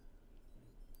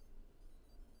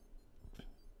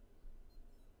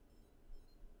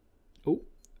 Oh.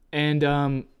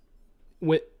 And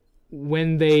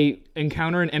when they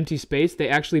encounter an empty space, they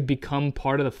actually become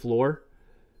part of the floor.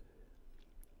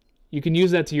 You can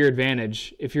use that to your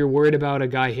advantage if you're worried about a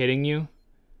guy hitting you.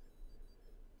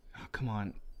 Oh, come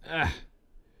on. Ugh.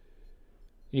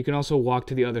 You can also walk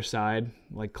to the other side,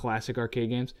 like classic arcade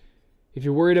games. If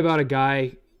you're worried about a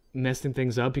guy messing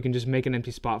things up, you can just make an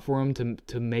empty spot for him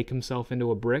to make himself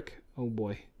into a brick. Oh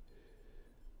boy.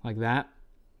 Like that.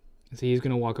 So he's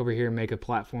going to walk over here and make a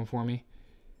platform for me.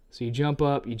 So you jump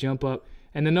up,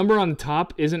 and the number on the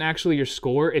top isn't actually your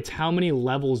score, it's how many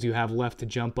levels you have left to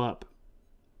jump up.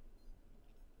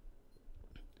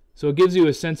 So it gives you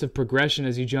a sense of progression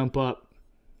as you jump up.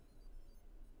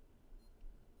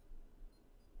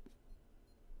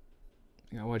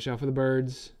 You gotta watch out for the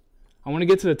birds. I want to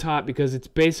get to the top because it's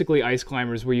basically ice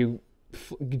climbers where you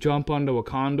jump onto a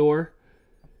condor,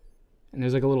 and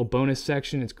there's like a little bonus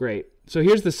section. It's great. So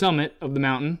here's the summit of the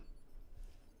mountain.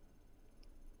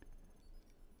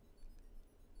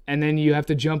 And then you have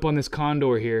to jump on this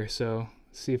condor here, so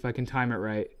let's see if I can time it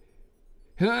right.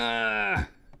 Ah!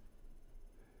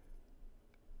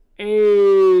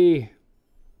 Hey!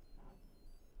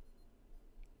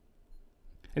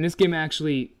 And this game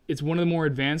actually, it's one of the more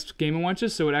advanced Game &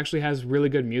 Watches, so it actually has really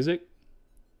good music.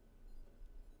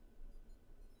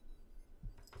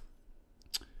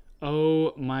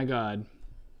 Oh my god.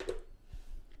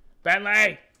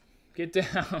 Bentley! Get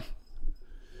down.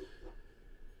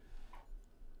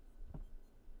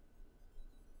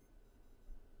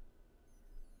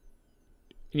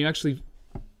 And you actually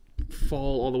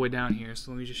fall all the way down here,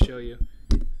 so let me just show you.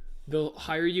 The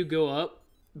higher you go up,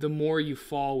 the more you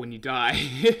fall when you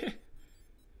die.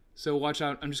 So watch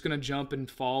out, I'm just going to jump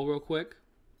and fall real quick.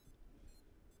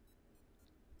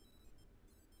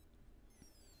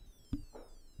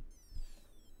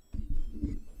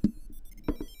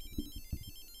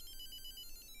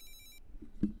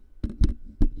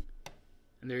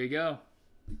 And there you go.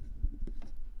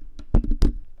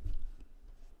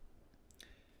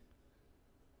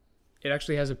 It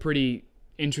actually has a pretty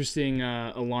interesting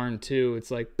alarm too. It's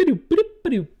like,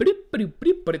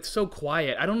 but it's so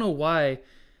quiet. I don't know why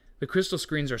the crystal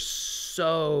screens are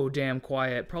so damn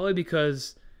quiet. Probably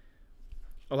because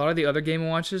a lot of the other Game &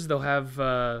 Watches, they'll have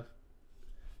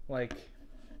like,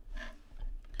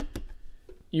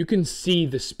 you can see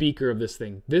the speaker of this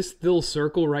thing. This little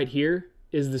circle right here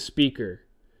is the speaker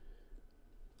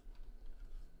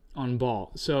on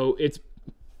ball. So it's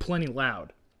plenty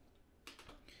loud.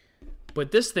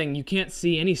 But this thing, you can't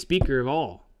see any speaker at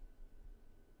all.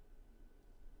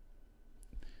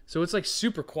 So it's like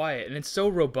super quiet, and it's so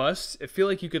robust. I feel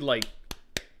like you could like,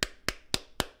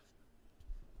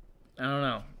 I don't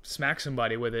know, smack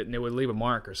somebody with it and it would leave a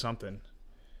mark or something.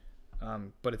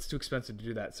 But it's too expensive to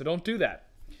do that, so don't do that.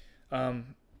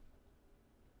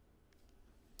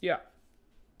 Yeah,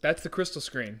 that's the crystal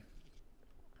screen.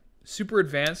 Super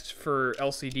advanced for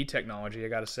LCD technology, I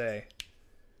gotta say.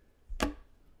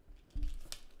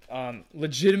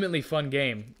 Legitimately fun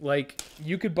game. Like,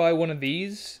 you could buy one of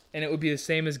these and it would be the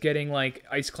same as getting like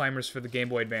ice climbers for the Game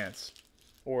Boy Advance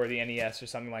or the NES or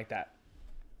something like that.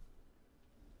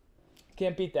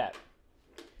 Can't beat that.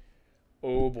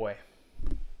 Oh boy.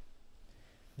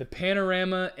 The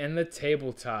Panorama and the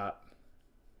Tabletop.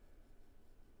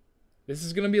 This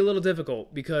is going to be a little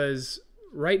difficult because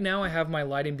right now I have my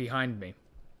lighting behind me.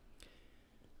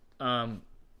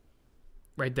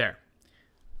 right there.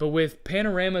 But with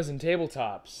panoramas and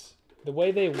tabletops, the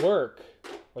way they work,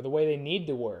 or the way they need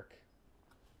to work,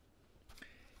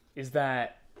 is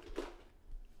that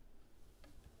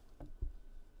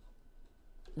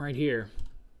right here,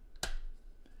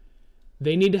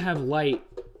 they need to have light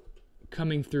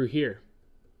coming through here,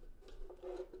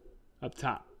 up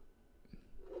top.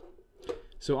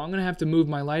 So I'm going to have to move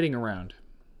my lighting around.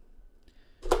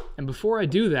 And before I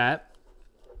do that,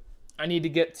 I need to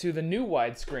get to the new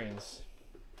widescreens.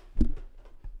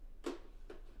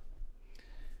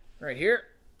 Right here,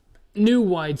 new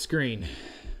widescreen.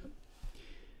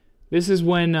 This is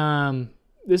when,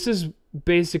 this is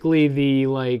basically the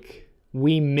like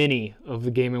Wii Mini of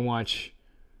the Game & Watch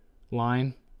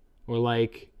line, or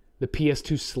like the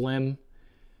PS2 Slim.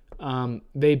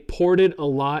 They ported a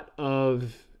lot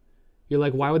of, you're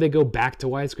like, why would they go back to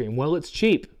widescreen? Well, it's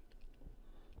cheap.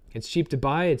 It's cheap to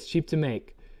buy, it's cheap to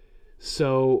make.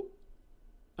 So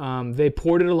they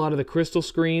ported a lot of the crystal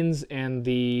screens and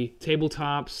the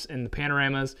tabletops and the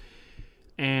panoramas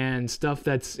and stuff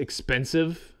that's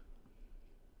expensive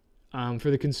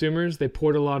for the consumers. They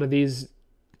ported a lot of these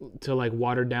to like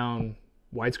watered down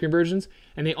widescreen versions,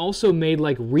 and they also made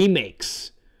like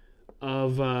remakes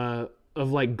of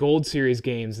like Gold Series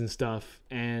games and stuff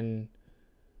and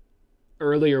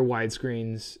earlier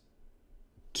widescreens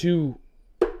to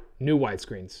new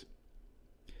widescreens.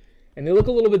 And they look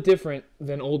a little bit different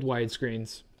than old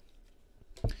widescreens.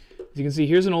 As you can see,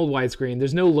 here's an old widescreen.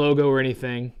 There's no logo or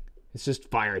anything. It's just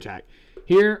Fire Attack.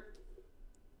 Here,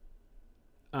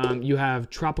 you have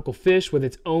Tropical Fish with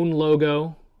its own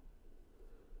logo.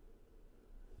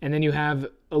 And then you have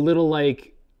a little,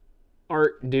 like,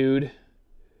 art dude.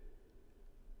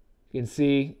 You can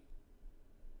see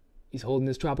he's holding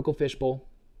this tropical fish bowl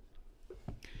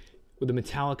with a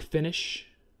metallic finish.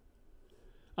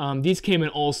 These came in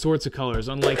all sorts of colors,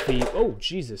 unlike the, oh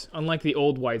Jesus, unlike the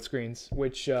old widescreens,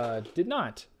 which did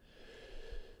not.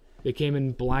 They came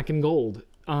in black and gold.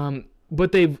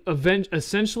 But they've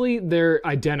essentially, they're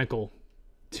identical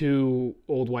to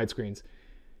old widescreens.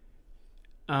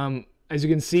 As you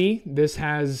can see, this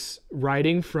has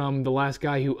writing from the last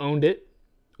guy who owned it,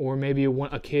 or maybe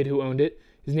a kid who owned it.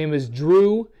 His name is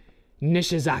Drew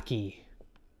Nishizaki.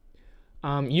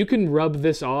 You can rub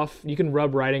this off. You can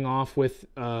rub writing off with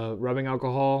rubbing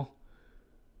alcohol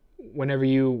whenever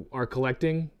you are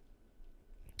collecting.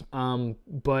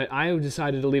 But I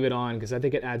decided to leave it on because I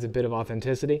think it adds a bit of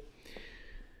authenticity.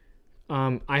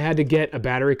 I had to get a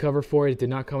battery cover for it. It did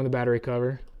not come with a battery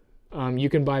cover. You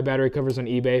can buy battery covers on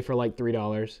eBay for like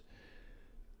 $3.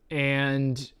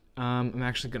 And I'm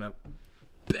actually going to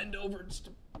bend over just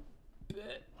a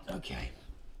bit. Okay.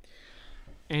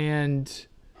 And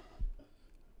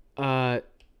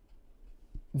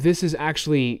this is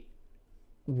actually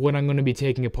what I'm going to be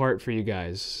taking apart for you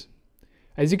guys.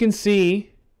 As you can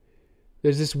see,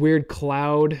 there's this weird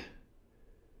cloud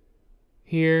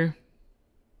here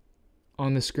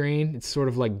on the screen. It's sort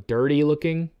of like dirty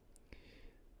looking.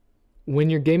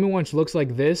 When your Game & Watch looks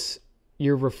like this,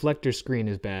 your reflector screen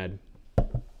is bad.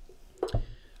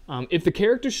 If the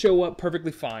characters show up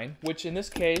perfectly fine, which in this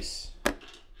case,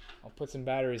 I'll put some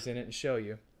batteries in it and show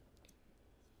you.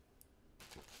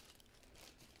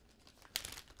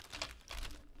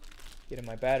 Get in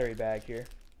my battery bag here.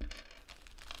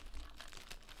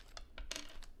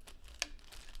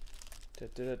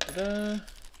 Da-da-da-da-da.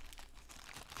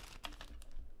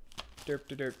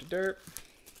 Derp-da-derp-da-derp.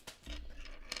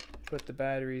 Put the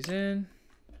batteries in.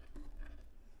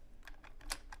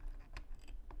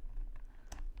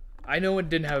 I know it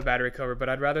didn't have a battery cover, but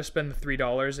I'd rather spend the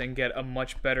 $3 and get a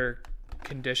much better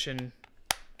condition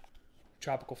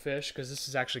tropical fish, because this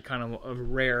is actually kind of a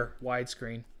rare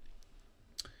widescreen.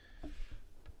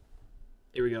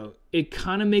 Here we go. It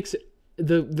kind of makes it,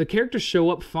 the characters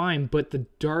show up fine, but the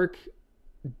dark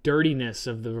dirtiness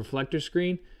of the reflector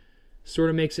screen sort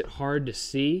of makes it hard to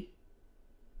see.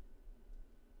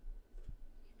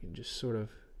 You can just sort of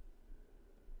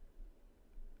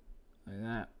like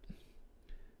that.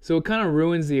 So it kind of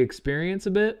ruins the experience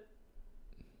a bit.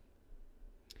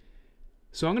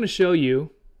 So I'm going to show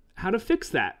you how to fix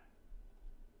that.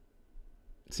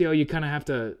 See how you kind of have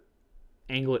to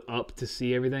angle it up to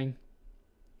see everything?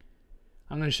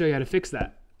 I'm going to show you how to fix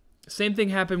that. Same thing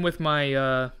happened with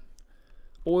my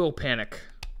oil panic.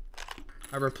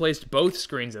 I replaced both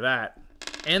screens of that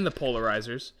and the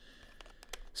polarizers.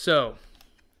 So,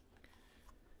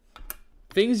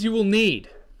 things you will need.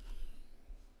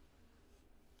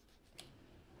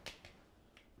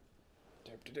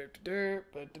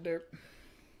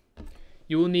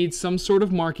 You will need some sort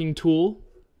of marking tool,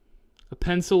 a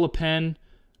pencil, a pen,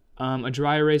 a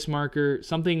dry erase marker,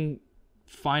 something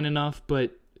fine enough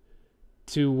but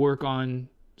to work on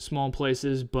small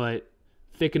places, but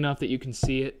thick enough that you can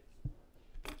see it.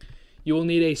 You will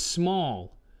need a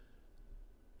small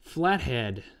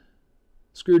flathead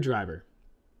screwdriver.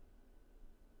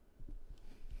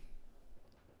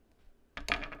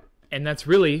 And that's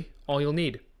really all you'll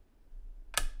need.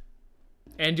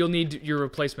 And you'll need your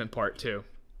replacement part too.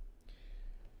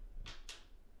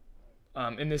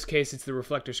 In this case, it's the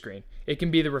reflector screen. It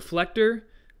can be the reflector,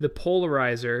 the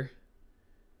polarizer.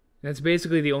 That's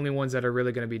basically the only ones that are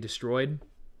really going to be destroyed.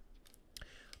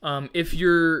 If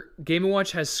your Game &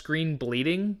 Watch has screen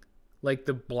bleeding, like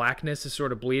the blackness is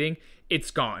sort of bleeding,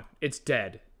 it's gone. It's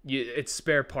dead. It's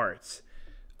spare parts.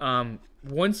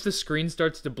 Once the screen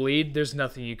starts to bleed, there's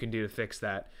nothing you can do to fix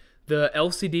that. The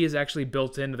LCD is actually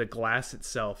built into the glass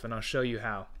itself, and I'll show you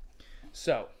how.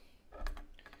 So,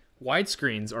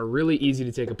 widescreens are really easy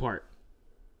to take apart.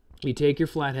 You take your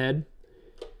flathead,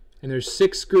 and there's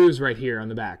 6 screws right here on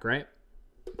the back, right?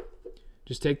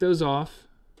 Just take those off.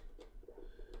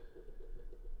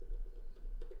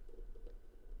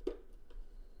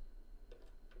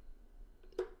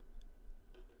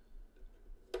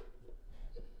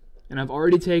 And I've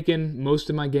already taken most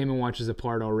of my Game & Watches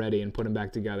apart already and put them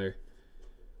back together.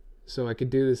 So I could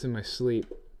do this in my sleep.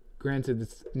 Granted,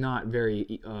 it's not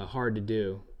very hard to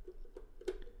do.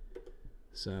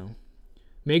 So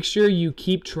make sure you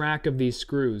keep track of these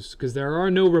screws, because there are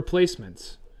no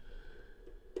replacements.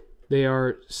 They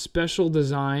are special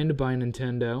designed by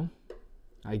Nintendo,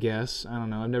 I guess. I don't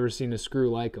know. I've never seen a screw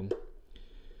like them.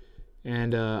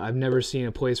 And I've never seen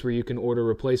a place where you can order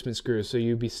replacement screws, so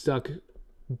you'd be stuck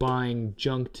buying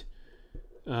junked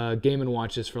Game &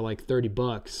 Watches for like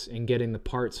 $30 and getting the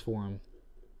parts for them.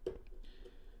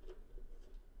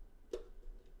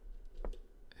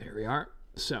 There we are.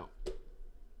 So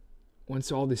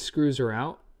once all the screws are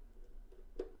out,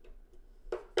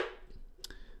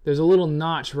 there's a little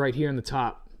notch right here on the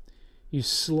top. You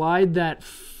slide that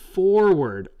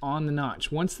forward on the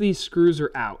notch once these screws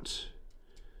are out.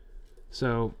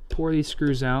 So pour these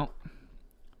screws out.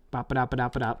 Bop it up, it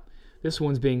up, it up. This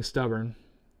one's being stubborn.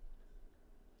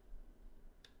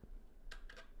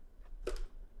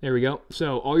 There we go.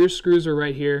 So all your screws are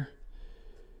right here.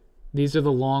 These are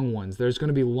the long ones. There's going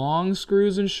to be long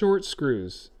screws and short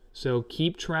screws. So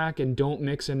keep track and don't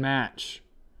mix and match.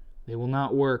 They will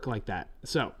not work like that.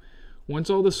 So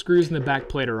once all the screws in the back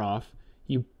plate are off,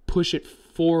 you push it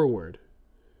forward.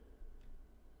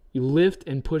 You lift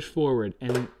and push forward,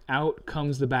 and out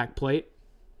comes the back plate.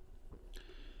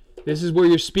 This is where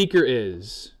your speaker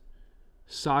is.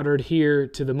 Soldered here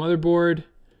to the motherboard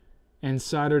and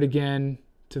soldered again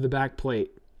to the back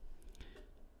plate.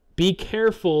 Be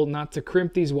careful not to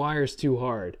crimp these wires too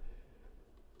hard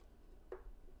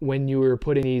when you are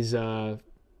putting these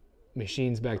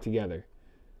machines back together.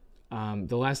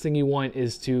 The last thing you want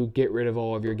is to get rid of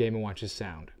all of your Game & Watch's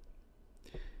sound.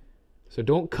 So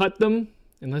don't cut them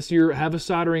unless you have a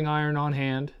soldering iron on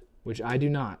hand, which I do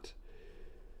not.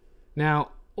 Now,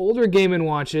 older Game &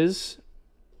 Watches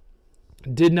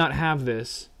did not have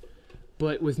this,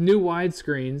 but with new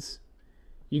widescreens,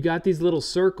 you got these little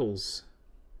circles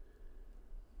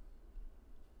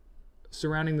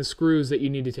surrounding the screws that you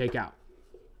need to take out.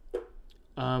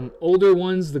 Older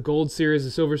ones, the Gold Series,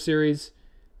 the Silver Series,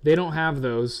 they don't have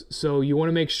those, so you want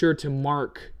to make sure to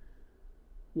mark.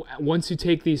 Once you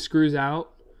take these screws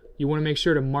out, you want to make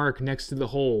sure to mark next to the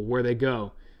hole where they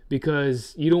go,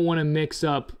 because you don't want to mix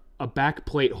up a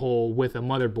backplate hole with a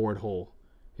motherboard hole,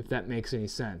 if that makes any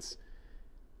sense.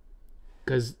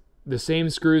 Because the same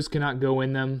screws cannot go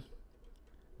in them.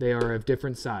 They are of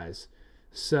different size.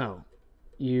 So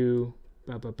you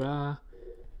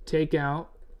take out,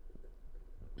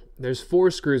 there's 4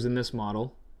 screws in this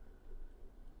model.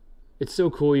 It's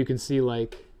so cool, you can see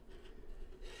like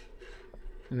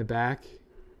in the back,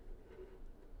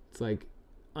 it's like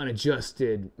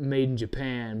unadjusted, made in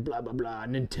Japan, blah blah blah,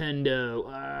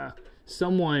 Nintendo.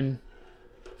 Someone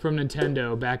from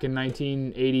Nintendo back in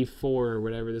 1984 or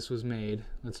whatever this was made.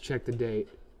 Let's check the date.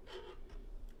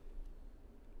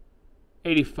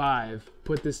 85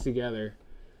 put this together,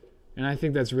 and I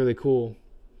think that's really cool.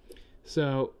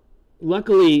 So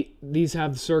luckily these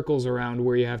have circles around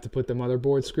where you have to put the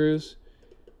motherboard screws.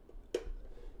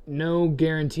 No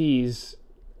guarantees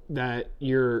that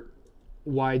your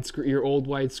old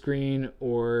widescreen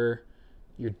or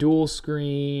your dual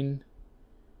screen,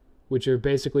 which are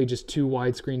basically just 2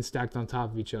 widescreens stacked on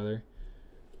top of each other,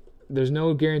 there's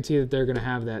no guarantee that they're going to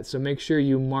have that. So make sure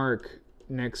you mark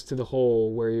next to the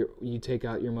hole where you take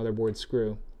out your motherboard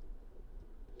screw.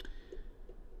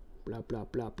 Blah blah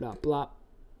blah blah blah.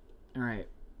 All right,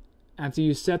 After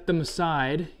you set them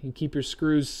aside, you keep your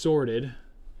screws sorted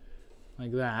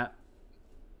like that.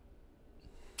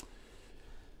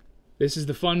 This is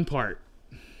the fun part.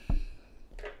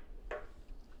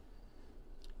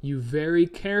 You very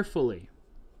carefully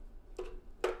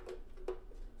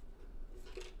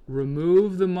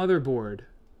remove the motherboard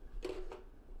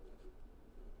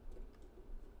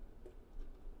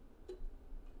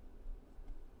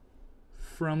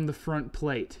from the front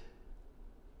plate.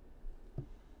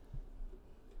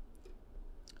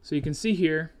 So you can see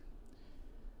here,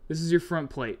 this is your front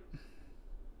plate.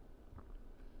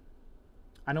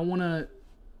 I don't want to,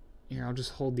 here, I'll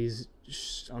just hold these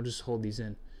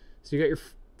in. So you got your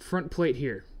front plate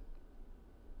here.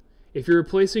 If you're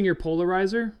replacing your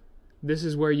polarizer, this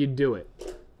is where you do it.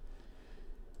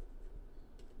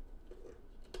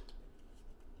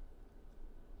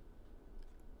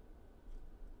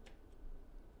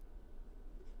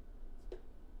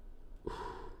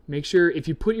 Make sure if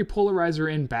you put your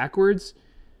polarizer in backwards,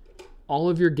 all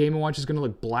of your Game & Watch is going to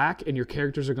look black and your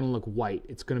characters are going to look white.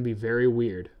 It's going to be very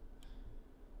weird.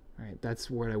 All right, that's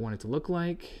what I want it to look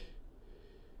like.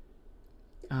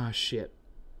 Ah, shit.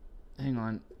 Hang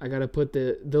on. I got to put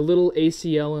the little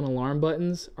ACL and alarm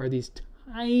buttons are these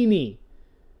tiny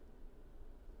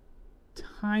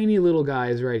little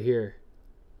guys right here.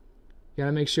 You got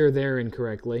to make sure they're in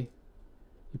correctly.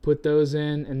 You put those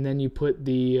in, and then you put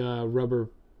the rubber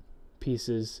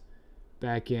pieces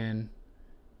back in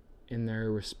their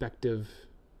respective,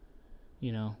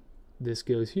 you know, this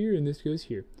goes here and this goes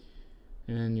here.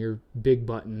 And then your big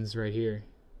buttons right here,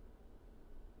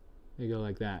 they go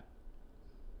like that.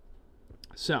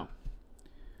 So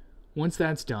once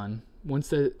that's done,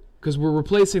 because we're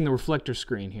replacing the reflector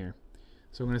screen here,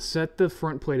 so I'm going to set the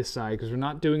front plate aside because we're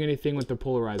not doing anything with the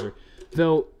polarizer.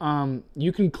 Though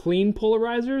you can clean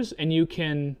polarizers and you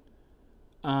can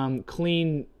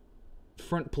clean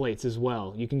front plates as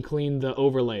well. You can clean the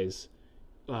overlays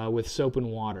with soap and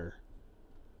water,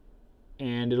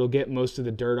 and it'll get most of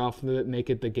the dirt off of it, make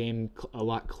it the game a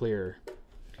lot clearer.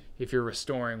 If you're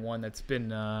restoring one that's been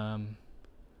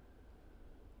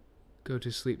go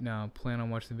to sleep now, plan on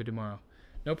watching the video tomorrow.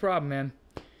 No problem, man.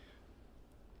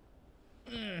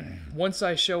 Once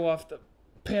I show off the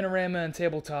Panorama and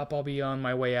Tabletop, I'll be on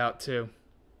my way out too.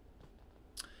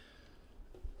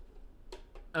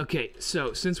 Okay,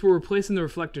 so since we're replacing the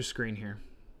reflector screen here,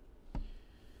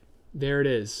 there it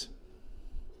is.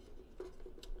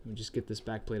 Let me just get this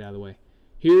back plate out of the way.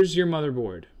 Here's your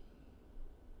motherboard.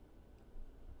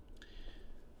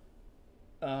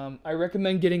 I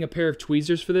recommend getting a pair of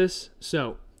tweezers for this.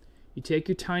 So you take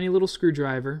your tiny little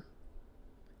screwdriver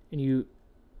and you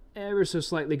ever so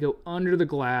slightly go under the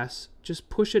glass. Just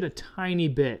push it a tiny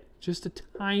bit. Just a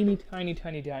tiny bit.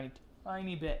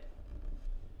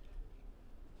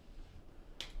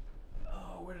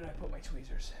 Oh, where did I put my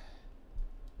tweezers?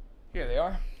 Here they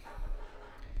are.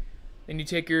 Then you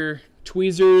take your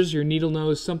tweezers, your needle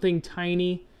nose, something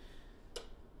tiny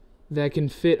that can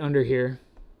fit under here.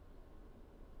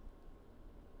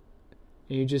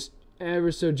 And you just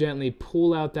ever so gently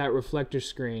pull out that reflector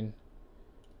screen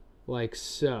like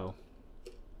so.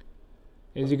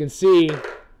 As you can see,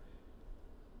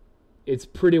 it's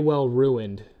pretty well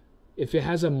ruined. If it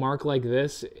has a mark like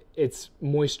this, it's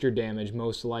moisture damage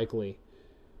most likely.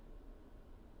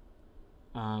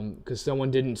 Because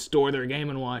someone didn't store their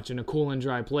Game & Watch in a cool and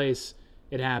dry place.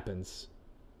 It happens.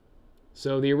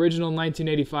 So the original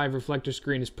 1985 reflector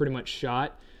screen is pretty much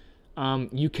shot.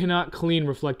 You cannot clean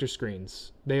reflector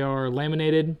screens. They are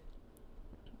laminated,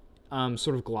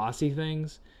 sort of glossy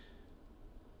things.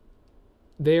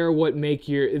 They are what make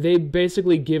they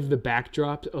basically give the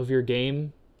backdrop of your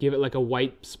game, give it like a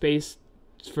white space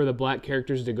for the black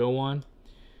characters to go on.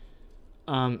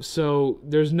 So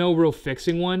there's no real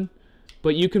fixing one,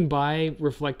 but you can buy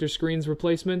reflector screens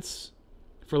replacements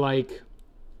for like,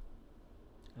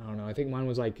 I don't know, I think mine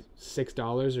was like $6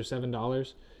 or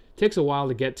 $7. Takes a while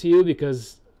to get to you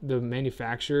because the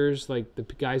manufacturers, like the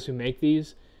guys who make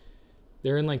these,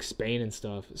 they're in like Spain and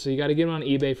stuff. So you got to get them on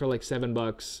eBay for like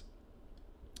 $7.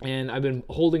 And I've been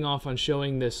holding off on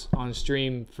showing this on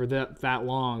stream for that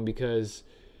long because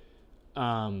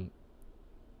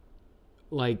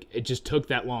like it just took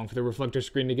that long for the reflector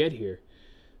screen to get here.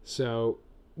 So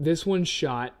this one's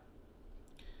shot.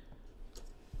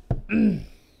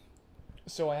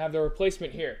 So I have the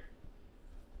replacement here.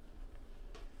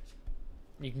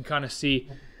 You can kind of see,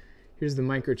 here's the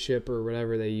microchip or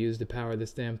whatever they use to power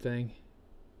this damn thing.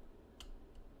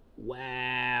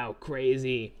 Wow,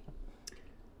 crazy.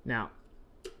 Now,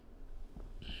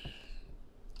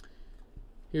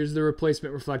 Here's the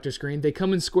replacement reflector screen. They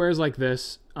come in squares like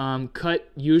this, cut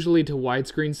usually to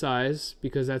widescreen size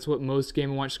because that's what most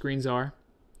Game & Watch screens are.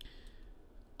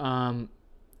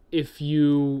 If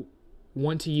you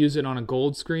want to use it on a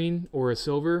gold screen or a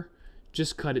silver,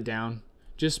 just cut it down.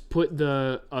 Just put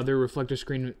the other reflector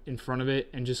screen in front of it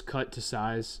and just cut to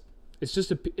size. It's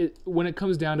just when it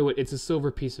comes down to it, it's a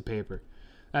silver piece of paper.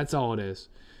 That's all it is.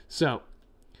 So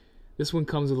this one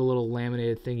comes with a little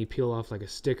laminated thing you peel off like a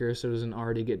sticker so it doesn't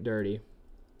already get dirty.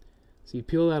 So you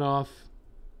peel that off.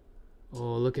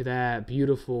 Oh, look at that.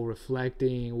 Beautiful,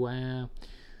 reflecting. Wow.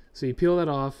 So you peel that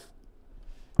off.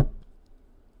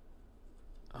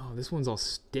 Oh, this one's all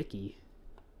sticky.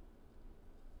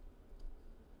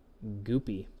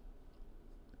 Goopy.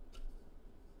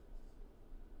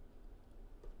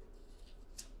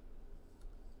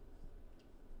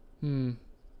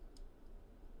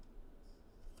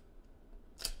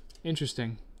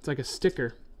 Interesting. It's like a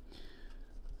sticker.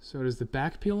 So does the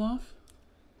back peel off?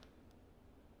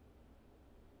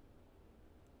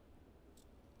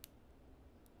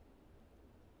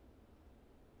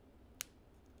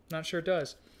 Not sure it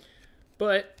does.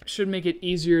 But should make it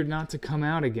easier not to come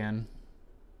out again.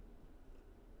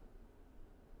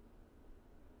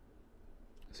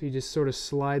 So you just sort of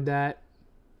slide that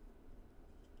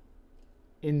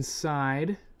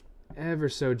inside ever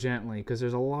so gently because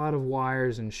there's a lot of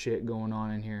wires and shit going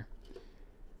on in here.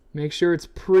 Make sure it's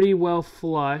pretty well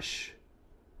flush.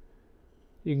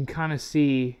 You can kind of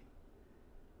see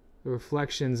the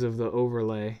reflections of the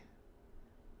overlay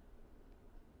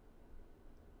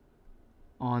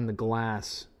on the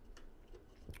glass,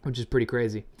 which is pretty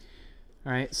crazy.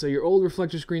 All right, so your old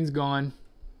reflector screen's gone.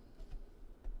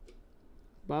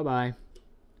 Bye-bye.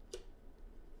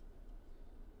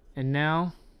 And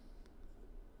now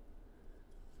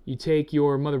you take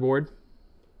your motherboard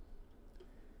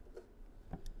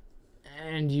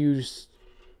and you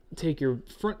take your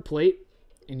front plate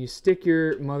and you stick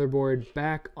your motherboard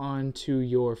back onto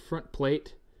your front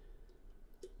plate.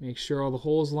 Make sure all the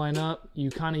holes line up. You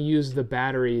kind of use the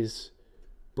batteries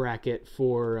bracket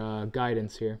for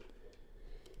guidance here.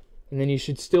 And then you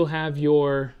should still have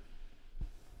your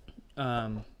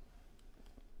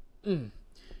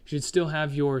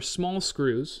small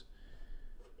screws.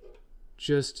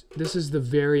 This is the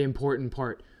very important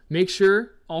part. Make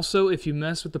sure also if you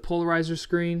mess with the polarizer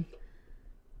screen,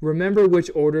 remember which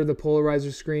order the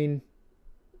polarizer screen,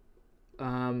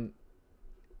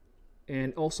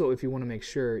 and also if you want to make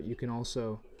sure, you can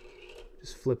also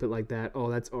just flip it like that. Oh,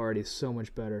 that's already so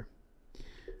much better.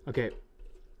 Okay,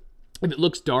 if it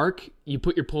looks dark, you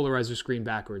put your polarizer screen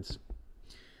backwards.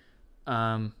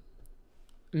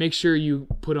 Make sure you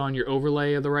put on your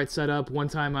overlay of the right setup. One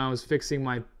time I was fixing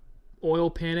my oil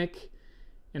panic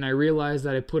and I realized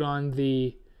that I put on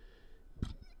the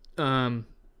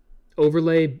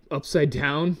overlay upside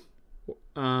down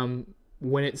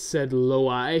when it said low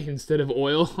I instead of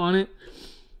oil on it.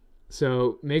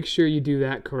 So make sure you do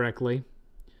that correctly.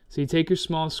 So you take your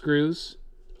small screws.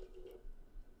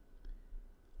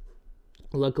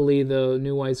 Luckily the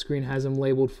new widescreen has them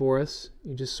labeled for us.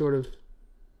 You just sort of...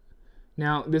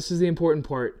 Now this is the important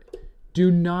part. Do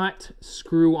not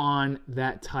screw on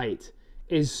that tight.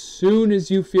 As soon as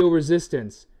you feel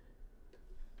resistance,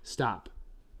 stop.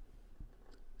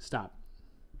 Stop.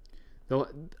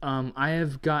 I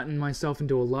have gotten myself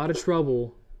into a lot of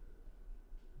trouble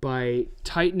by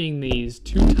tightening these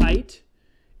too tight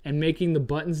and making the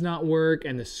buttons not work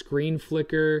and the screen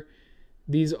flicker.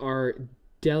 These are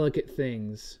delicate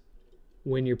things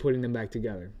when you're putting them back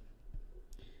together.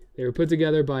 They were put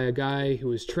together by a guy who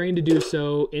was trained to do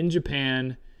so in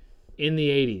Japan in the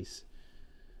 80s.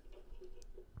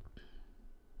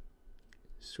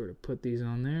 Sort of put these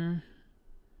on there.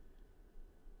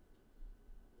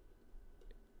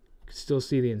 You can still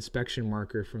see the inspection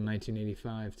marker from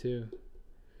 1985 too.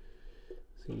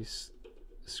 So you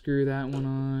screw that one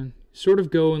on. Sort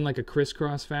of go in like a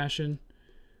crisscross fashion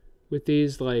with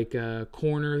these, like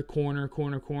corner, corner,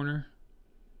 corner, corner.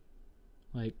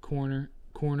 Like corner,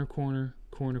 corner, corner,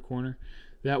 corner, corner.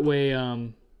 That way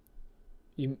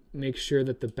you make sure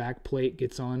that the back plate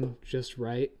gets on just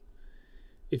right.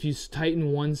 If you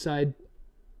tighten one side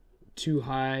too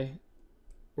high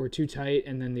or too tight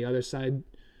and then the other side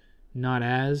not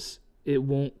as, it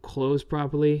won't close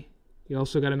properly. You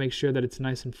also got to make sure that it's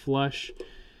nice and flush.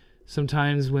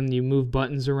 Sometimes when you move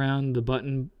buttons around, the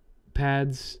button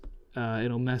pads,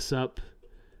 it'll mess up.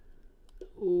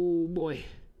 Oh boy.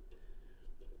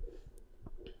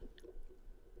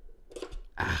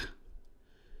 Ah.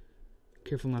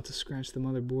 Careful not to scratch the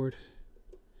motherboard.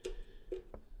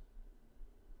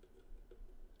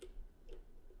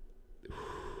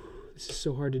 This is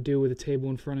so hard to do with a table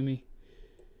in front of me.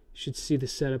 You should see the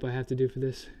setup I have to do for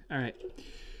this. All right.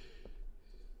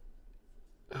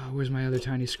 Where's my other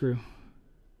tiny screw?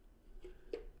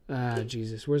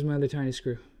 Jesus. Where's my other tiny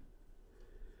screw?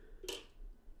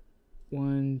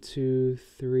 1, 2,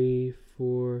 3,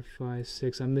 4, 5,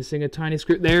 6. I'm missing a tiny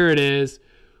screw. There it is.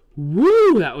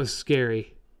 Woo! That was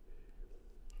scary.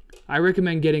 I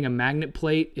recommend getting a magnet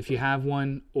plate if you have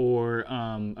one, or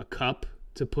a cup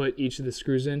to put each of the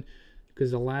screws in,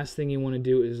 because the last thing you want to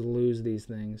do is lose these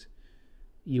things.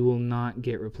 You will not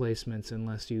get replacements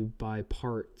unless you buy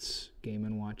parts Game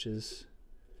 & Watches,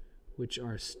 which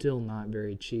are still not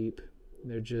very cheap.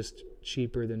 They're just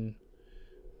cheaper than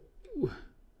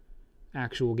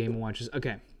actual Game & Watches.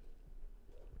 Okay.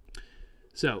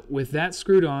 So, with that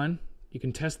screwed on, you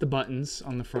can test the buttons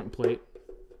on the front plate.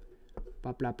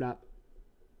 Bop, bop, bop.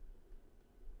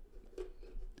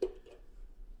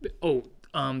 Oh,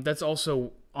 that's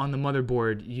also on the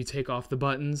motherboard. You take off the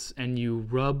buttons and you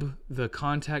rub the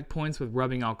contact points with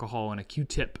rubbing alcohol and a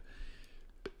Q-tip.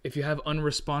 If you have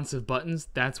unresponsive buttons,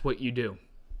 that's what you do.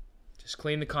 Just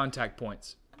clean the contact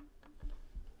points.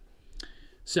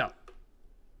 So,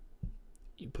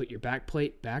 you put your back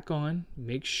plate back on.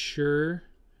 Make sure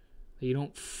that you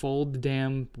don't fold the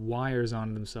damn wires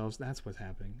onto themselves. That's what's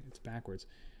happening. It's backwards.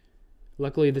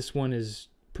 Luckily, this one is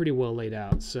pretty well laid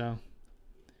out, so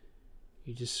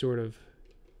you just sort of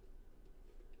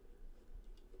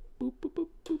boop, boop, boop,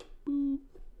 boop, boop.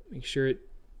 Make sure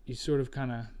you sort of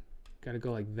kind of got to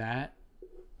go like that.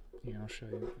 Here, I'll show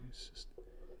you. It's just,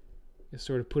 you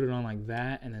sort of put it on like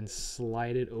that and then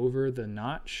slide it over the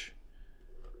notch.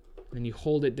 Then you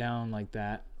hold it down like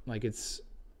that, like it's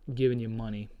giving you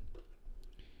money.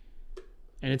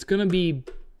 And it's going to be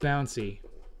bouncy.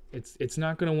 It's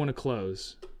not going to want to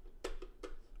close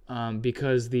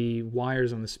because the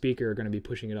wires on the speaker are going to be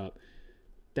pushing it up.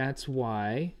 That's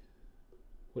why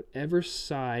whatever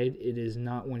side it is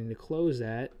not wanting to close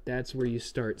at, that's where you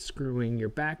start screwing your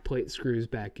back plate screws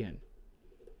back in.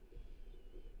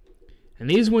 And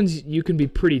these ones you can be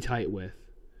pretty tight with.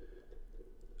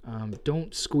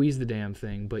 Don't squeeze the damn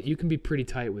thing, but you can be pretty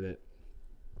tight with it.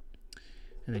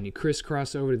 And then you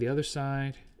crisscross over to the other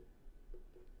side.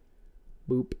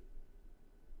 Boop.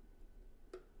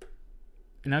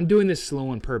 And I'm doing this slow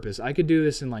on purpose. I could do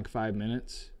this in like 5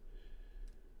 minutes.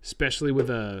 Especially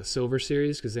with a Silver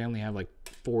Series, because they only have like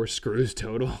 4 screws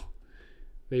total.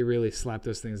 They really slapped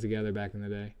those things together back in the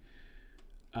day.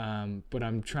 But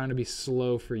I'm trying to be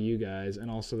slow for you guys,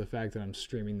 and also the fact that I'm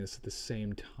streaming this at the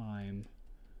same time.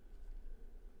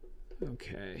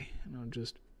 Okay, and I'll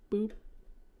just boop.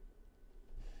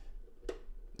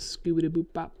 Scooby boop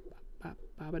bop bop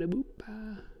bop boop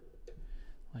ba.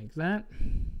 Like that.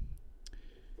 And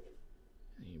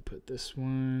you put this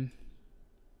one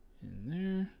in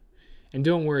there. And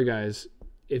don't worry, guys.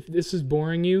 If this is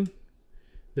boring you,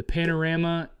 the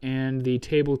Panorama and the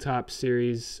Tabletop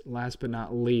series, last but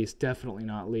not least, definitely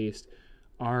not least,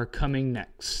 are coming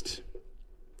next.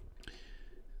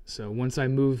 So once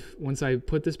I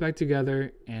put this back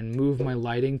together and move my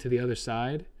lighting to the other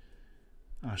side,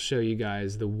 I'll show you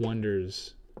guys the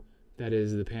wonders that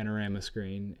is the Panorama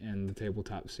screen and the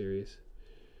Tabletop series.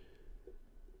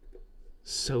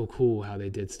 So cool how they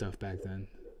did stuff back then.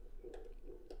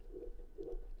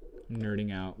 I'm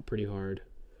nerding out pretty hard.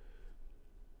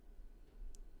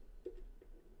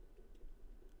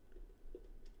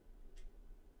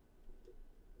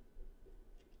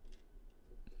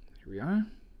 Here we are.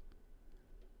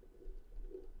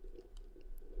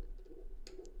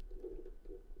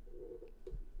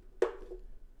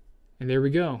 And there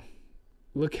we go.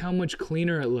 Look how much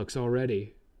cleaner it looks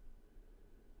already.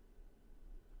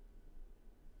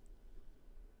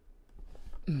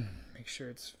 Make sure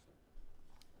it's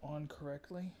on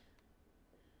correctly.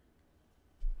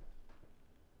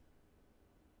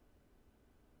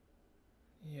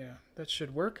 Yeah, that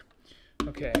should work.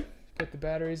 Okay, put the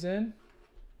batteries in.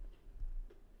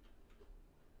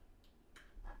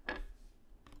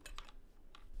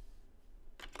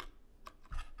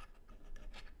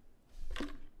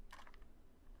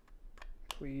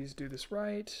 Please do this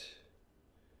right.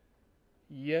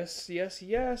 Yes, yes,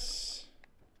 yes.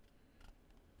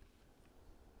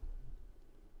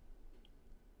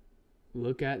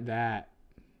 Look at that.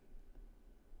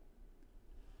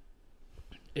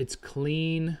 It's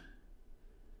clean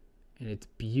and it's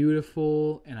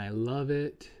beautiful and I love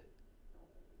it.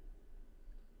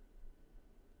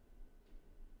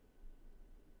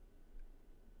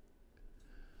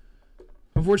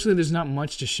 Unfortunately, there's not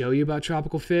much to show you about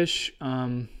tropical fish.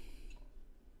 You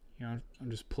know, I'll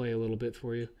just play a little bit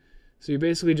for you. So you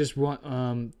basically just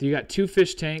run. You got 2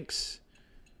 fish tanks,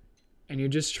 and you're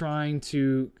just trying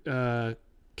to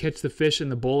catch the fish in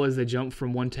the bowl as they jump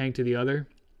from one tank to the other,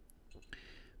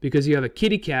 because you have a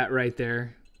kitty cat right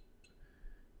there,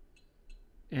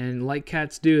 and like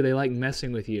cats do, they like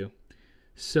messing with you.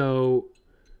 So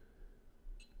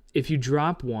if you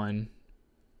drop one,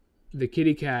 the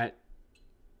kitty cat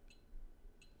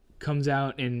comes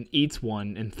out and eats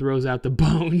one and throws out the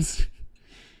bones.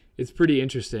 It's pretty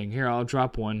interesting. Here, I'll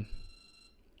drop one.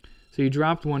 So you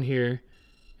dropped one here,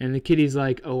 and the kitty's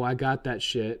like, oh, I got that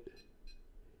shit.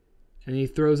 And he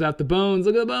throws out the bones.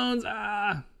 Look at the bones.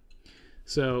 Ah!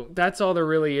 So that's all there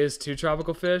really is to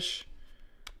tropical fish.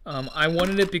 I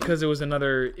wanted it because it was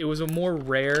a more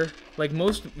rare, like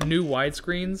most new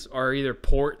widescreens are either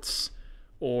ports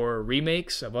or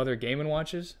remakes of other Game &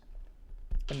 Watches.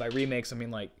 And by remakes, I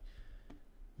mean like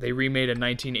they remade a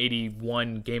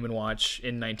 1981 Game & Watch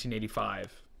in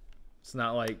 1985. It's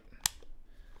not like,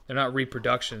 they're not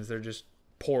reproductions, they're just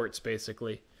ports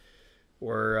basically.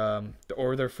 Or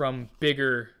they're from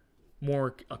bigger,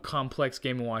 more complex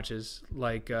Game & Watches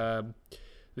like the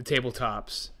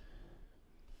tabletops.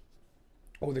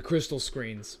 Oh, the crystal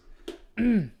screens.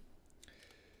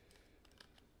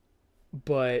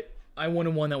 But I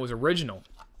wanted one that was original.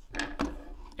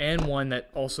 And one that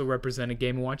also represented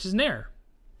Game & Watch's Nair.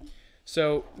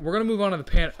 So we're going to move on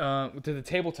to the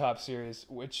tabletop series,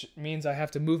 which means I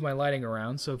have to move my lighting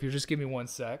around. So if you just give me one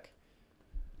sec.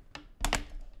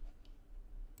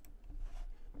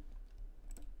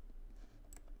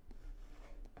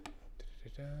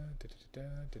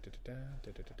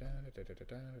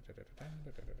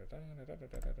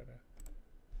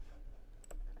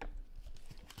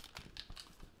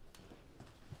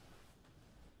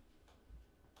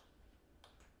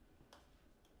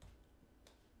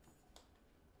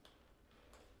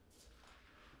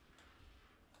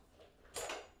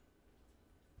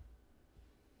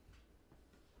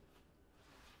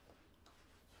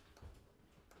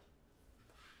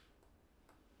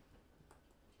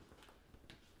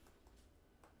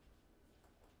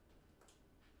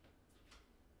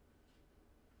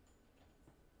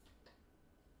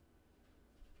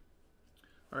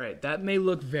 All right, that may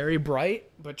look very bright,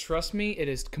 but trust me, it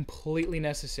is completely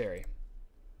necessary.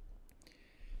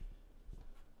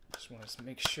 Just want to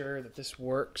make sure that this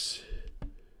works.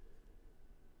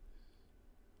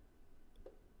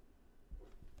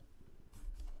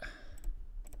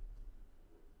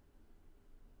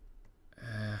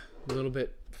 A little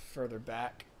bit further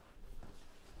back.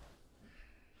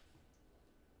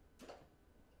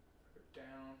 Down.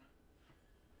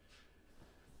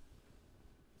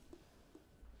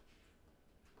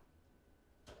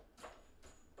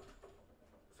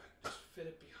 Just fit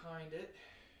it behind it,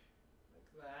 like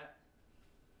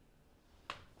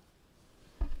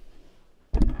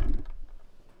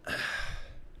that.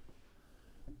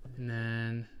 And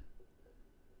then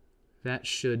that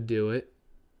should do it.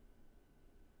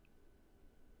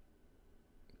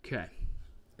 Okay,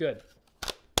 good.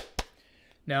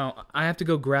 Now I have to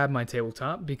go grab my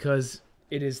tabletop because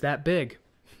it is that big.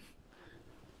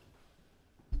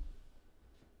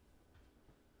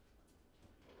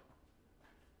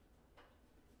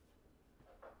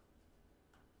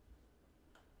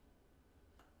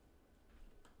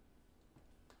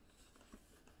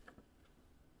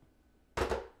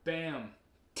 Bam.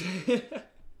 It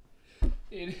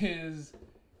is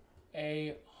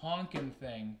a honkin'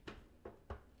 thing.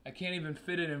 I can't even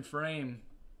fit it in frame.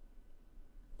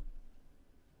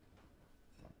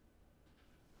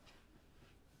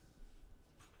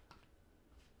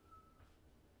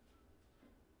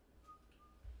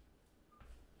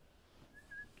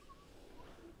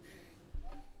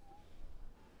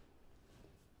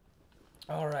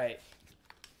 All right.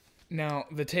 Now,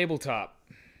 the tabletop.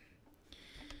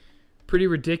 Pretty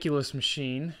ridiculous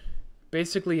machine.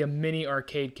 Basically a mini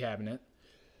arcade cabinet.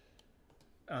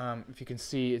 If you can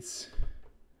see, it's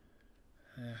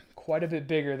quite a bit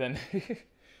bigger than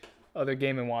other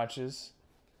Game & Watches.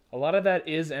 A lot of that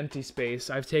is empty space.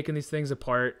 I've taken these things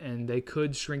apart, and they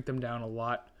could shrink them down a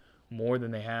lot more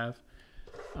than they have.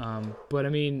 But I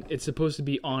mean, it's supposed to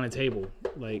be on a table,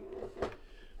 like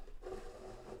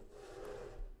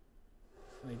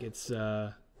it's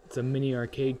a mini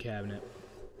arcade cabinet.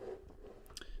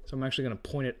 So I'm actually going to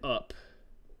point it up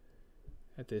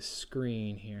at this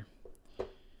screen here.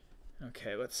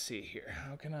 Okay, let's see here.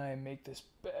 How can I make this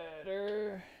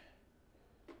better?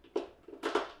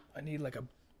 I need like a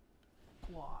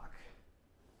block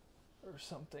or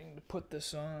something to put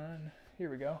this on. Here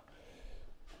we go.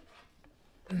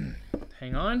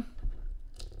 Hang on.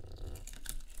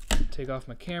 Take off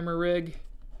my camera rig.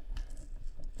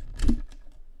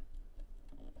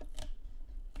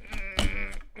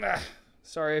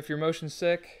 Sorry if you're motion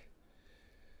sick.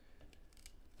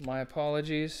 My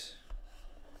apologies.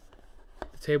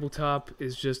 The tabletop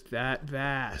is just that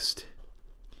vast.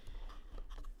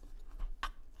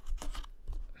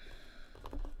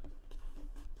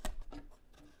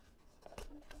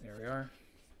 There we are.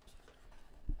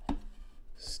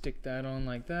 Stick that on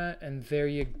like that, and there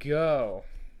you go.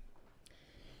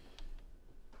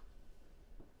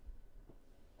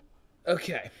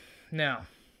 Okay, now,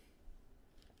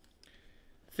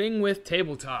 thing with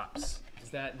tabletops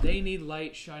is that they need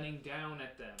light shining down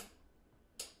at them.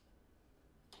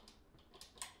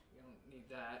 You don't need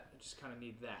that, I just kind of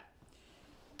need that.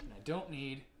 And I don't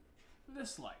need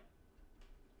this light.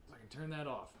 So I can turn that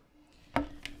off.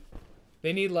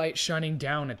 They need light shining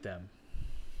down at them.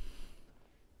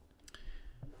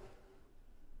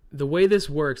 The way this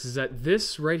works is that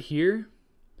this right here,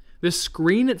 the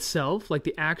screen itself, like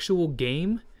the actual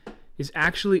game, is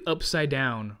actually upside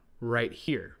down right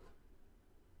here.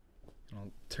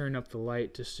 I'll turn up the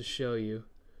light just to show you.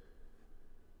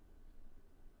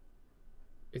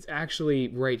 It's actually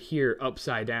right here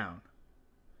upside down.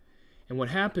 And what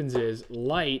happens is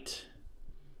light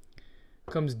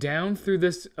comes down through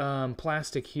this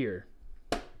plastic here,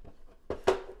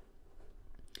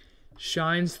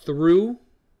 shines through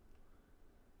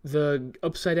the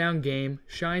upside down game,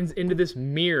 shines into this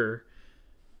mirror,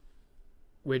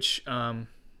 which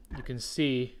you can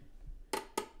see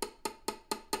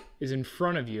is in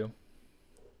front of you,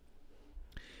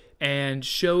 and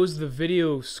shows the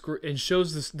video screen and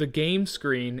shows the game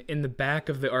screen in the back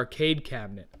of the arcade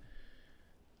cabinet.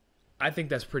 I think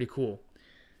that's pretty cool.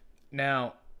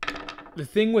 Now, the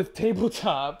thing with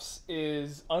tabletops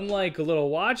is, unlike little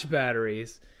watch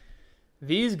batteries,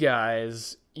 these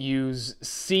guys use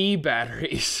C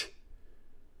batteries,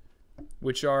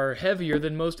 which are heavier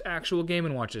than most actual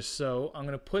Game & Watches. So I'm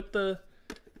going to put the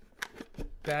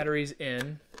batteries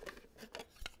in.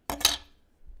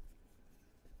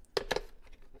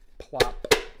 Plop.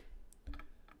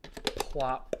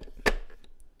 Plop.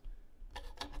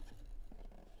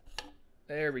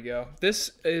 There we go.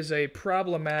 This is a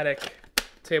problematic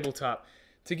tabletop.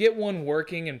 To get one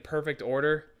working in perfect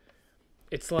order,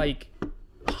 it's like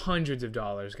hundreds of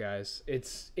dollars, guys.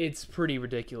 It's pretty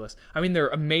ridiculous. I mean, they're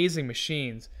amazing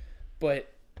machines,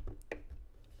 but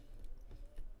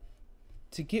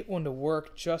to get one to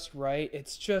work just right,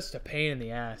 it's just a pain in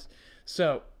the ass.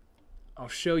 So, I'll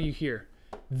show you here.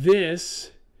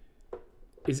 This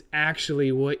is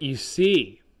actually what you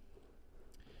see.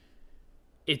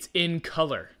 It's in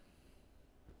color,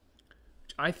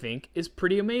 which I think is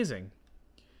pretty amazing.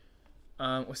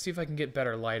 Let's see if I can get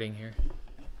better lighting here.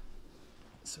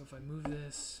 So if I move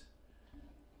this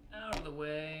out of the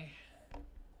way,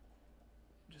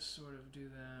 just sort of do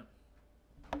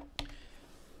that.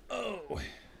 Oh,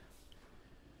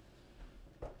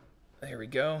 there we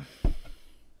go.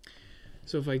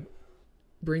 So if I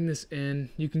bring this in,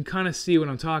 you can kind of see what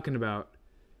I'm talking about.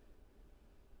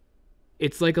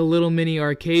 It's like a little mini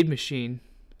arcade machine,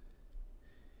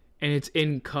 and it's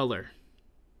in color.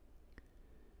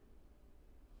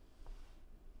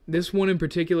 This one in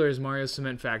particular is Mario's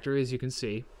Cement Factory, as you can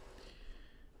see.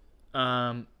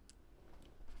 So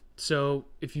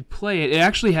if you play it,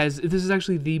 this is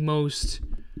actually the most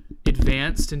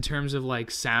advanced in terms of like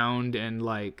sound and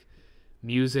like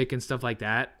music and stuff like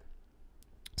that.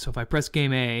 So if I press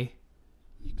game A,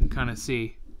 you can kind of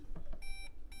see.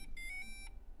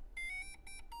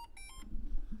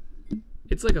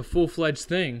 It's like a full-fledged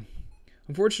thing.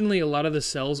 Unfortunately, a lot of the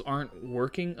cells aren't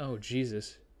working. Oh,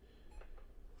 Jesus.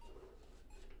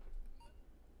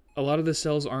 A lot of the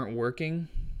cells aren't working.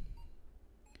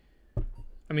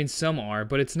 I mean, some are,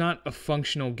 but it's not a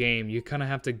functional game. You kind of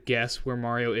have to guess where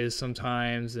Mario is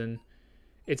sometimes, and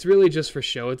it's really just for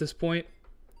show at this point.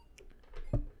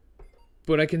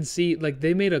 But I can see, like,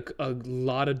 they made a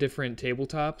lot of different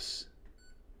tabletops.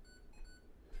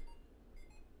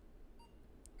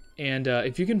 And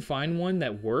if you can find one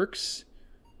that works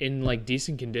in like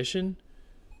decent condition,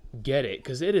 get it,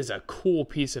 because it is a cool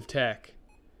piece of tech.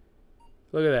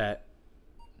 Look at that.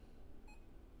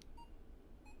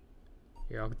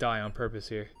 Here, I'll die on purpose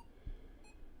here.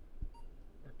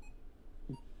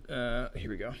 Here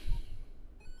we go.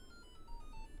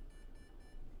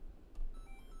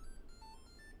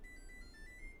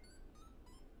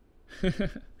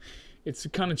 It's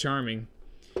kind of charming.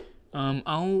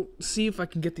 I'll see if I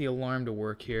can get the alarm to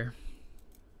work here.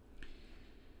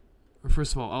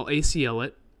 First of all, I'll ACL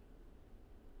it.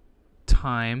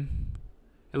 Time.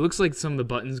 It looks like some of the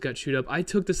buttons got chewed up. I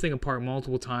took this thing apart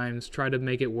multiple times, tried to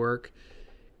make it work.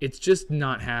 It's just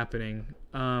not happening.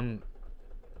 I'll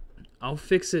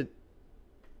fix it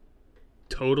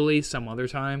totally some other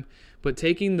time. But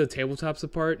taking the tabletops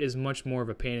apart is much more of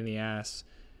a pain in the ass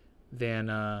than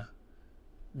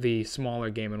the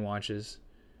smaller Game & Watches.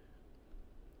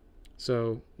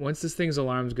 So once this thing's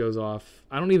alarms goes off,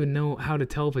 I don't even know how to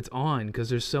tell if it's on because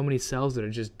there's so many cells that are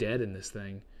just dead in this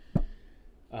thing.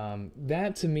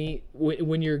 That to me,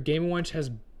 when your Game & Watch has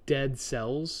dead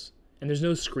cells and there's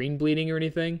no screen bleeding or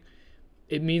anything,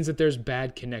 it means that there's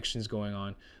bad connections going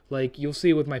on. Like you'll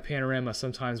see with my Panorama,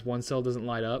 sometimes one cell doesn't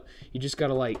light up. You just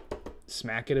gotta like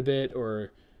smack it a bit,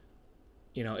 or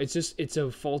you know, it's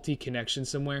a faulty connection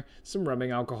somewhere. Some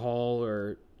rubbing alcohol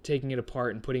or taking it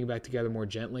apart and putting it back together more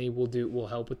gently will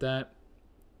help with that.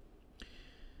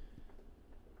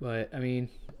 But I mean,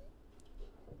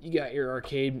 you got your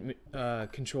arcade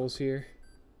controls here.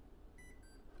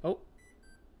 Oh,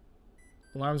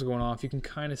 alarm's going off. You can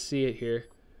kind of see it here.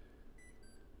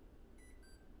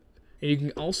 And you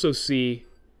can also see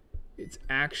it's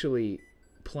actually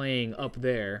playing up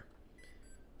there.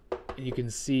 And you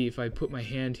can see, if I put my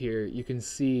hand here, you can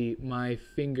see my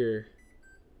finger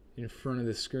in front of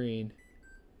the screen.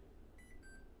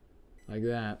 Like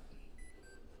that.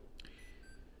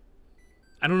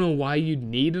 I don't know why you'd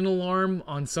need an alarm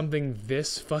on something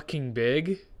this fucking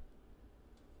big.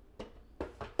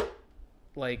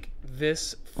 Like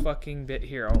this fucking bit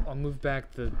here. I'll move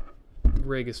back the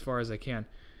rig as far as I can.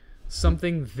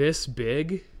 Something this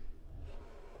big.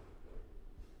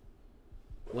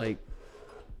 Like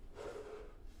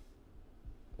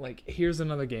here's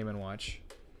another Game & Watch.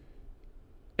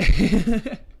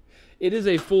 It is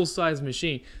a full-size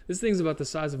machine. This thing's about the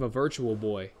size of a Virtual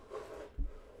Boy.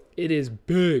 It is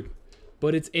big,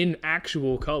 but it's in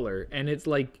actual color, and it's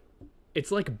like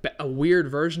a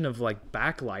weird version of like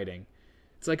backlighting.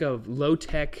 It's like a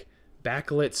low-tech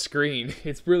backlit screen.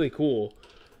 It's really cool,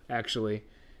 actually.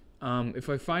 If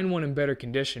I find one in better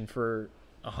condition for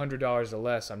 $100 or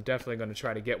less, I'm definitely going to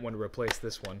try to get one to replace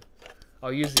this one.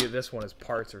 I'll use this one as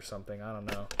parts or something. I don't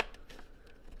know.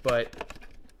 But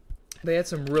they had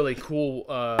some really cool,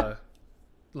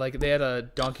 like they had a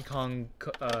Donkey Kong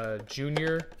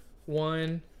Jr.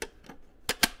 one.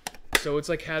 So it's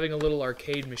like having a little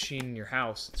arcade machine in your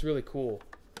house. It's really cool.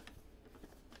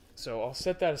 So I'll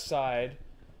set that aside.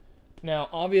 Now,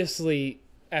 obviously,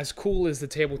 as cool as the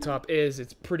tabletop is,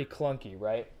 it's pretty clunky,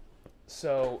 right?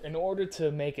 So in order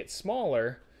to make it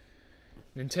smaller,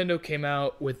 Nintendo came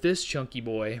out with this chunky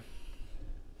boy,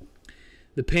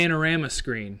 the Panorama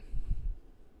screen.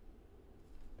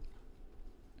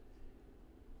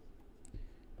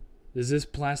 Does this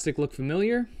plastic look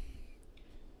familiar?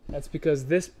 That's because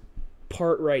this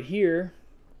part right here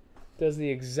does the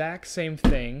exact same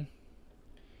thing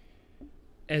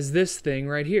as this thing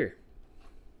right here.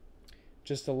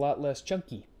 Just a lot less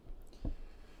chunky.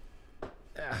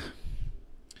 And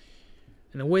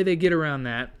the way they get around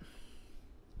that,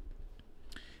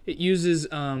 it uses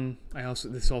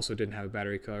this also didn't have a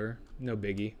battery cover, no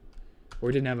biggie,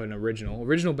 or it didn't have an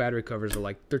original battery covers are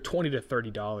like, they're $20 to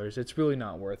 $30. It's really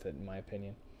not worth it in my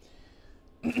opinion.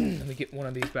 Let me get one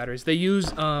of these batteries. They use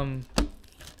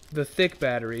the thick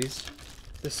batteries,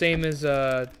 the same as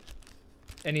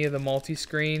any of the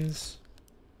multi-screens.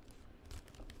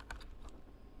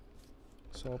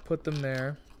 So I'll put them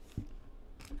there.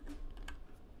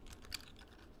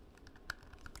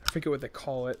 I forget what they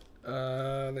call it.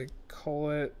 They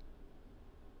call it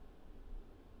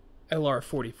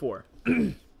LR44.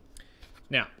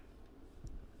 Now,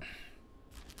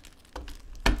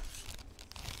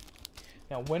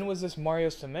 when was this Mario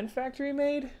Cement Factory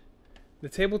made? The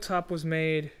tabletop was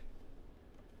made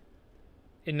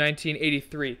in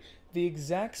 1983. The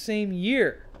exact same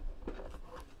year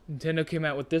Nintendo came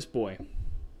out with this boy,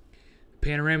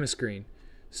 Panorama screen.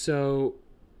 So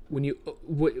when you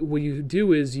what you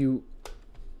do is you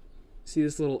see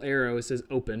this little arrow, it says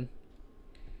open.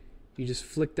 You just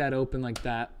flick that open like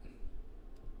that.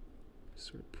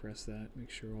 Sort of press that,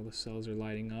 make sure all the cells are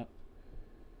lighting up.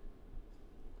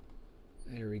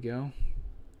 There we go.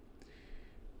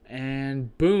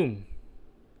 And boom,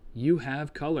 you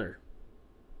have color.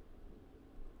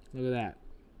 Look at that.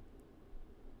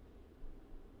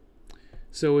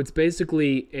 So it's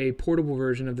basically a portable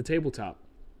version of the tabletop.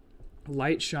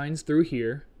 Light shines through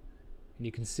here, and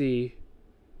you can see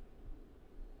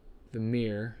the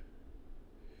mirror.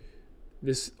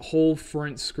 This whole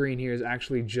front screen here is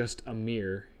actually just a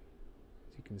mirror,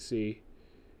 as you can see.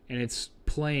 And it's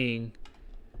playing.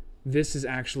 This is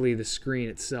actually the screen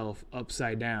itself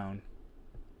upside down.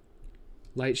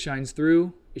 Light shines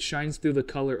through. It shines through the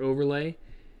color overlay.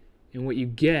 And what you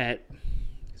get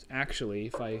is actually,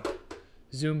 if I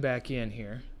zoom back in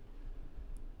here,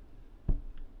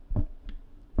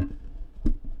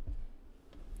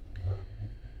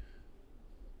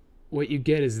 what you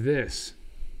get is this.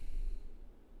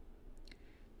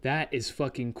 That is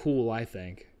fucking cool, I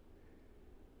think.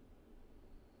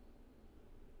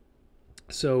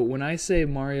 So when I say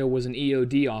Mario was an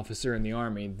EOD officer in the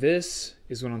army, this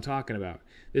is what I'm talking about.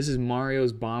 This is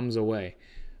Mario's Bombs Away.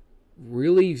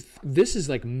 Really, this is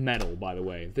like metal, by the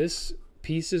way. This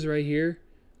pieces right here,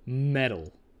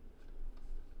 metal.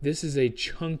 This is a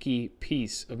chunky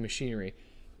piece of machinery.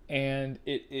 And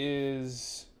it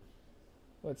is,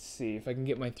 let's see if I can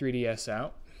get my 3DS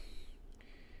out,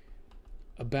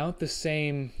 about the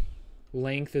same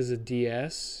length as a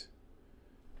DS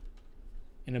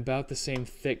and about the same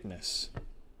thickness.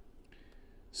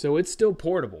 So it's still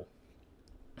portable.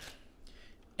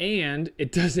 And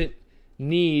it doesn't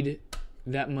need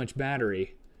that much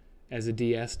battery as a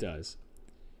DS does.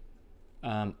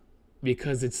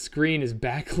 Because its screen is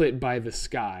backlit by the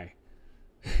sky.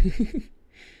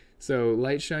 So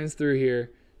light shines through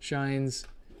here, shines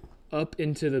up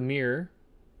into the mirror.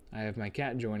 I have my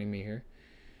cat joining me here.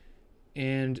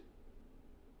 And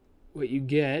what you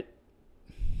get,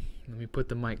 let me put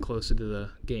the mic closer to the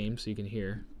game so you can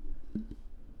hear.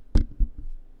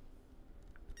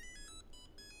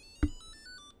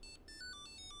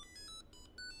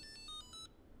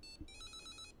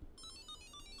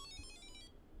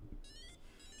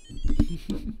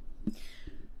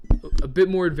 A bit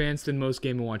more advanced than most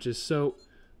Game & Watches. So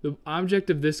the object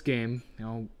of this game,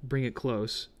 I'll bring it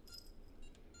close,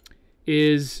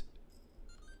 is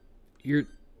you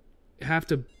have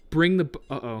to bring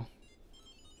the...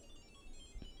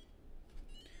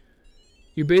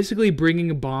 You're basically bringing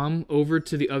a bomb over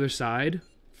to the other side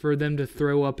for them to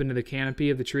throw up into the canopy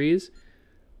of the trees.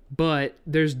 But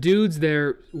there's dudes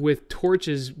there with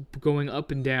torches going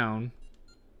up and down.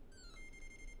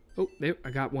 Oh, there,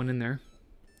 I got one in there.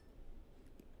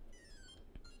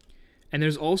 And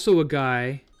there's also a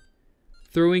guy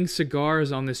throwing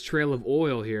cigars on this trail of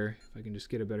oil here. If I can just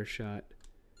get a better shot.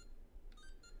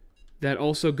 That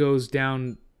also goes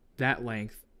down that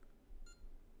length.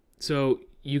 So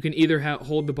you can either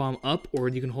hold the bomb up or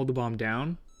you can hold the bomb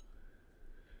down.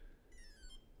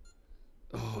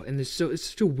 Oh, and it's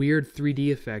such a weird 3D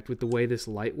effect with the way this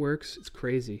light works. It's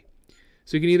crazy.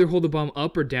 So you can either hold the bomb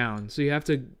up or down. So you have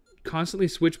to constantly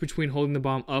switch between holding the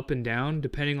bomb up and down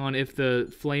depending on if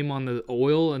the flame on the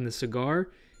oil and the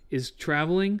cigar is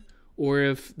traveling or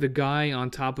if the guy on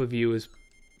top of you is...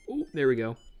 Oh, there we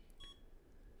go.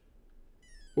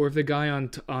 Or if the guy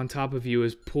on top of you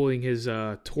is pulling his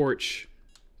torch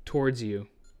towards you.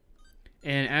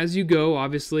 And as you go,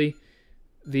 obviously,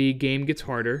 the game gets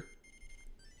harder.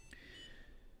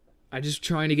 I'm just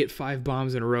trying to get 5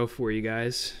 bombs in a row for you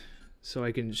guys so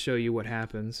I can show you what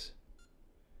happens.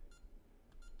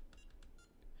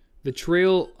 The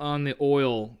trail on the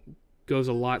oil goes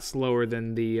a lot slower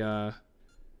than the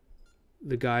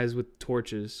guys with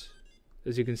torches.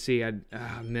 As you can see, I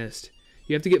missed.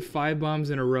 You have to get 5 bombs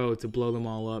in a row to blow them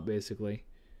all up, basically.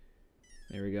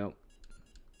 There we go.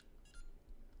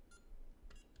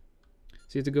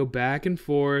 So you have to go back and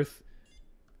forth,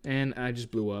 and I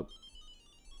just blew up.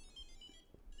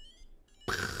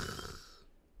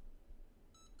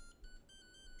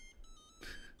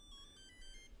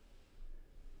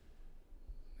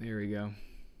 There we go.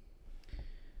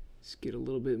 Let's get a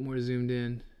little bit more zoomed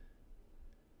in.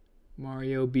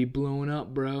 Mario be blowing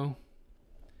up, bro.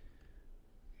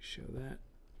 Show that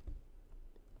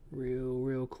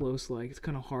real close like. It's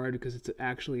kind of hard because it's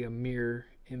actually a mirror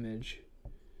image.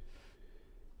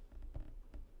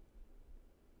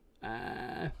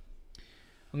 I'm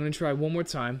going to try one more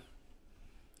time.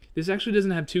 This actually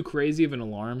doesn't have too crazy of an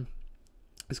alarm.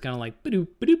 It's kind of like ba-doop,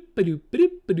 ba-doop, ba-doop,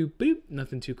 ba-doop, ba-doop, ba-doop.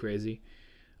 Nothing too crazy.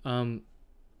 But I'm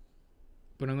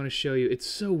going to show you. It's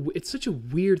such a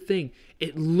weird thing.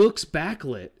 It looks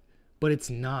backlit, but it's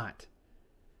not.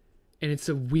 And it's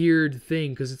a weird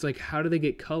thing because it's like, how do they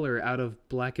get color out of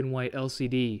black and white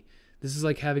LCD? This is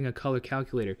like having a color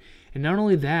calculator. And not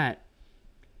only that,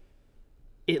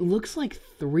 it looks like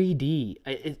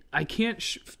 3D. I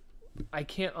can't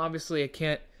obviously, I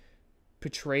can't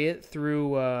portray it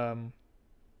through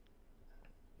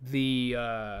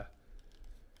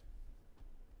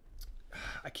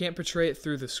I can't portray it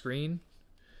through the screen,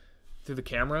 through the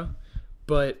camera,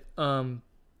 but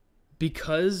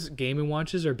because Game &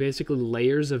 Watches are basically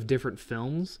layers of different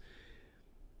films,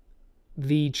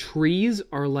 the trees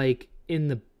are like in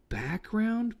the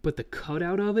background, but the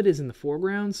cutout of it is in the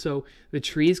foreground, so the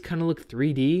trees kind of look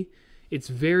 3D. It's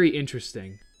very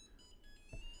interesting.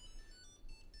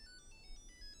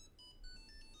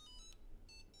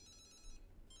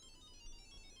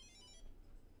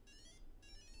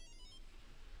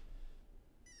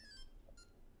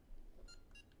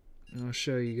 I'll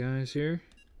show you guys here.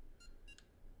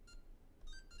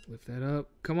 Lift that up.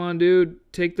 Come on, dude.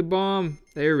 Take the bomb.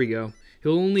 There we go.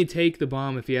 He'll only take the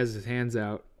bomb if he has his hands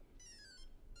out.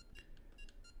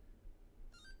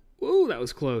 Whoa, that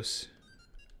was close.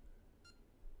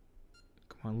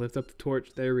 Come on, lift up the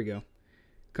torch. There we go.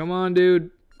 Come on, dude.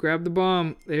 Grab the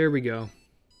bomb. There we go.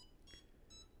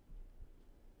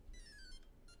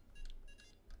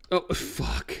 Oh,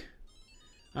 fuck.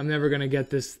 I'm never going to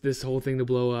get this whole thing to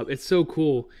blow up. It's so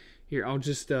cool. Here, I'll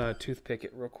just toothpick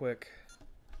it real quick.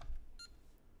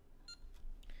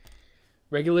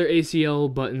 Regular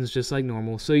ACL buttons just like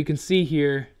normal. So you can see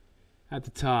here at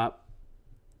the top,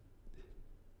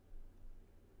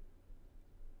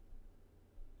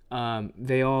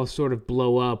 they all sort of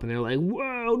blow up and they're like,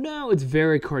 whoa, no, it's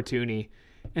very cartoony.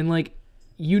 And like,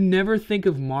 you never think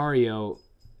of Mario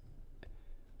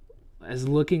as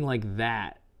looking like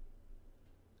that.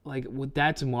 Like,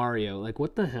 that's Mario. Like,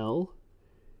 what the hell?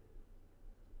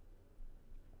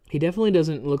 He definitely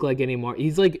doesn't look like any Mario.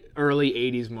 He's like early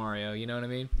 80s Mario, you know what I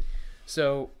mean?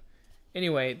 So,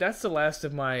 anyway, that's the last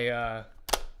of my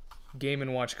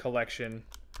Game & Watch collection,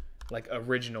 like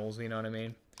originals, you know what I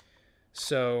mean?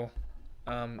 So,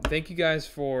 thank you guys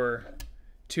for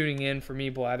tuning in for me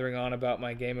blathering on about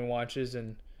my Game & Watches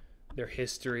and their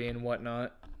history and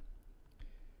whatnot.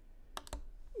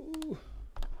 Ooh.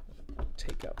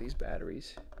 Take out these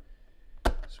batteries.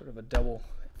 Sort of a double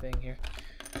thing here.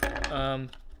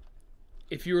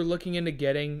 If you were looking into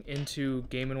getting into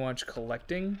Game & Watch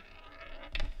collecting,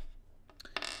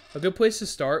 a good place to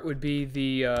start would be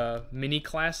the Mini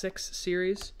Classics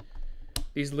series.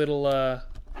 These little,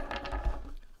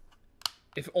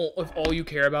 if all you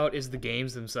care about is the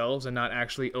games themselves and not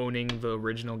actually owning the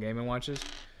original Game & Watches,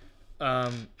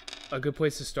 a good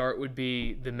place to start would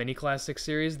be the Mini Classics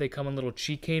series. They come in little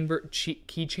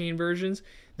keychain versions.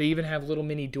 They even have little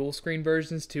mini dual screen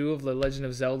versions too of the Legend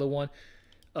of Zelda one.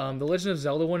 The Legend of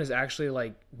Zelda one is actually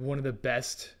like one of the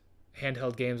best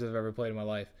handheld games I've ever played in my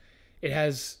life. It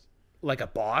has like a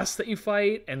boss that you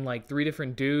fight and like 3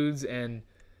 different dudes and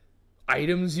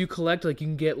items you collect. Like you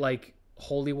can get like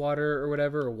holy water or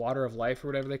whatever, or water of life or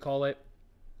whatever they call it.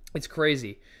 It's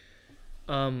crazy.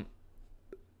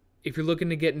 If you're looking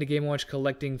to get into Game & Watch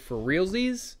collecting for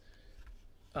realsies,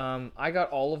 I got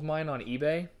all of mine on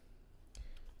eBay.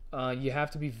 You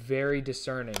have to be very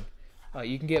discerning.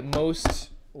 You can get most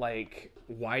like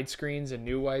widescreens and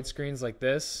new widescreens like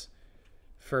this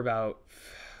for about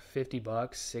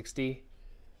 $50, 60.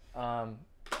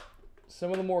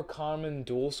 Some of the more common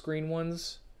dual screen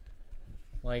ones,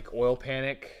 like Oil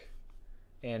Panic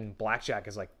and Blackjack,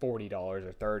 is like $40 or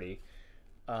 $30.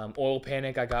 Oil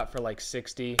Panic I got for like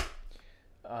 $60.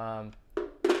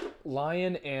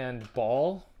 Lion and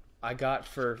Ball I got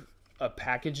for a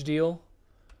package deal,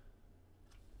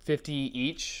 $50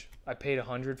 each. I paid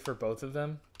 $100 for both of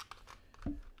them.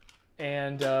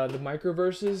 And the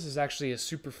Microverses is actually a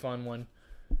super fun one.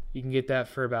 You can get that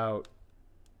for about,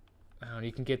 I don't know,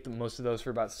 you can get most of those for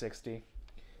about $60.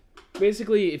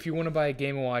 Basically, if you want to buy a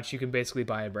Game & Watch, you can basically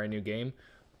buy a brand new game.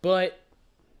 But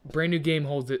brand new game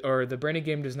holds it, or the brand new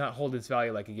game does not hold its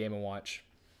value like a Game & Watch.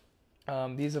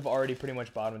 These have already pretty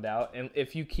much bottomed out, and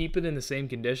if you keep it in the same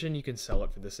condition, you can sell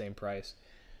it for the same price.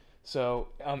 So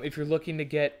if you're looking to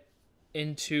get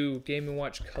into Game &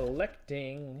 Watch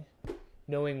collecting,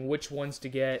 knowing which ones to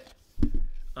get,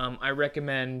 I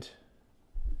recommend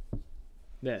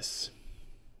this.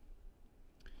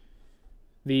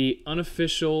 The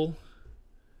unofficial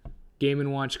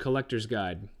Game & Watch Collector's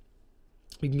Guide.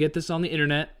 You can get this on the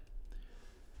internet,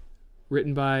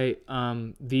 written by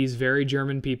these very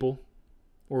German people,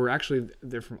 or actually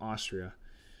they're from Austria.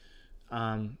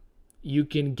 You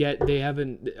can get,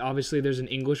 obviously there's an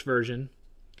English version,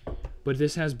 but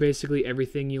this has basically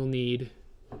everything you'll need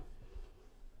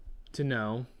to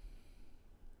know.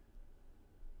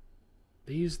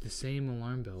 They use the same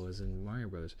alarm bell as in Mario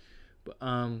Brothers, but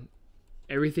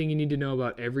everything you need to know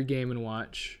about every Game &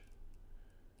 Watch,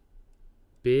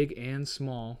 big and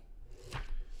small,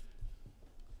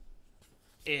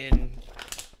 in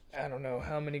I don't know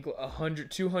how many,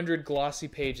 100, 200 glossy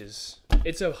pages.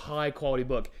 It's a high quality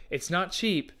book. It's not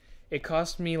cheap. It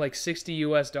cost me like $60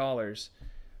 US.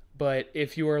 But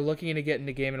if you are looking to get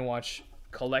into Game & Watch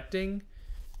collecting,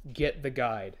 get the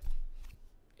guide.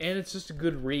 And it's just a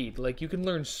good read. Like, you can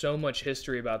learn so much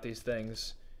history about these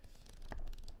things.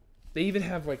 They even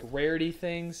have like rarity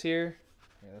things here.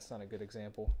 Yeah, that's not a good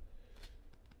example.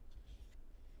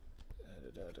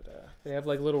 They have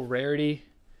like little rarity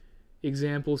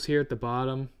examples here at the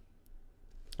bottom,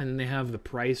 and then they have the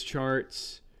price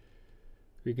charts,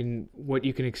 what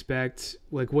you can expect,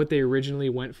 like what they originally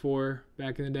went for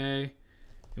back in the day,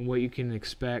 and what you can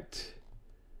expect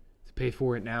to pay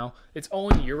for it now. It's all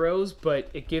in euros, but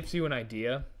it gives you an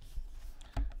idea.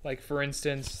 Like for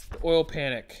instance, the Oil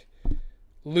Panic,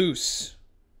 loose,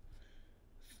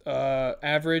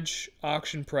 average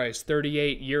auction price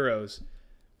 38 euros.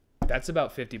 That's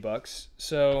about 50 bucks.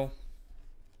 So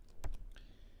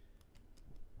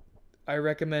I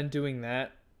recommend doing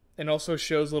that. And also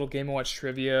shows little Game & Watch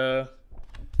trivia,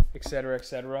 etc.,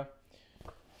 etc.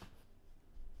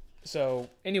 So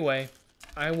anyway,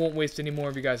 I won't waste any more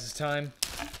of you guys' time.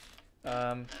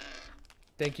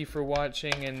 Thank you for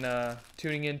watching and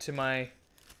tuning into my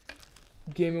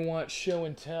Game & Watch show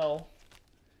and tell.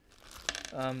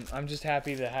 I'm just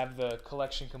happy to have the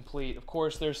collection complete. Of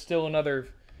course, there's still another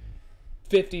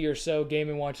 50 or so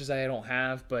Game & Watches I don't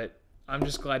have, but I'm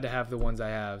just glad to have the ones I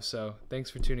have. So thanks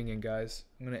for tuning in, guys.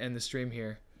 I'm going to end the stream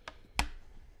here.